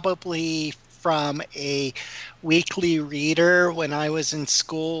probably from a weekly reader when I was in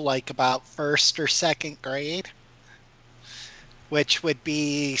school, like about first or second grade, which would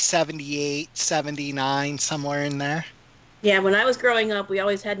be 78, 79, somewhere in there. Yeah, when I was growing up, we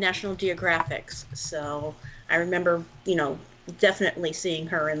always had National Geographics. So I remember, you know, definitely seeing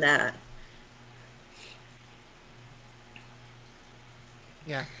her in that.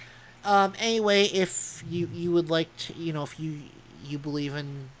 Yeah. Anyway, if you would like to, you know, if you believe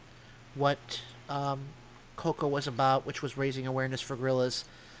in what Coco was about, which was raising awareness for gorillas,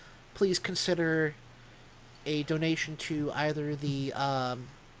 please consider a donation to either the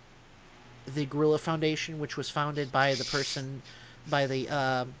Gorilla Foundation, which was founded by the person, by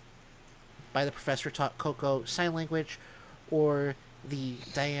the professor who taught Coco sign language, or the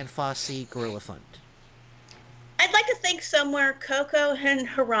Diane Fossey Gorilla Fund. I'd like to think somewhere Coco and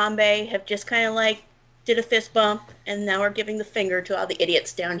Harambe have just kind of like did a fist bump and now are giving the finger to all the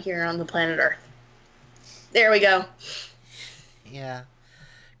idiots down here on the planet Earth. There we go. Yeah.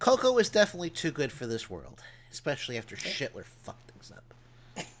 Coco is definitely too good for this world, especially after Hitler fucked things up.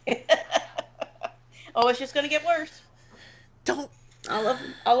 Oh, it's just going to get worse. Don't.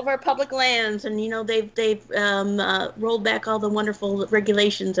 All of our public lands, and you know they've rolled back all the wonderful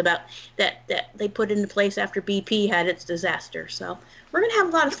regulations about that they put into place after BP had its disaster. So we're gonna have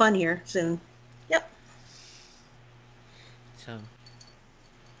a lot of fun here soon. Yep. So.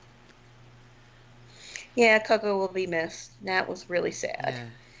 Yeah, Coco will be missed. That was really sad.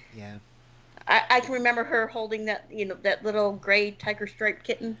 Yeah. I can remember her holding that, you know, that little gray tiger striped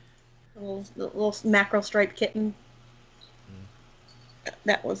kitten, little mackerel striped kitten.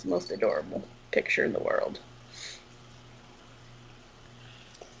 That was the most adorable picture in the world.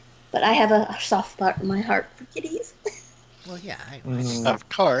 But I have a soft spot in my heart for kitties. Well, yeah. Of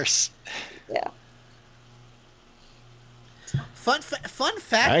course. Yeah. Fun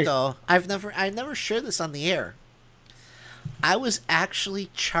fact, though, I've never shared this on the air. I was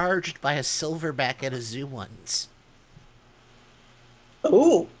actually charged by a silverback at a zoo once.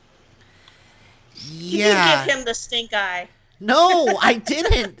 Ooh. Yeah. You give him the stink eye. No, I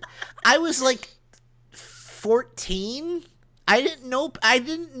didn't. I was like 14. I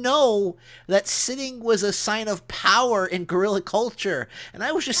didn't know that sitting was a sign of power in gorilla culture, and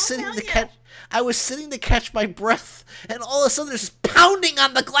I was just sitting to catch. I was sitting to catch my breath, and all of a sudden there's pounding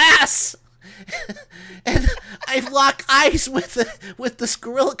on the glass, and I lock eyes with this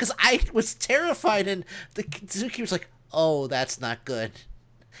gorilla because I was terrified, and the zookeeper's like, "Oh, that's not good."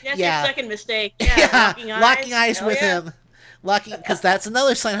 That's your second mistake. Yeah, locking eyes with him. Because that's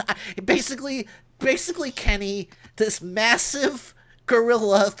another sign. Basically, Kenny, this massive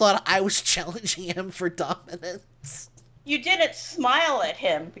gorilla thought I was challenging him for dominance. You didn't smile at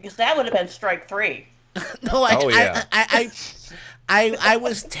him because that would have been strike 3. No, I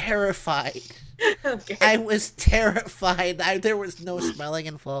was terrified. Okay. I was terrified. There was no smiling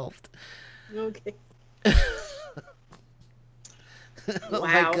involved. Okay. Oh wow.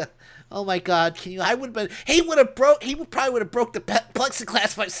 My God. Oh my God! Can you? I would have been. He probably would have broke the plexiglass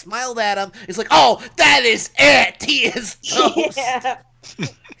if I smiled at him. It's like, oh, that is it. He is toast. Yeah.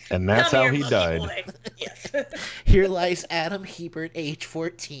 And that's how he died. Yes. Here lies Adam Hebert, age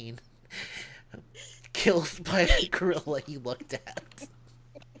 14, killed by a gorilla he looked at.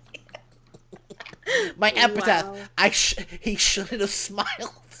 My epitaph. Wow. He shouldn't have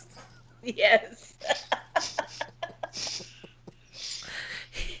smiled. Yes.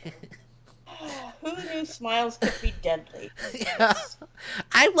 Who knew smiles could be deadly? Yeah.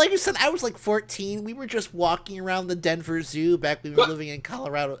 Like I said, I was like 14. We were just walking around the Denver Zoo back when we were living in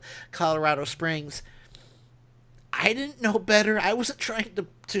Colorado Springs. I didn't know better. I wasn't trying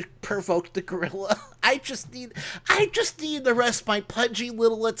to provoke the gorilla. I just need to rest my pudgy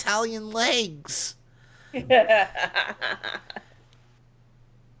little Italian legs. They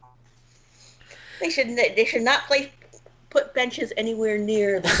should not put benches anywhere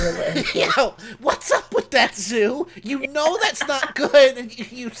near the gorilla. Yo, what's up with that zoo? You know that's not good, and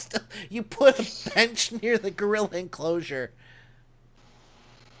you put a bench near the gorilla enclosure.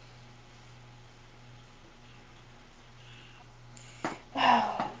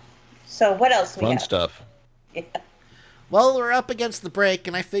 So what else we Fun have? stuff. Yeah. Well, we're up against the break,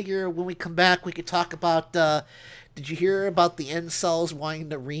 and I figure when we come back, we could talk about. Did you hear about the incels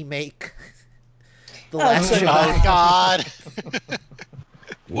wanting to remake the Last Jedi? Oh God!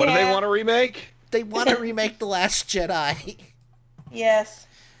 What do they want to remake? They want to remake the Last Jedi. Yes.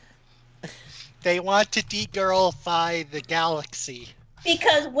 They want to de-girlify the galaxy.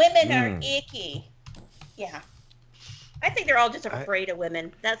 Because women are icky. Yeah. I think they're all just afraid of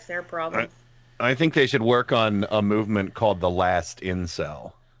women. That's their problem. I think they should work on a movement called the Last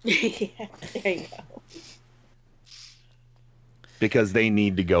Incel. Yeah, there you go. Because they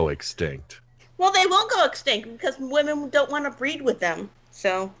need to go extinct. Well, they won't go extinct because women don't want to breed with them.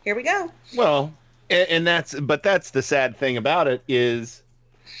 So here we go. Well, and that's the sad thing about it is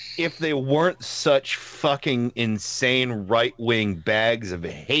if they weren't such fucking insane right-wing bags of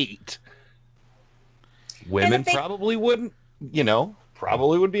hate, women probably wouldn't,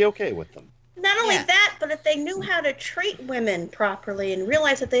 probably would be okay with them. Not only that, but if they knew how to treat women properly and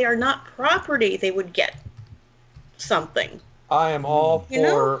realize that they are not property, they would get something. I am all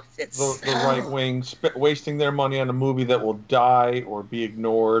for the right wing wasting their money on a movie that will die or be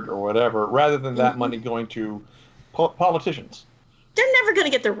ignored or whatever, rather than that money going to politicians. They're never going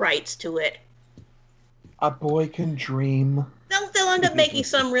to get the rights to it. A boy can dream. They'll end up making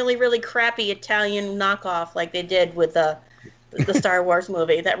some really, really crappy Italian knockoff like they did with the Star Wars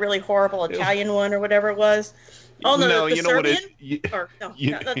movie, that really horrible Italian one or whatever it was. Oh no, the Serbian?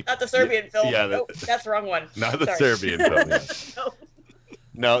 Not the Serbian film. Yeah, nope, that's the wrong one. Not the Serbian film. Yeah.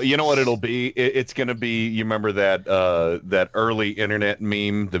 No, you know what it'll be? It's going to be. You remember that early internet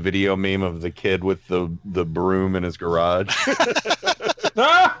meme, the video meme of the kid with the broom in his garage.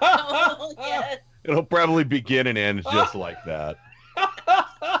 Oh, yes. It'll probably begin and end just like that.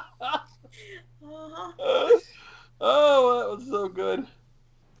 Oh, that was so good.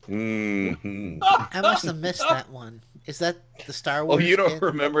 Mm-hmm. I must have missed that one. Is that the Star Wars? Oh, you don't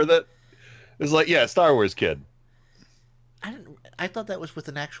remember that? It's like, yeah, Star Wars kid. I thought that was with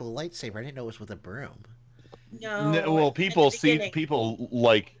an actual lightsaber. I didn't know it was with a broom. No. Well, people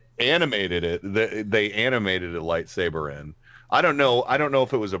like animated it. They animated a lightsaber in. I don't know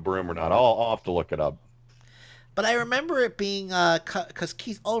if it was a broom or not. I'll have to look it up. But I remember it being because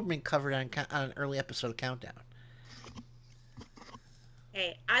Keith Olbermann covered on an early episode of Countdown.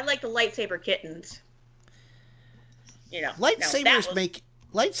 Hey, I like the lightsaber kittens.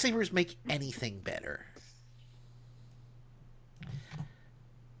 Lightsabers make anything better.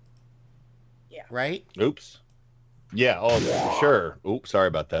 Yeah. Right? Oops. Yeah. Oh, sure. Oops. Sorry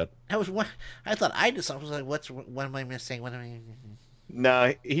about that. That was one. I thought I was like, what am I missing? What am I?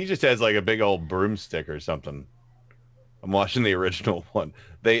 No, he just has like a big old broomstick or something. I'm watching the original one.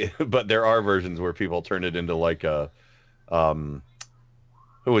 But there are versions where people turn it into like a,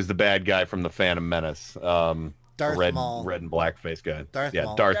 who was the bad guy from the Phantom Menace? Darth Maul. Red and black face guy.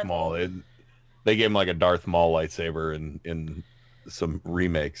 Maul. Darth Maul. They gave him like a Darth Maul lightsaber in some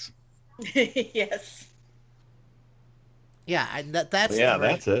remakes. Yes. Yeah, that's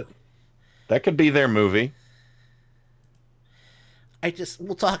that's it. That could be their movie.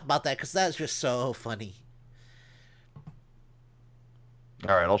 We'll talk about that because that's just so funny.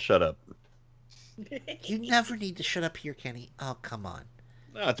 All right, I'll shut up. You never need to shut up here, Kenny. Oh, come on.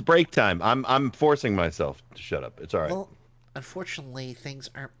 No, it's break time. I'm forcing myself to shut up. It's all right. Well, unfortunately, things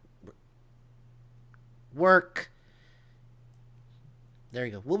aren't work. There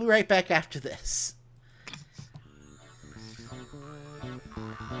you go. We'll be right back after this.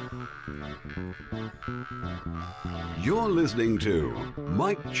 You're listening to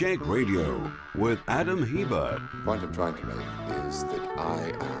Mike Check Radio with Adam Hebert. The point I'm trying to make is that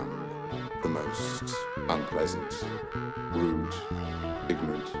I am the most unpleasant, rude,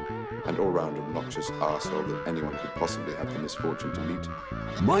 ignorant, and all-round obnoxious arsehole that anyone could possibly have the misfortune to meet.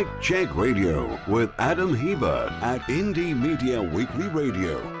 Mike Check Radio with Adam Hebert at Indie Media Weekly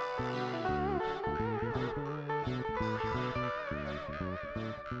Radio.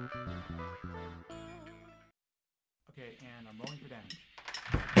 Okay, and I'm rolling for damage.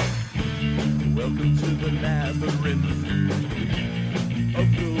 Welcome to the labyrinth of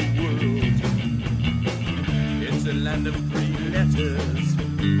the world. It's a land of three letters,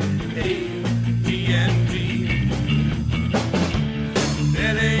 A-D-N-D.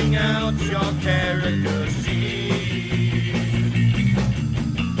 Filling out your character sheet.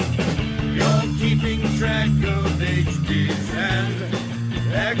 You're keeping track of HPs and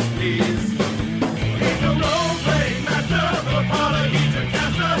XPs. He's a role-playing master, Apollo, he's a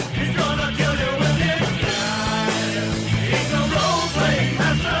caster. He's gonna kill you with his style. He's a role-playing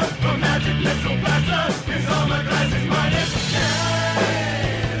master, a magic missile blaster. His armor class is minus 10.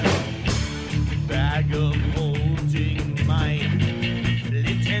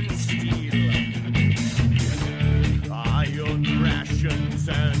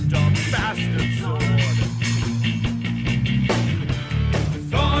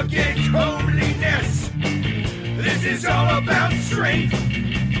 all about strength.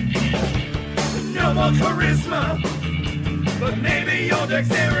 No more charisma, but maybe your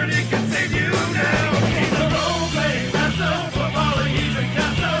dexterity can save you now. He's a role-playing master for Apollo, he's a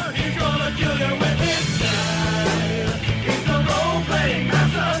caster. He's gonna kill you with his style. He's a role-playing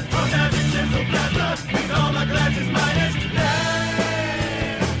master for magic missile blaster. He's all my glasses minus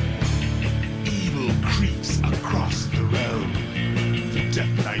nine. Evil creeps across the realm. The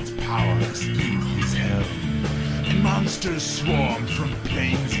Death Knight's powers in his helm. Monsters swarm from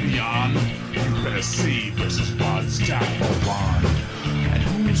planes beyond. You better save versus rod, staff, or wand. And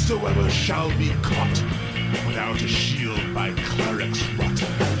whosoever shall be caught without a shield by clerics rot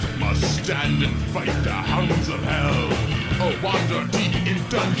must stand and fight the hounds of hell, or wander deep in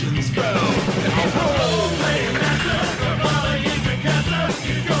dungeons fell. He's a role-playing master for Apollo, he's a caster.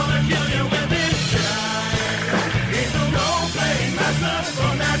 He's gonna kill you with his style. He's a role-playing master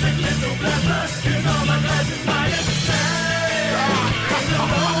for magic missile blaster. He's all my glasses minus.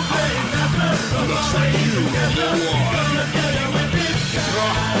 Looks like you have won.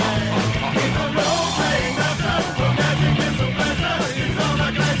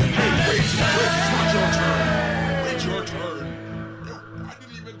 Hey, wait, it's not your turn. Wait your turn. No, I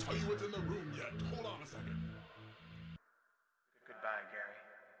didn't even tell you what's in the room yet. Hold on a second. Goodbye, Gary.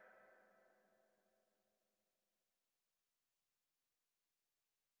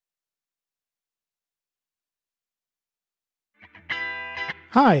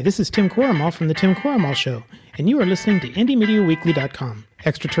 Hi, this is Tim Koramal from The Tim Koramal Show, and you are listening to IndieMediaWeekly.com.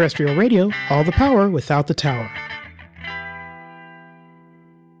 Extraterrestrial radio, all the power without the tower.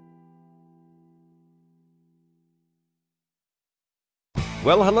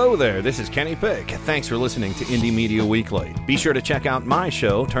 Well, hello there. This is Kenny Pick. Thanks for listening to Indie Media Weekly. Be sure to check out my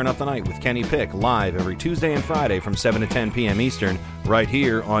show, Turn Up the Night with Kenny Pick, live every Tuesday and Friday from 7 to 10 p.m. Eastern, right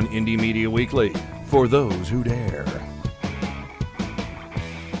here on Indie Media Weekly, for those who dare.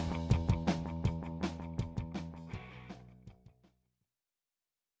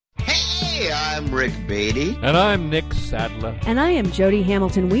 Hey, I'm Rick Beatty. And I'm Nick Sadler. And I am Jody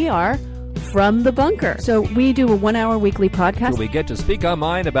Hamilton. We are From the Bunker. So we do a 1-hour weekly podcast. We get to speak our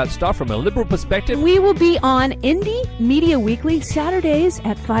mind about stuff from a liberal perspective. We will be on Indie Media Weekly Saturdays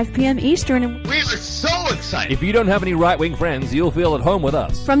at 5 p.m. Eastern. We are so excited. If you don't have any right-wing friends, you'll feel at home with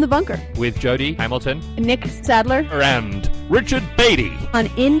us. From the Bunker. With Jody Hamilton. Nick Sadler. And Richard Beatty. On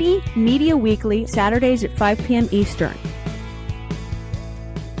Indie Media Weekly Saturdays at 5 p.m. Eastern.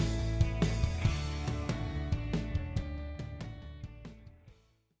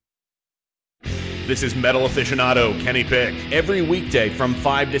 This is metal aficionado Kenny Pick. Every weekday from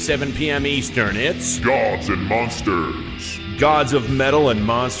 5 to 7 p.m. Eastern, it's Gods and Monsters. Gods of Metal and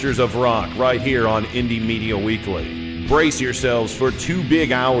Monsters of Rock, right here on Indie Media Weekly. Brace yourselves for 2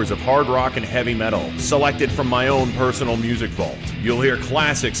 big hours of hard rock and heavy metal, selected from my own personal music vault. You'll hear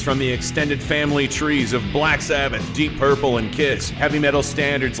classics from the extended family trees of Black Sabbath, Deep Purple, and Kiss, heavy metal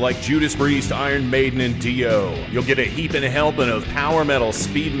standards like Judas Priest, Iron Maiden, and Dio. You'll get a heap and a helping of power metal,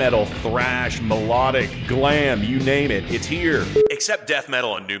 speed metal, thrash, melodic, glam, you name it, it's here. Except death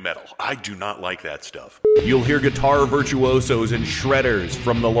metal and nu metal. I do not like that stuff. You'll hear guitar virtuosos and shredders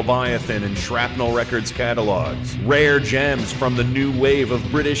from the Leviathan and Shrapnel Records catalogs, rare gems from the new wave of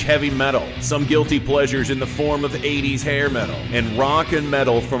British heavy metal, some guilty pleasures in the form of 80s hair metal, and rock and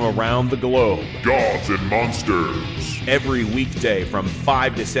metal from around the globe. Gods and Monsters. Every weekday from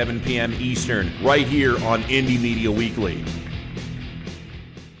 5 to 7 p.m. Eastern, right here on Indie Media Weekly.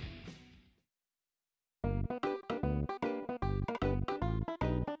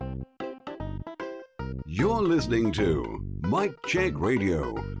 You're listening to Mike Check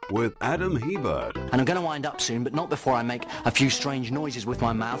Radio with Adam Hebert. And I'm going to wind up soon, but not before I make a few strange noises with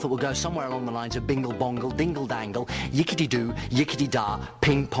my mouth that will go somewhere along the lines of bingle bongle, dingle dangle, yickety doo, yickety da,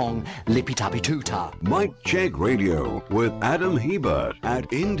 ping pong, lippy tappy too-ta. Mike Check Radio with Adam Hebert at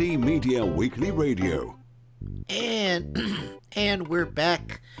Indie Media Weekly Radio. And we're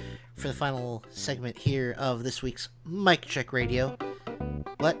back for the final segment here of this week's Mike Check Radio.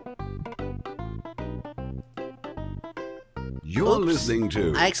 What? You're listening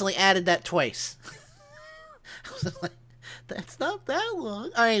to... I accidentally added that twice. I was like, that's not that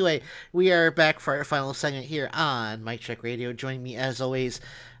long. Anyway, we are back for our final segment here on Mike Check Radio. Joining me, as always,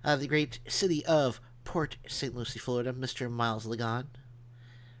 the great city of Port St. Lucie, Florida, Mr. Miles Ligon.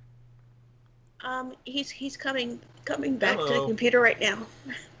 He's coming back to the computer right now.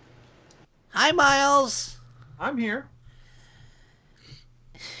 Hi, Miles. I'm here.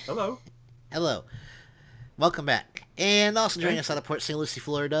 Hello. Hello. Welcome back. And also joining us out of Port St. Lucie,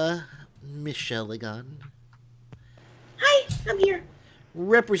 Florida, Michelle Ligon. Hi, I'm here.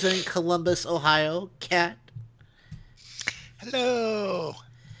 Representing Columbus, Ohio, Kat. Hello.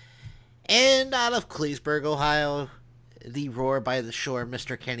 And out of Cleesburg, Ohio, the roar by the shore,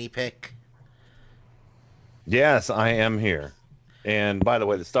 Mr. Kenny Pick. Yes, I am here. And by the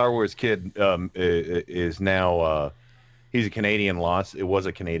way, the Star Wars kid is now he's a Canadian law. It was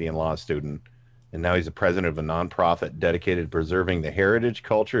a Canadian law student, and now he's the president of a nonprofit dedicated to preserving the heritage,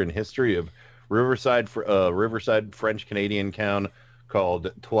 culture, and history of Riverside French Canadian town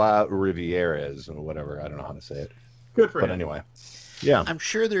called Trois Rivieres or whatever. I don't know how to say it. Good for him. But anyway, yeah. I'm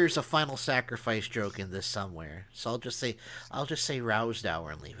sure there's a final sacrifice joke in this somewhere. So I'll just say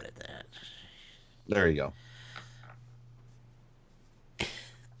Rousdower and leave it at that. There you go.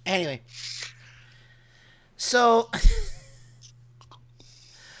 Anyway, so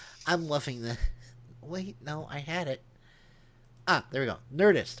I'm loving the. Wait, no, I had it. There we go.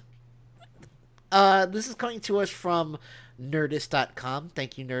 Nerdist. This is coming to us from Nerdist.com.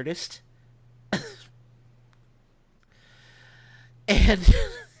 Thank you, Nerdist. And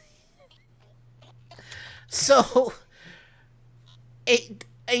so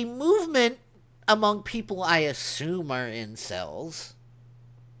a movement among people I assume are incels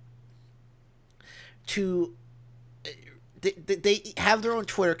to they have their own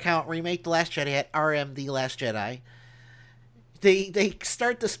Twitter account, Remake The Last Jedi at RM The Last Jedi. They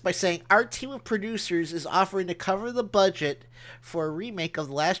start this by saying, our team of producers is offering to cover the budget for a remake of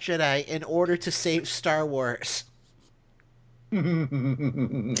The Last Jedi in order to save Star Wars. Because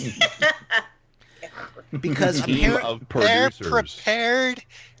apparently they're prepared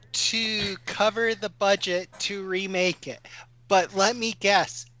to cover the budget to remake it. But let me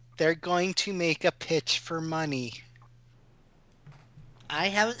guess, they're going to make a pitch for money. I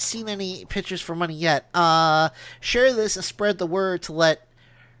haven't seen any pitches for money yet. Share this and spread the word to let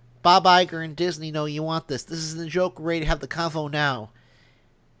Bob Iger and Disney know you want this. This isn't a joke. We're ready to have the convo now.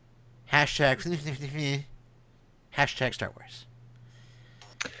 Hashtag Star Wars.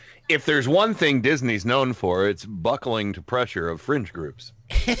 If there's one thing Disney's known for, it's buckling to pressure of fringe groups.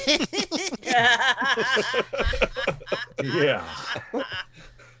 Yeah.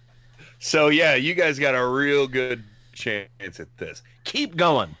 So, yeah, you guys got a real good chance at this. Keep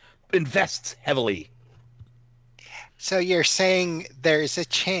going. Invest heavily. So you're saying there's a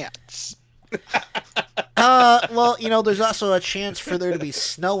chance? Well, there's also a chance for there to be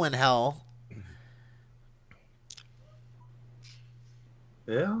snow in hell.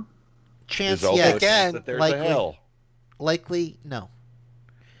 Yeah. Chance, there's yes. Again, that there's likely, a hell. Likely, no.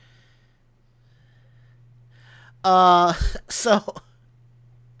 So,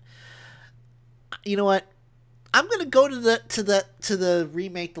 you know what? I'm gonna go to the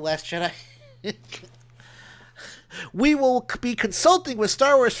remake The Last Jedi. We will be consulting with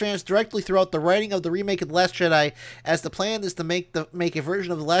Star Wars fans directly throughout the writing of the remake of The Last Jedi, as the plan is to make a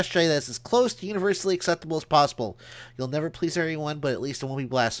version of The Last Jedi that's as close to universally acceptable as possible. You'll never please everyone, but at least it won't be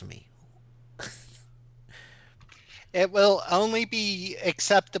blasphemy. It will only be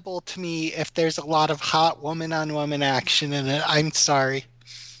acceptable to me if there's a lot of hot woman-on-woman action in it. I'm sorry.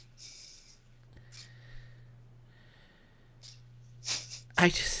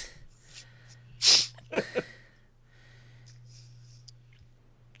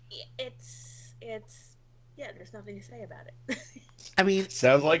 There's nothing to say about it. I mean,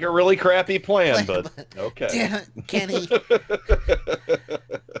 sounds like a really crappy plan, but okay. Damn, Kenny.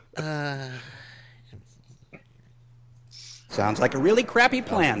 Sounds like a really crappy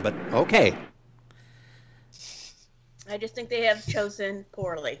plan, but okay. I just think they have chosen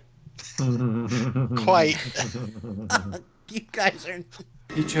poorly. Quite. You guys are.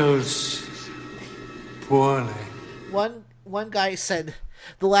 He chose poorly. One guy said,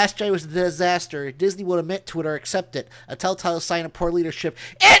 The Last Jedi was a disaster. Disney would admit to it or accept it. A telltale sign of poor leadership.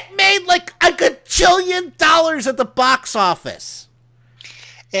 It made like $1 gajillion at the box office.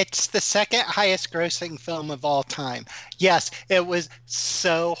 It's the second highest grossing film of all time. Yes, it was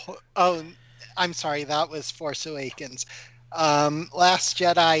so... Oh, I'm sorry, that was Force Awakens. Last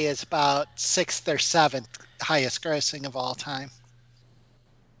Jedi is about 6th or 7th highest grossing of all time.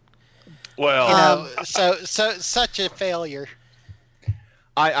 Well, so such a failure.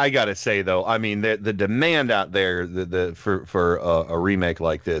 I gotta say though, I mean the demand out there for a remake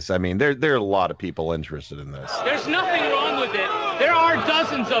like this. I mean there are a lot of people interested in this. There's nothing wrong with it. There are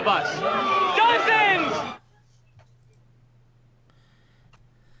dozens of us. Dozens.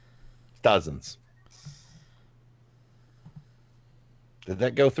 Dozens. Did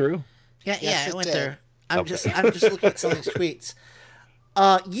that go through? Yeah, Yes, it went did. there. I'm Okay. just looking at some of these tweets.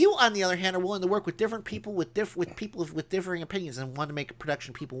 You, on the other hand, are willing to work with different people with people with differing opinions and want to make a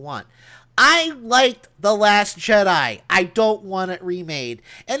production people want. I liked The Last Jedi. I don't want it remade,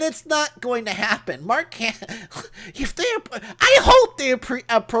 and it's not going to happen. I hope they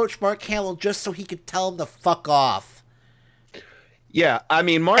approach Mark Hamill just so he could tell him to fuck off. Yeah, I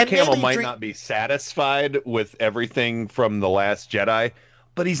mean, Mark Hamill might not be satisfied with everything from The Last Jedi,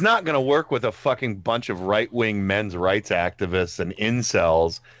 but he's not going to work with a fucking bunch of right-wing men's rights activists and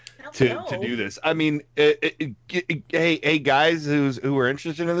incels to do this. I mean, hey guys who are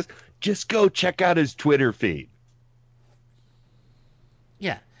interested in this, just go check out his Twitter feed.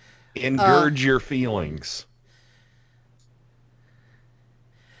 Yeah. Engurge your feelings.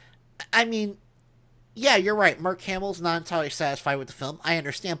 I mean, yeah, you're right. Mark Hamill's not entirely satisfied with the film. I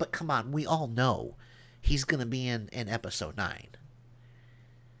understand, but come on, we all know he's going to be in Episode 9.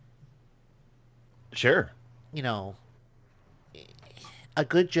 Sure. You know, a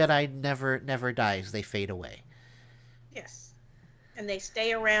good Jedi never dies. They fade away. Yes. And they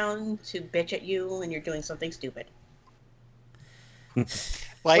stay around to bitch at you when you're doing something stupid.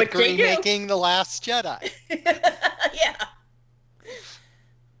 Like remaking The Last Jedi. Yeah.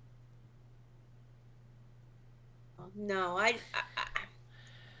 No,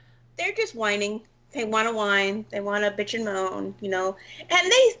 they're just whining. They want to whine. They want to bitch and moan, you know.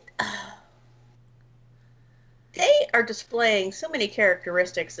 And they are displaying so many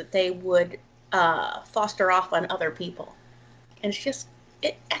characteristics that they would foster off on other people. And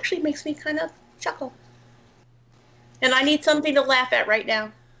it actually makes me kind of chuckle. And I need something to laugh at right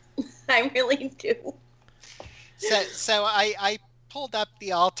now. I really do. So I pulled up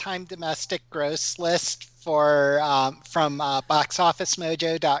the all-time domestic gross list from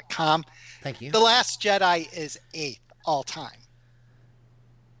boxofficemojo.com. Thank you. The Last Jedi is 8th all-time.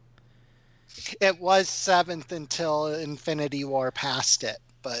 It was 7th until Infinity War passed it,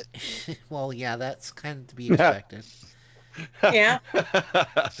 but... Well, yeah, that's kind of to be expected. Yeah.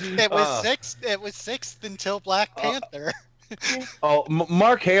 It was 6th. It was 6th until Black Panther.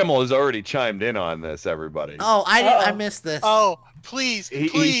 Mark Hamill has already chimed in on this, everybody. Oh, I missed this. Oh, please.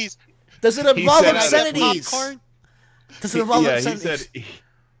 Does it involve obscenities? Does it involve obscenities?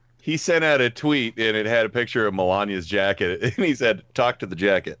 He sent out a tweet, and it had a picture of Melania's jacket, and he said, "Talk to the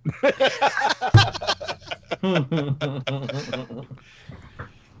jacket."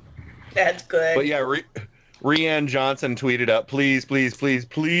 That's good. But yeah, Rianne Johnson tweeted up, please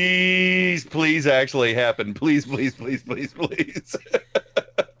actually happen. Please.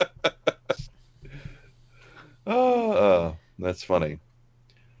 Oh, that's funny.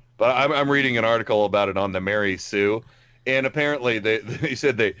 But I'm reading an article about it on the Mary Sue, and apparently they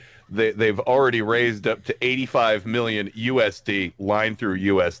said they've already raised up to 85 million USD, line through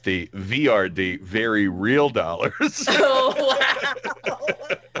USD, VRD, very real dollars. Oh,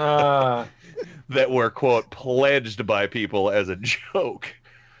 wow. That were, quote, pledged by people as a joke.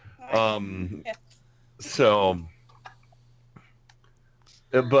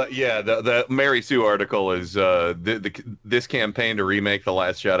 But yeah, the Mary Sue article is this campaign to remake The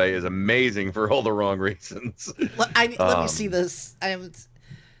Last Jedi is amazing for all the wrong reasons. Let me see this.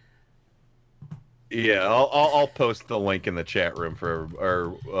 Yeah, I'll post the link in the chat room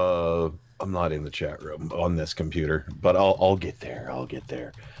I'm not in the chat room on this computer, but I'll get there.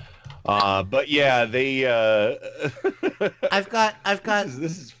 But yeah, they. I've got.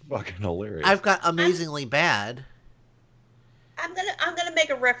 This is fucking hilarious. I've got Amazingly Bad. I'm gonna make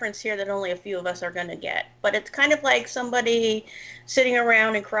a reference here that only a few of us are gonna get, but it's kind of like somebody sitting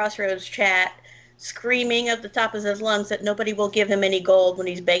around in Crossroads chat, screaming at the top of his lungs that nobody will give him any gold when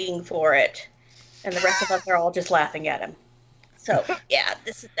he's begging for it, and the rest of us are all just laughing at him. So yeah,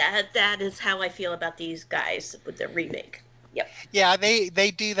 that is how I feel about these guys with the remake. Yep. Yeah,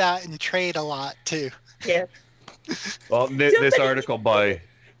 they do that in trade a lot too. Yeah. Well, this article's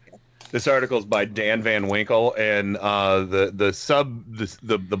by Dan Van Winkle, and the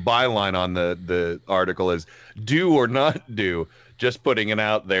byline on the article is "Do or not do." Just putting it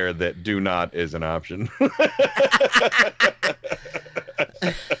out there that do not is an option.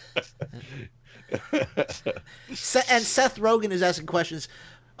 And Seth Rogen is asking questions.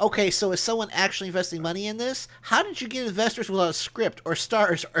 Okay, so is someone actually investing money in this? How did you get investors without a script or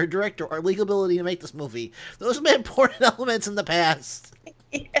stars or director or legal ability to make this movie? Those have been important elements in the past.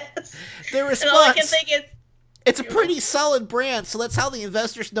 Yes. Their response, and all I can think is, it's a pretty solid brand, so that's how the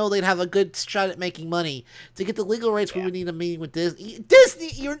investors know they'd have a good shot at making money. To get the legal rights, we would need a meeting with Disney.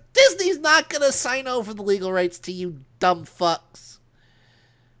 Disney's not going to sign over the legal rights to you dumb fucks.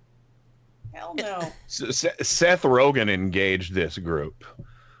 Hell no. Seth Rogen engaged this group.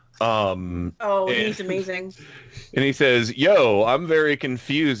 He's amazing. And he says, "Yo, I'm very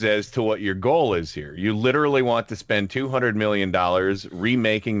confused as to what your goal is here. You literally want to spend $200 million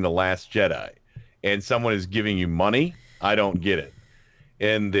remaking The Last Jedi, and someone is giving you money? I don't get it."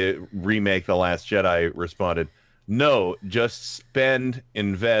 And the remake The Last Jedi responded, "No, just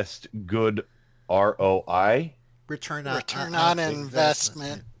invest, good ROI." Return on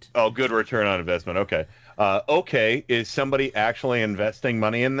investment. Oh, good return on investment. Okay. Okay, is somebody actually investing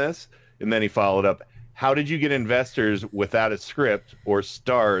money in this? And then he followed up, "How did you get investors without a script or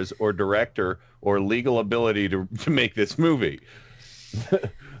stars or director or legal ability to make this movie?"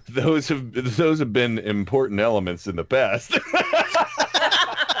 Those have been important elements in the past.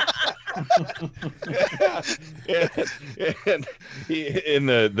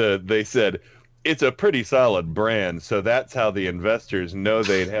 They said, "It's a pretty solid brand, so that's how the investors know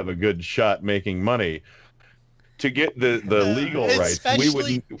they'd have a good shot making money. To get the legal rights, we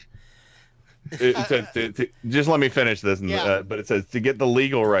would." Just let me finish this. But it says, "To get the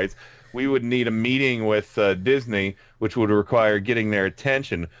legal rights, we would need a meeting with Disney, which would require getting their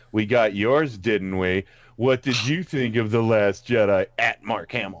attention. We got yours, didn't we? What did you think of The Last Jedi?" At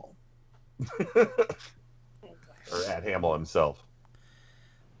Mark Hamill. Or at Hamill himself.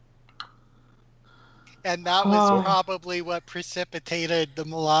 And that was probably what precipitated the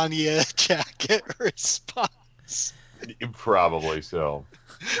Melania jacket response. Probably so.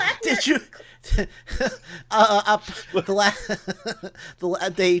 Did you?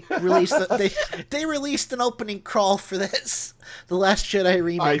 They released an opening crawl for this, The Last Jedi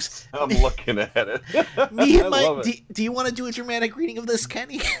remix. I'm looking at it. Me and Mike, do you want to do a dramatic reading of this,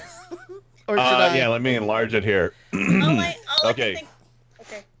 Kenny? Or should I? Yeah, let me enlarge it here. Okay.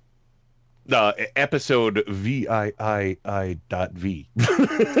 Episode VII.V.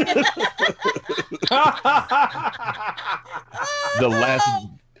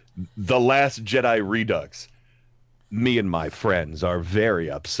 The Last Jedi Redux. Me and my friends are very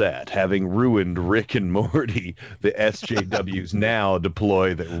upset. Having ruined Rick and Morty, the SJWs now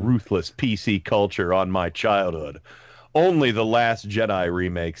deploy the ruthless PC culture on my childhood. Only The Last Jedi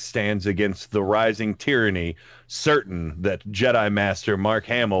remake stands against the rising tyranny, certain that Jedi Master Mark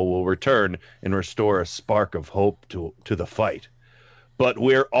Hamill will return and restore a spark of hope to the fight. But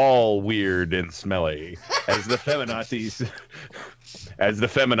we're all weird and smelly as the feminazis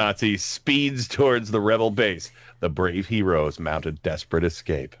speeds towards the rebel base. The brave heroes mount a desperate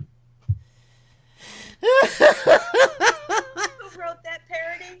escape. Who wrote that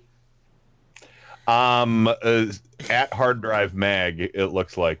parody? At Hard Drive Mag, it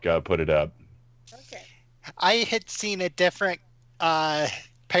looks like put it up. Okay. I had seen a different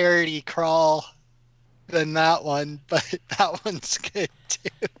parody crawl than that one, but that one's good too.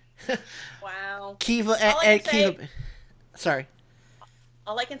 Wow. Kiva. Sorry.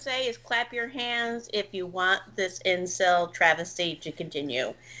 All I can say is clap your hands if you want this incel travesty to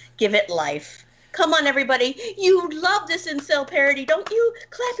continue. Give it life. Come on, everybody. You love this incel parody, don't you?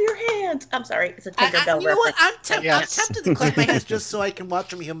 Clap your hands. I'm sorry. It's a Tinkerbell reference. You know what? I'm tempted to clap my hands just so I can watch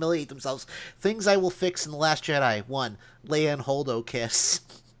them humiliate themselves. Things I will fix in The Last Jedi. 1. Leia and Holdo kiss.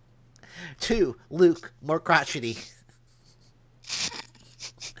 2. Luke, more crotchety.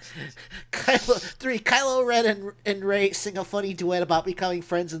 3. Kylo Ren and Rey sing a funny duet about becoming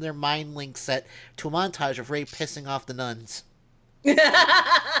friends in their mind link set to a montage of Rey pissing off the nuns.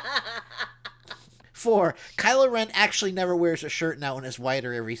 4. Kylo Ren actually never wears a shirt now and is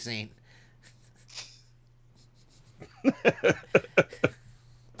whiter every scene.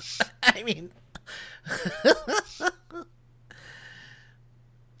 I mean...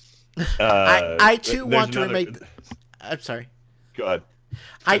 I too want to remake... I'm sorry. Go ahead.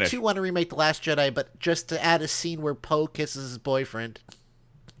 I too want to remake The Last Jedi, but just to add a scene where Poe kisses his boyfriend.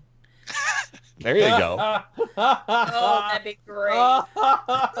 There you go. Oh, that'd be great.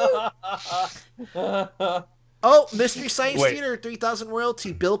 Oh, Mystery Science Theater 3000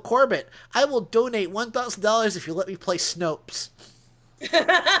 royalty, Bill Corbett. I will donate $1,000 if you let me play Snopes.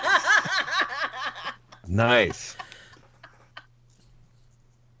 Nice.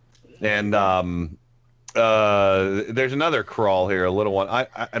 And there's another crawl here, a little one.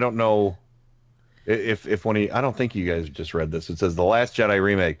 I don't know if one of you, I don't think you guys just read this. It says The Last Jedi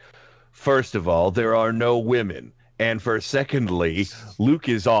remake. First of all, there are no women. And secondly, Luke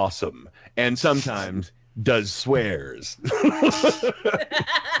is awesome. And sometimes does swears.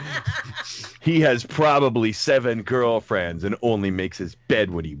 He has probably 7 girlfriends and only makes his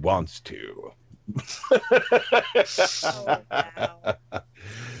bed when he wants to. Oh, wow.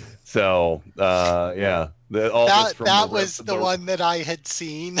 So, yeah. That was the one that I had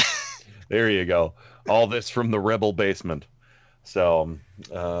seen. There you go. All this from the Rebel basement. So,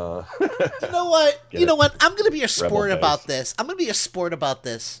 You know what? Get You know it. what? I'm gonna be a sport Rebel about base. this. I'm gonna be a sport about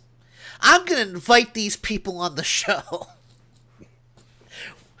this. I'm gonna invite these people on the show.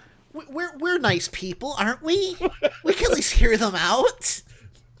 We're nice people, aren't we? We can at least hear them out.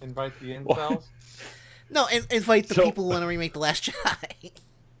 Invite the incels. No, invite the people who want to remake The Last Jedi.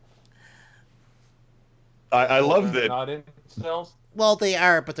 I love They're that. Not incels. Well, they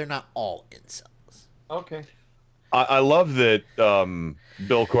are, but they're not all incels. Okay. I love that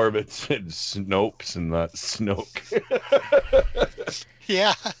Bill Corbett said Snopes and not Snoke.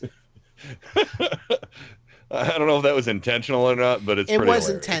 Yeah. I don't know if that was intentional or not, but it's It pretty was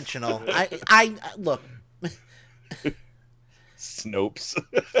hilarious. intentional. I look. Snopes.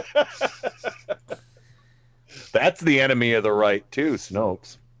 That's the enemy of the right too,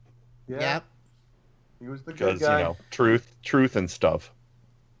 Snopes. Yeah. Yep. He was the good Because guy. truth and stuff.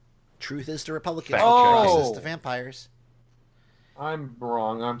 Truth is the Republicans. Fact Truth check. is the vampires. I'm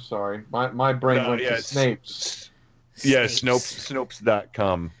wrong. I'm sorry. My brain went to Snape's. Yeah,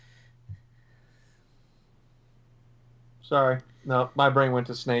 Snopes.com. Sorry. No, my brain went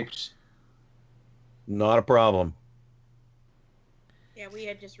to Snape's. Not a problem. Yeah, we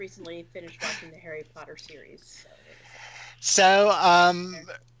had just recently finished watching the Harry Potter series. So,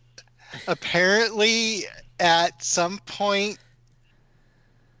 apparently, at some point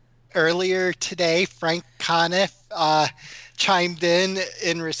earlier today, Frank Conniff chimed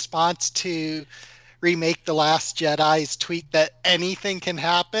in response to Remake The Last Jedi's tweet that anything can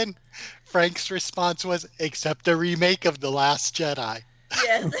happen. Frank's response was, except a remake of The Last Jedi.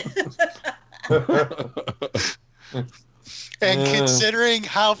 Yes. And considering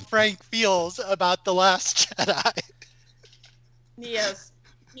how Frank feels about The Last Jedi. Yes.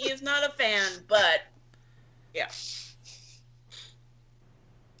 He is not a fan, but yeah.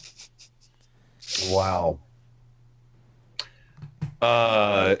 Wow.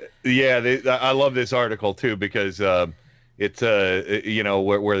 I love this article too because it's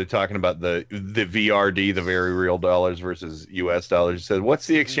where they're talking about the VRD, the very real dollars versus US dollars. It says, what's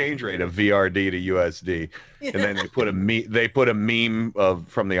the exchange rate of VRD to USD? And then they put a meme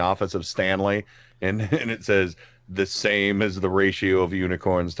from the office of Stanley, and it says the same as the ratio of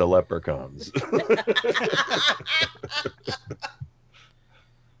unicorns to leprechauns.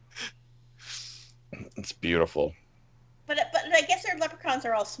 It's beautiful. But I guess their leprechauns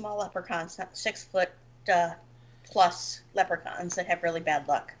are all small leprechauns, not 6 foot plus leprechauns that have really bad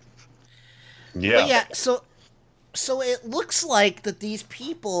luck. Yeah. But yeah, so it looks like that these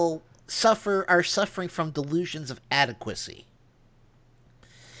people are suffering from delusions of adequacy.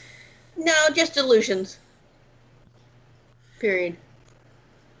 No, just delusions. Period.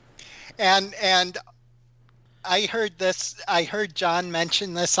 And I heard John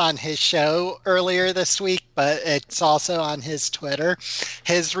mention this on his show earlier this week, but it's also on his Twitter.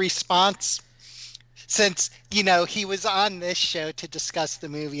 His response, since, he was on this show to discuss the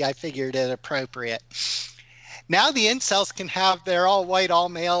movie, I figured it appropriate. Now the incels can have their all-white,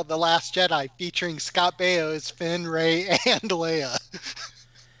 all-male The Last Jedi featuring Scott Baio as Finn, Rey, and Leia.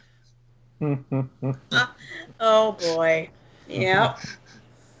 Oh, boy. Yeah.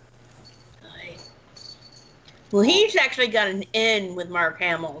 Well, he's actually got an in with Mark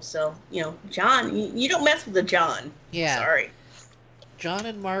Hamill, so, John, you don't mess with the John. Yeah. Sorry. John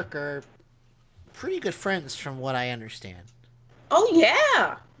and Mark are pretty good friends from what I understand. Oh,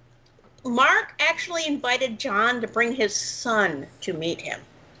 yeah. Mark actually invited John to bring his son to meet him.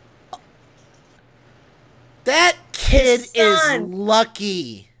 That kid is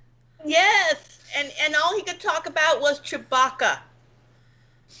lucky. Yes, and all he could talk about was Chewbacca.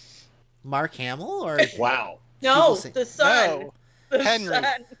 Mark Hamill or wow. No, the son. No, the Henry.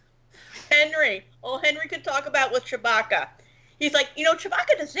 Son. Henry. All Henry could talk about was Chewbacca. He's like,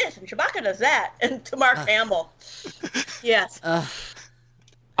 Chewbacca does this and Chewbacca does that, and to Mark Hamill. Yes.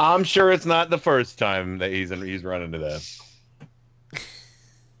 I'm sure it's not the first time that he's run into that.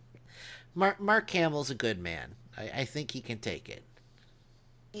 Mark Hamill's a good man. I think he can take it.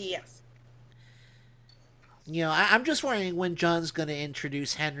 Yes. I'm just wondering when John's going to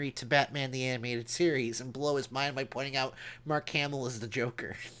introduce Henry to Batman the Animated Series and blow his mind by pointing out Mark Hamill is the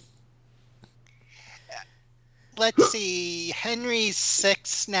Joker. Let's see. Henry's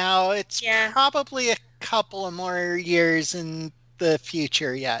 6 now. It's probably a couple of more years in the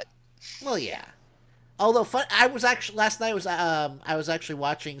future yet. Well, yeah. Although I was actually last night I was actually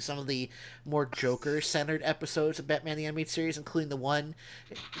watching some of the more Joker-centered episodes of Batman the Animated Series, including the one.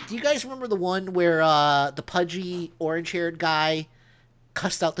 Do you guys remember the one where the pudgy, orange-haired guy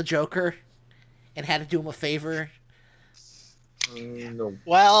cussed out the Joker and had to do him a favor? No.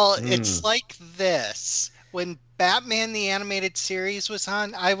 Well, it's like this. When Batman the Animated Series was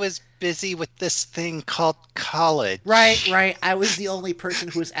on, I was busy with this thing called college. Right. I was the only person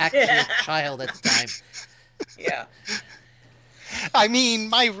who was actually a child at the time. Yeah. I mean,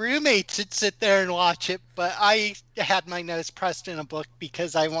 my roommates would sit there and watch it, but I had my nose pressed in a book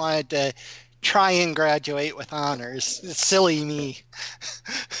because I wanted to try and graduate with honors. Silly me.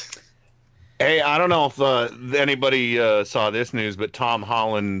 Hey, I don't know if anybody saw this news, but Tom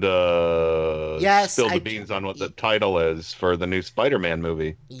Holland spilled the beans on what the title is for the new Spider-Man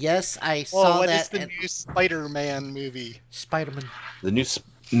movie. Yes, I saw that. What is the new Spider-Man movie? Spider-Man. The new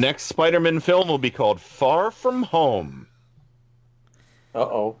next Spider-Man film will be called Far From Home.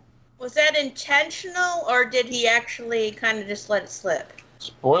 Uh-oh. Was that intentional, or did he actually kind of just let it slip?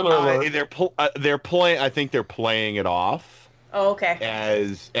 Spoiler alert. They're playing. I think they're playing it off. Oh, okay.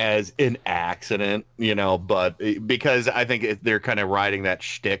 As an accident, but because I think they're kind of riding that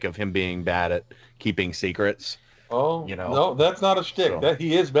shtick of him being bad at keeping secrets. Oh, no, that's not a shtick. That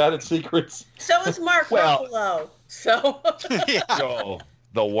he is bad at secrets. So is Mark Ruffalo. So. So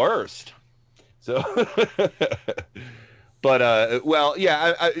the worst. So. But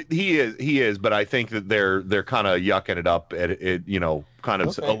he is, but I think that they're kind of yucking it up at it, kind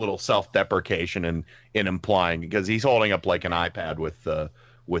of a little self-deprecation and in implying, because he's holding up like an iPad with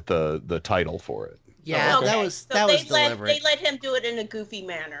the title for it. Yeah, that was deliberate. They let him do it in a goofy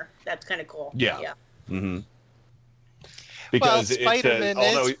manner. That's kind of cool. Yeah. Mm-hmm. Because Spider-Man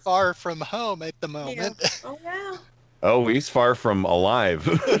is far from home at the moment. Yeah. Oh yeah. Oh, he's far from alive.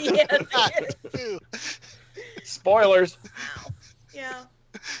 Yes, he is. Spoilers. Yeah.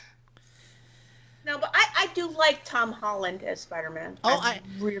 No, but I do like Tom Holland as Spider-Man. I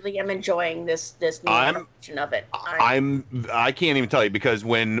really am enjoying this new version of it. I can't even tell you, because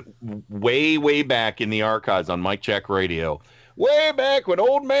when way back in the archives on Mike Check Radio, way back when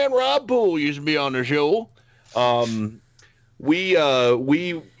old man Rob Poole used to be on the show,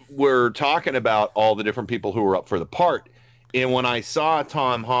 we were talking about all the different people who were up for the part. And when I saw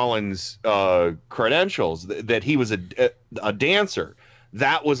Tom Holland's credentials, that he was a dancer,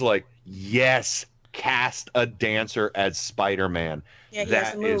 that was like, yes, cast a dancer as Spider-Man. Yeah,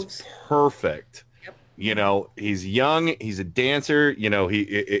 that is perfect. Yep. He's young, he's a dancer.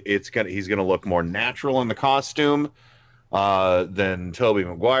 He's gonna look more natural in the costume than Tobey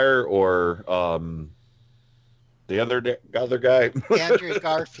Maguire or the other guy, Andrew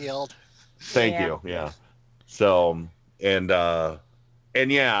Garfield. Thank you. Yeah. So. And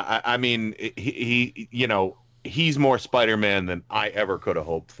yeah, I mean, he he's more Spider-Man than I ever could have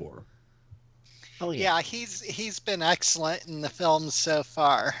hoped for. Oh yeah, he's been excellent in the films so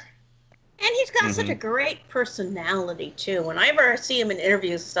far. And he's got such a great personality too. Whenever I see him in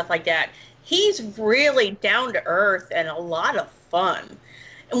interviews and stuff like that, he's really down to earth and a lot of fun.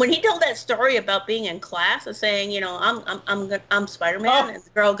 And when he told that story about being in class and saying, I'm Spider-Man, and the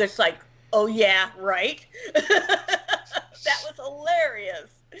girl gets like, oh yeah, right. That was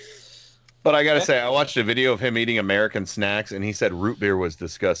hilarious. But I gotta say, I watched a video of him eating American snacks, and he said root beer was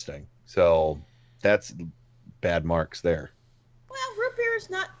disgusting. So that's bad marks there. Well, root beer is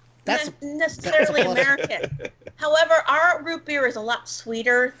not necessarily American. However, our root beer is a lot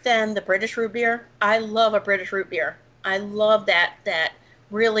sweeter than the British root beer. I love a British root beer. I love that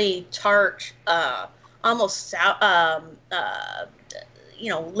really tart, almost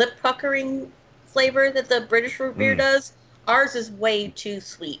lip puckering flavor that the British root beer does. Ours is way too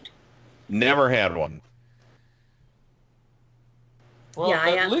sweet. Never had one. Well,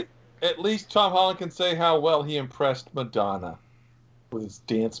 yeah, at least Tom Holland can say how well he impressed Madonna with his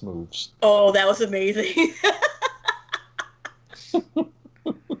dance moves. Oh, that was amazing.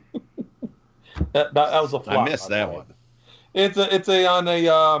 that was a flop. I missed that one. It's on a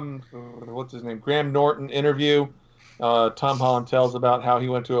what's his name, Graham Norton interview. Tom Holland tells about how he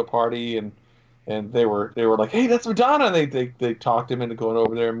went to a party and they were like, hey, that's Madonna. And they talked him into going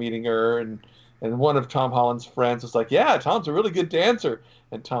over there and meeting her, and one of Tom Holland's friends was like, yeah, Tom's a really good dancer,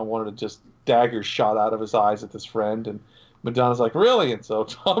 and Tom wanted to just daggers shot out of his eyes at this friend, and Madonna's like, really? And so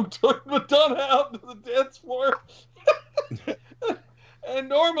Tom took Madonna out to the dance floor. And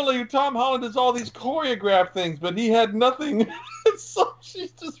normally Tom Holland does all these choreographed things, but he had nothing. So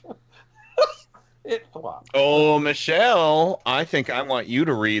she's just it flopped. Oh, Michelle, I think I want you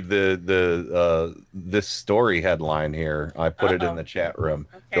to read the this story headline here. I put it in the chat room.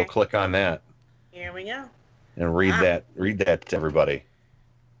 Okay. Go click on that. Here we go. And read that to everybody.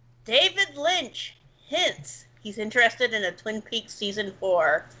 David Lynch hints he's interested in a Twin Peaks season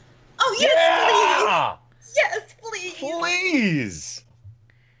 4. Oh yes, please. Yes, please. Please.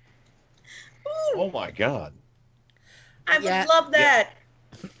 Ooh. Oh my God. I would love that.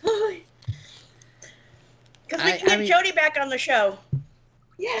 Because we can get Jody back on the show.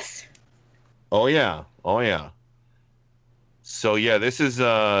 Yes. Oh yeah. So yeah, this is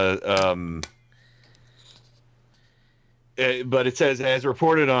but it says, as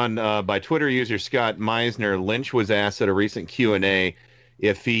reported on by Twitter user Scott Meisner, Lynch was asked at a recent Q&A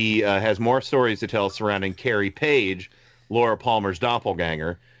if he has more stories to tell surrounding Carrie Page, Laura Palmer's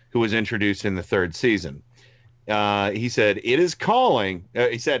doppelganger, who was introduced in the 3rd season. He said, "It is calling."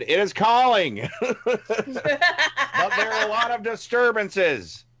 He said, "It is calling," but there are a lot of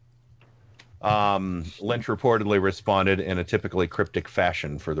disturbances. Lynch reportedly responded in a typically cryptic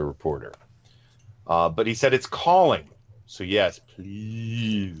fashion for the reporter. But he said it's calling. So yes,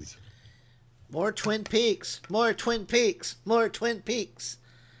 please. More Twin Peaks. More Twin Peaks. More Twin Peaks.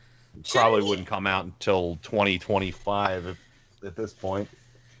 Probably wouldn't come out until 2025 at this point.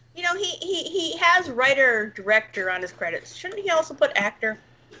 You know, he has writer-director on his credits. Shouldn't he also put actor?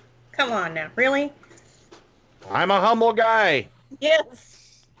 Come on now. Really? I'm a humble guy.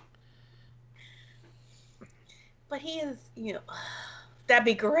 Yes. But he is, you know, that'd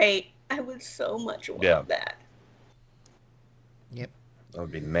be great. I would so much love that. Yep. That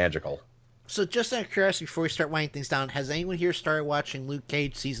would be magical. So just out of curiosity, before we start winding things down, has anyone here started watching Luke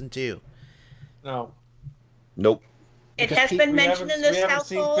Cage Season 2? No. Nope. It has been mentioned in this household.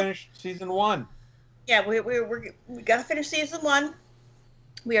 We haven't finished Season 1. Yeah, we got to finish Season 1.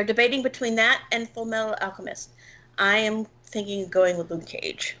 We are debating between that and Full Metal Alchemist. I am thinking of going with Luke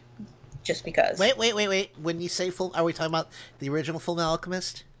Cage, just because. Wait. When you say full, are we talking about the original Full Metal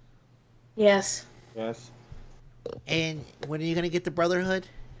Alchemist? Yes. Yes. And when are you going to get the Brotherhood?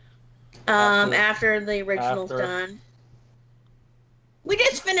 After the original's done. We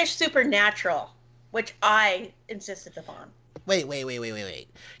just finished Supernatural, which I insisted upon. Wait.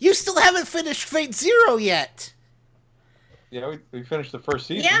 You still haven't finished Fate Zero yet. Yeah, we finished the first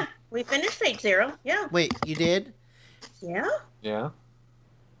season. Yeah, we finished Fate Zero. Yeah. Wait, you did? Yeah. Yeah.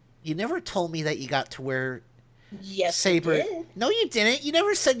 You never told me that you got to where Yes, Saber. I did. No, you didn't. You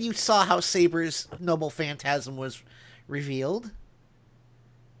never said you saw how Saber's noble phantasm was revealed.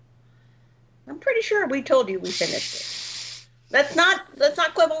 I'm pretty sure we told you we finished it. Let's not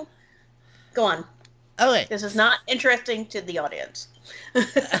quibble. Go on. Okay. This is not interesting to the audience.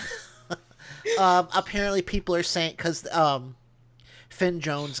 Apparently people are saying, because Finn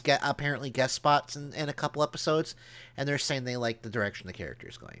Jones get apparently guest spots in a couple episodes, and they're saying they like the direction the character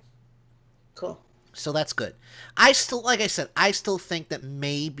is going. Cool. So that's good. I still think that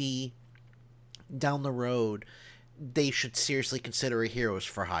maybe down the road they should seriously consider a Heroes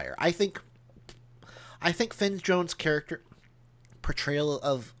for Hire. I think Finn Jones' character portrayal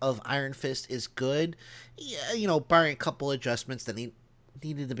of Iron Fist is good. Yeah, you know, barring a couple adjustments that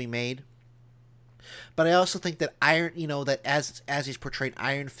needed to be made. But I also think that that as he's portrayed,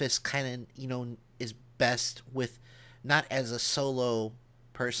 Iron Fist kind of, is best with not as a solo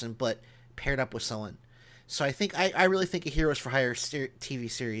person, but paired up with someone. So I really think a Heroes for Hire TV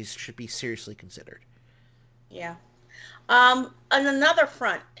series should be seriously considered. Yeah. On another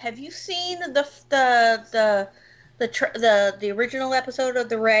front, have you seen the original episode of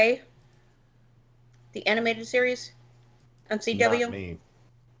The Ray, the animated series on CW? Not me.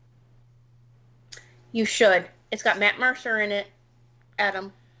 You should. It's got Matt Mercer in it,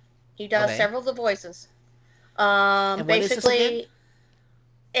 Adam. He does several of the voices. And what is this again?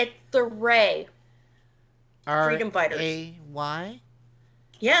 It's The Ray. Freedom Fighters. R-A-Y?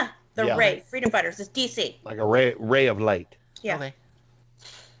 Yeah, Yeah. Ray. Freedom Fighters. It's DC. Like a ray of light. Yeah. Okay.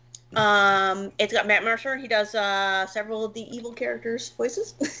 It's got Matt Mercer. He does several of the evil characters'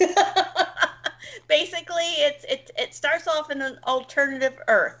 voices. Basically, it starts off in an alternative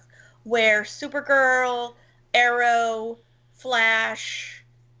Earth where Supergirl, Arrow, Flash,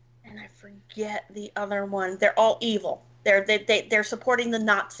 and I forget the other one. They're all evil. They're supporting the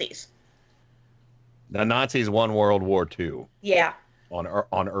Nazis. The Nazis won World War II. Yeah. On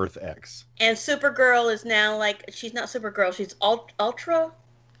Earth X. And Supergirl is now she's not Supergirl. She's Ultra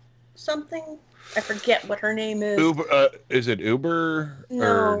something. I forget what her name is. Uber, is it Uber? No.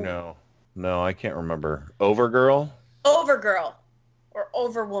 Or no, I can't rember. Overgirl? Overgirl. Or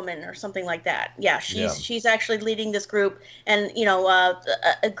Overwoman or something like that. Yeah, she's actually leading this group. And,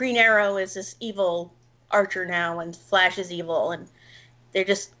 Green Arrow is this evil archer now, and Flash is evil. And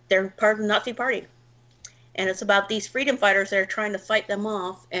they're part of the Nazi party. And it's about these freedom fighters that are trying to fight them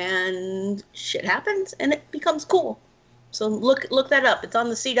off, and shit happens, and it becomes cool. So look that up. It's on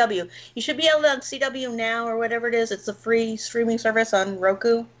the CW. You should be able to on CW Now or whatever it is. It's a free streaming service on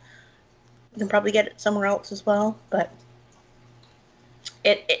Roku. You can probably get it somewhere else as well, but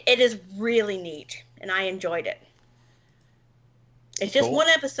it is really neat, and I enjoyed it. It's just Cool. one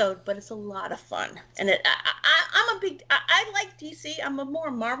episode, but it's a lot of fun. And I like DC. I'm a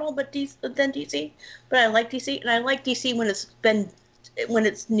more Marvel than DC, but I like DC, and I like DC when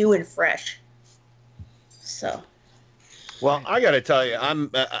it's new and fresh. So. Well, I got to tell you,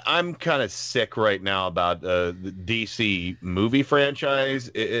 I'm kind of sick right now about the DC movie franchise.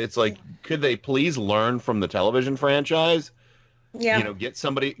 It's like, could they please learn from the television franchise? Yeah. You know, get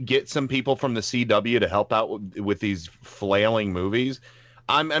some people from the CW to help out with these flailing movies.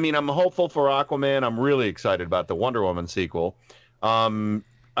 I'm hopeful for Aquaman. I'm really excited about the Wonder Woman sequel. I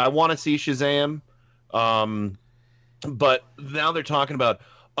want to see Shazam. But now they're talking about,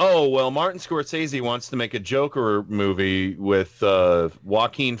 oh, well, Martin Scorsese wants to make a Joker movie with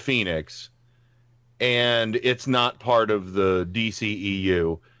Joaquin Phoenix, and it's not part of the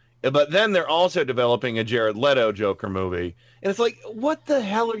DCEU. But then they're also developing a Jared Leto Joker movie. And it's like, what the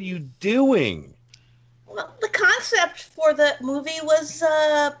hell are you doing? Well, the concept for the movie was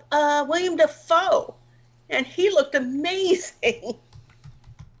William Dafoe, and he looked amazing.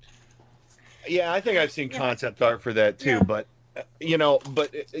 Yeah, I think I've seen concept art for that too. Yeah.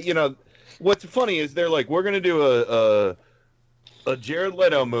 But what's funny is they're like, we're going to do a Jared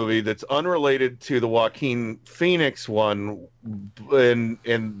Leto movie that's unrelated to the Joaquin Phoenix one,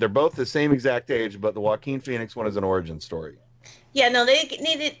 and they're both the same exact age, but the Joaquin Phoenix one is an origin story. Yeah, no, they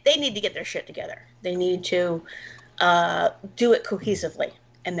need to get their shit together. They need to do it cohesively,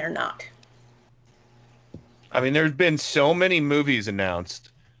 and they're not. I mean, there's been so many movies announced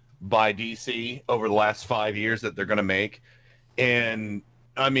by DC over the last 5 years that they're going to make, and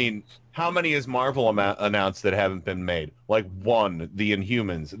I mean, how many has Marvel announced that haven't been made? Like one, The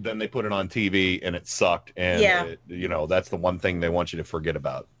Inhumans. Then they put it on TV and it sucked, and that's the one thing they want you to forget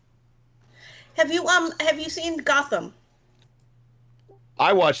about. Have you seen Gotham?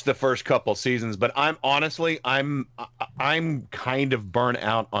 I watched the first couple seasons, but I'm kind of burnt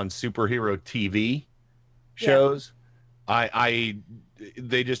out on superhero TV shows. Yeah.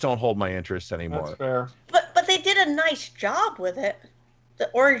 They just don't hold my interest anymore. That's fair. But they did a nice job with it.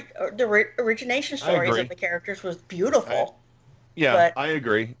 The origination stories of the characters was beautiful. I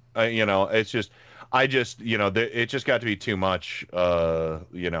agree. It's just, it just got to be too much,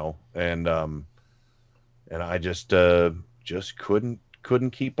 and I just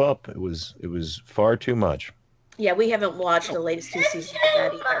couldn't keep up. It was far too much. Yeah, we haven't watched the latest 2 seasons of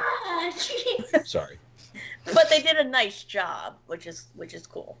that either. Sorry. But they did a nice job, which is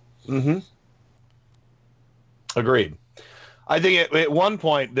cool. Mm-hmm. Agreed. I think at one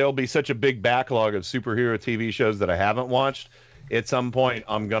point there'll be such a big backlog of superhero TV shows that I haven't watched. At some point,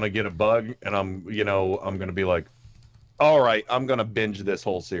 I'm gonna get a bug, and I'm gonna be like, all right, I'm gonna binge this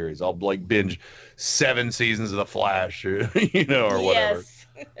whole series. I'll like binge 7 seasons of The Flash, or whatever.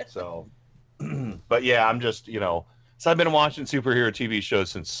 Yes. So, but yeah, I'm just so I've been watching superhero TV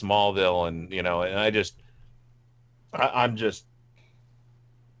shows since Smallville, and I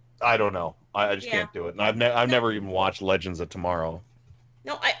don't know. I just can't do it. And I've never even watched Legends of Tomorrow.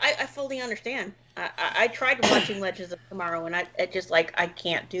 No, I fully understand. I tried watching Legends of Tomorrow, and I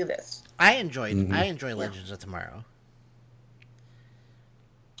can't do this. I enjoy Legends of Tomorrow.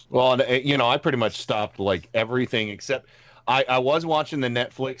 Well, and, I pretty much stopped like everything except I was watching the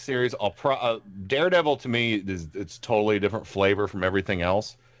Netflix series. Daredevil to me it's totally a different flavor from everything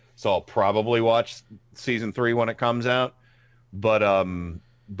else. So I'll probably watch season 3 when it comes out. But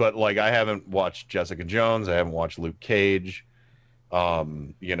like I haven't watched Jessica Jones. I haven't watched Luke Cage.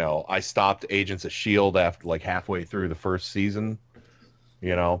 I stopped Agents of S.H.I.E.L.D. after like halfway through the first season.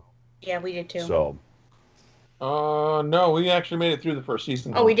 Yeah, we did too. So. No, we actually made it through the first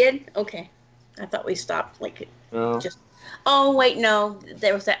season. Oh, we did? Okay. I thought we stopped just. Oh wait, no,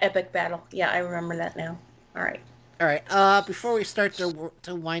 there was that epic battle. Yeah, I remember that now. All right. Before we start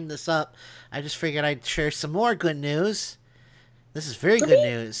to wind this up, I just figured I'd share some more good news. This is very good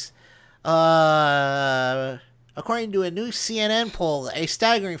news. According to a new CNN poll, a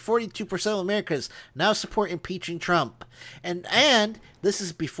staggering 42% of Americans now support impeaching Trump. And this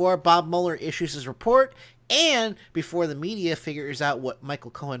is before Bob Mueller issues his report and before the media figures out what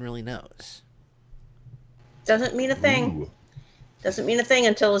Michael Cohen really knows. Doesn't mean a thing. Ooh. Doesn't mean a thing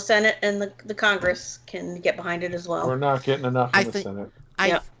until the Senate and the Congress can get behind it as well. We're not getting enough in the Senate.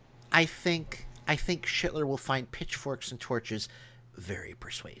 I think Schittler will find pitchforks and torches very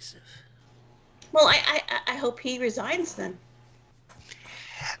persuasive. Well, I hope he resigns then.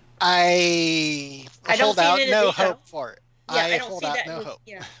 I hold out no hope for it. Yeah, I don't hold see out that. no hope.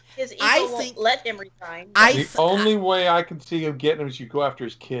 His ego won't let him resign. The only way I can see him getting him is you go after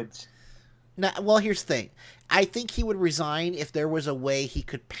his kids. Now, well, here's the thing. I think he would resign if there was a way he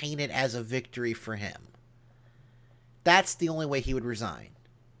could paint it as a victory for him. That's the only way he would resign.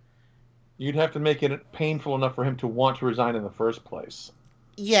 You'd have to make it painful enough for him to want to resign in the first place.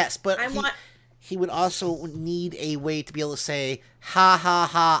 Yes, but he would also need a way to be able to say, ha ha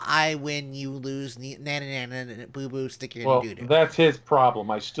ha, I win, you lose, na na na na, boo boo, stick your Well, doo-doo. that's his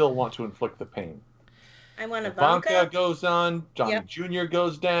problem. I still want to inflict the pain. I want Ivanka goes on, Johnny Jr.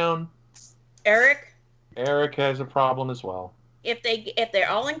 goes down. Eric has a problem as well. if they're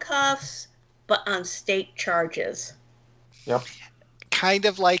all in cuffs, but on state charges. Yep. Kind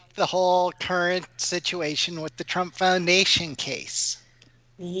of like the whole current situation with the Trump Foundation case.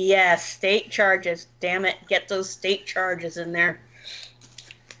 Yes, state charges. Damn it, get those state charges in there.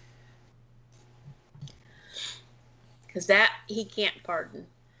 Because that he can't pardon.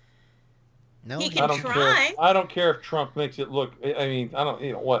 No, he can try. I don't care if Trump makes it look. I mean, I don't.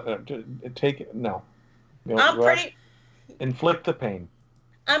 You know what? Take it. No. Inflict the pain.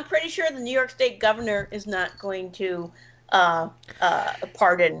 I'm pretty sure the New York State governor is not going to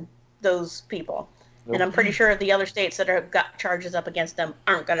pardon those people. Nope. And I'm pretty sure the other states that have got charges up against them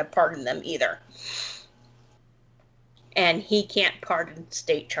aren't going to pardon them either. And he can't pardon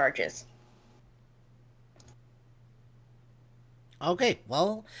state charges. Okay,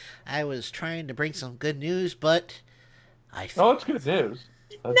 well, I was trying to bring some good news, but it's good news.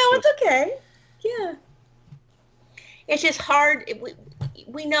 It's okay. Yeah. It's just hard.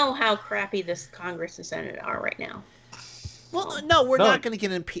 We know how crappy this Congress and Senate are right now. Well, no, we're not going to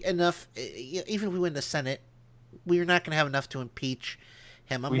get enough. Even if we win the Senate, we're not going to have enough to impeach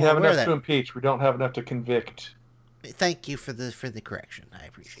him. We have enough to impeach. We don't have enough to convict. Thank you for the correction. I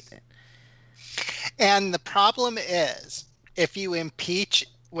appreciate that. And the problem is, if you impeach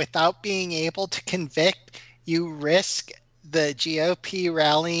without being able to convict, you risk the GOP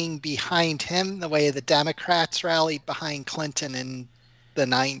rallying behind him the way the Democrats rallied behind Clinton in the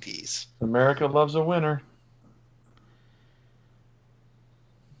 90s. America loves a winner.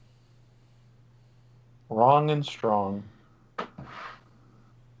 Wrong and strong.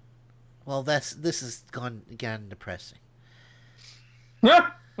 Well, this has gone again depressing.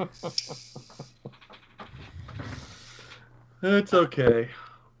 It's okay.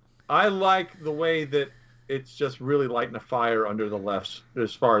 I like the way that it's just really lighting a fire under the left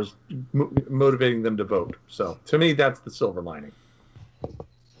as far as motivating them to vote. So, to me, that's the silver lining.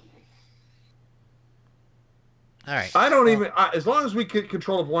 All right. I don't as long as we get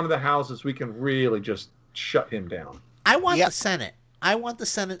control of one of the houses, we can really just shut him down. I want the Senate. I want the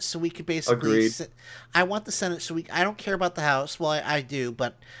Senate so we could basically... Agreed. I want the Senate so I don't care about the House. Well, I do,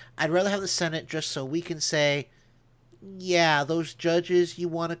 but I'd rather have the Senate just so we can say, yeah, those judges you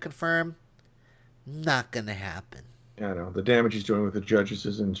want to confirm, not going to happen. Yeah, I know. The damage he's doing with the judges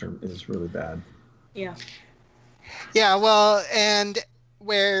is really bad. Yeah. Yeah, well, and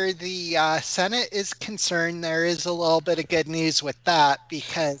where the Senate is concerned, there is a little bit of good news with that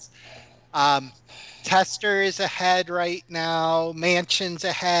because Tester is ahead right now, Manchin's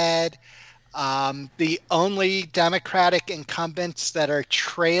ahead. The only Democratic incumbents that are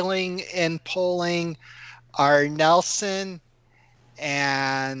trailing in polling are Nelson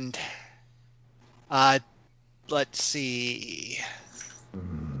and let's see.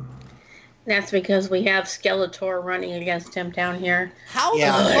 That's because we have Skeletor running against him down here. How the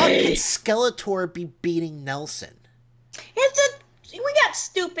fuck can Skeletor be beating Nelson? We got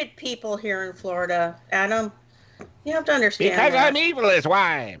stupid people here in Florida, Adam. You have to understand. Because that. I'm evil is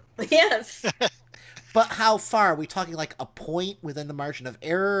why. Yes. But how far? Are we talking like a point within the margin of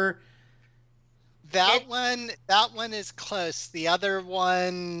error? That one is close. The other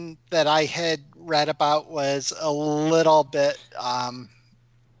one that I had read about was a little bit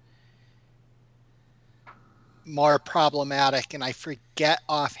more problematic, and I forget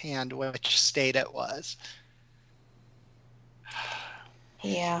offhand which state it was.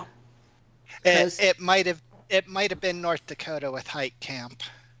 Yeah. It might have been North Dakota with Hike Camp.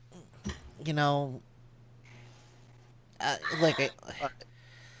 You know,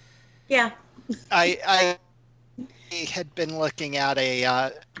 yeah. I had been looking at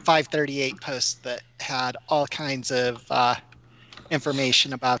a 538 post that had all kinds of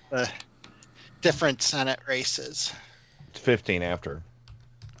information about the different Senate races. It's 15 after.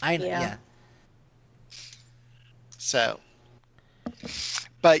 Yeah. So,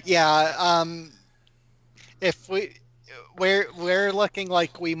 but yeah, if we're looking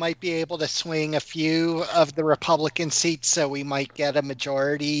like we might be able to swing a few of the Republican seats, so we might get a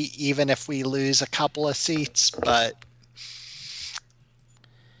majority, even if we lose a couple of seats. But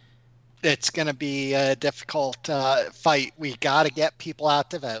it's going to be a difficult fight. We got to get people out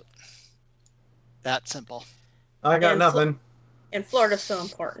to vote. That simple. I got nothing. And Florida's so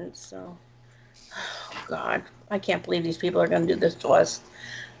important, so Oh, God, I can't believe these people are going to do this to us.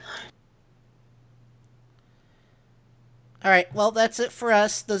 All right, well, that's it for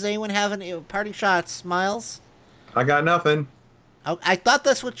us. Does anyone have any parting shots? Miles? I got nothing. I thought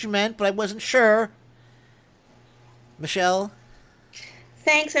that's what you meant, but I wasn't sure. Michelle?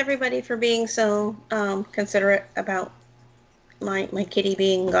 Thanks, everybody, for being so considerate about my kitty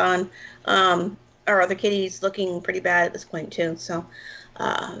being gone. Our other kitty's looking pretty bad at this point, too. So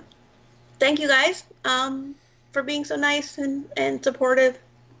thank you guys for being so nice and supportive.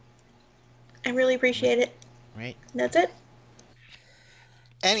 I really appreciate it. Right. That's it.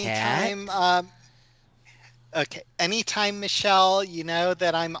 Anytime, anytime, Michelle, you know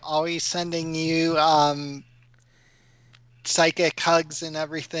that I'm always sending you psychic hugs and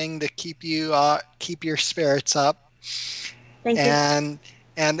everything to keep your spirits up. Thank you.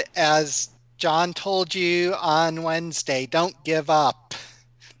 And as John told you on Wednesday, don't give up.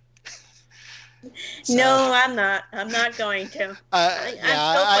 So, no, I'm not. I'm not going to.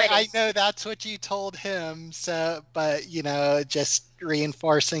 I know that's what you told him. So, but just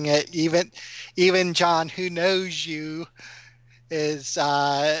reinforcing it. Even John, who knows you, is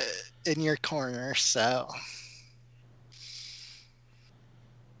in your corner. So.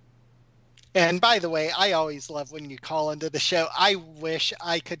 And by the way, I always love when you call into the show. I wish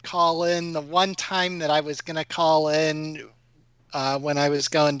I could call in. The one time that I was going to call in when I was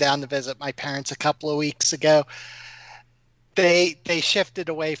going down to visit my parents a couple of weeks ago, they shifted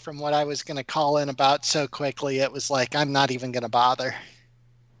away from what I was going to call in about so quickly. It was like, I'm not even going to bother.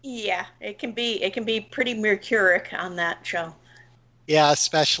 Yeah, it can be pretty mercuric on that show. Yeah,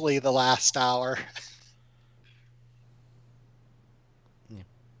 especially the last hour.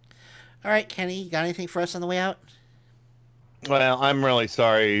 All right, Kenny, you got anything for us on the way out? Well, I'm really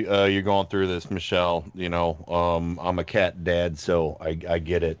sorry you're going through this, Michelle. I'm a cat dad, so I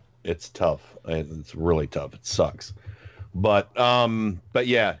get it. It's tough. It's really tough. It sucks. But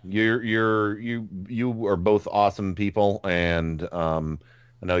yeah, you are both awesome people, and I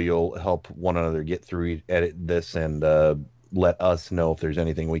know you'll help one another get through this and let us know if there's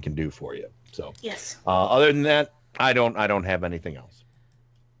anything we can do for you. So yes. Other than that, I don't have anything else.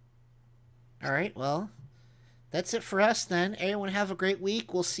 All right, well, that's it for us then. Everyone have a great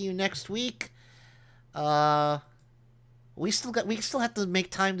week. We'll see you next week. We still have to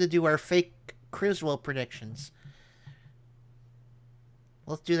make time to do our fake Criswell predictions.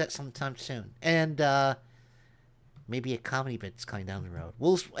 Let's do that sometime soon. And maybe a comedy bit's coming down the road.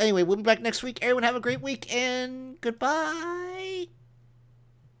 We'll be back next week. Everyone have a great week and goodbye.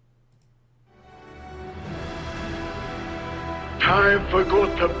 Time for go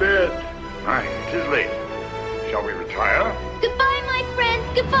to bed. Aye, it is late. Shall we retire? Goodbye, my friends.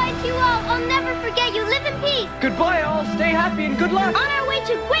 Goodbye to you all. I'll never forget you. Live in peace. Goodbye, all. Stay happy and good luck. On our way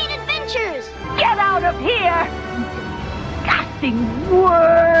to great adventures. Get out of here! Disgusting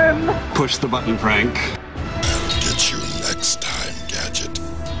worm! Push the button, Frank. I'll get you next time, Gadget.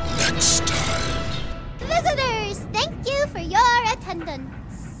 Next time. Visitors, thank you for your attendance.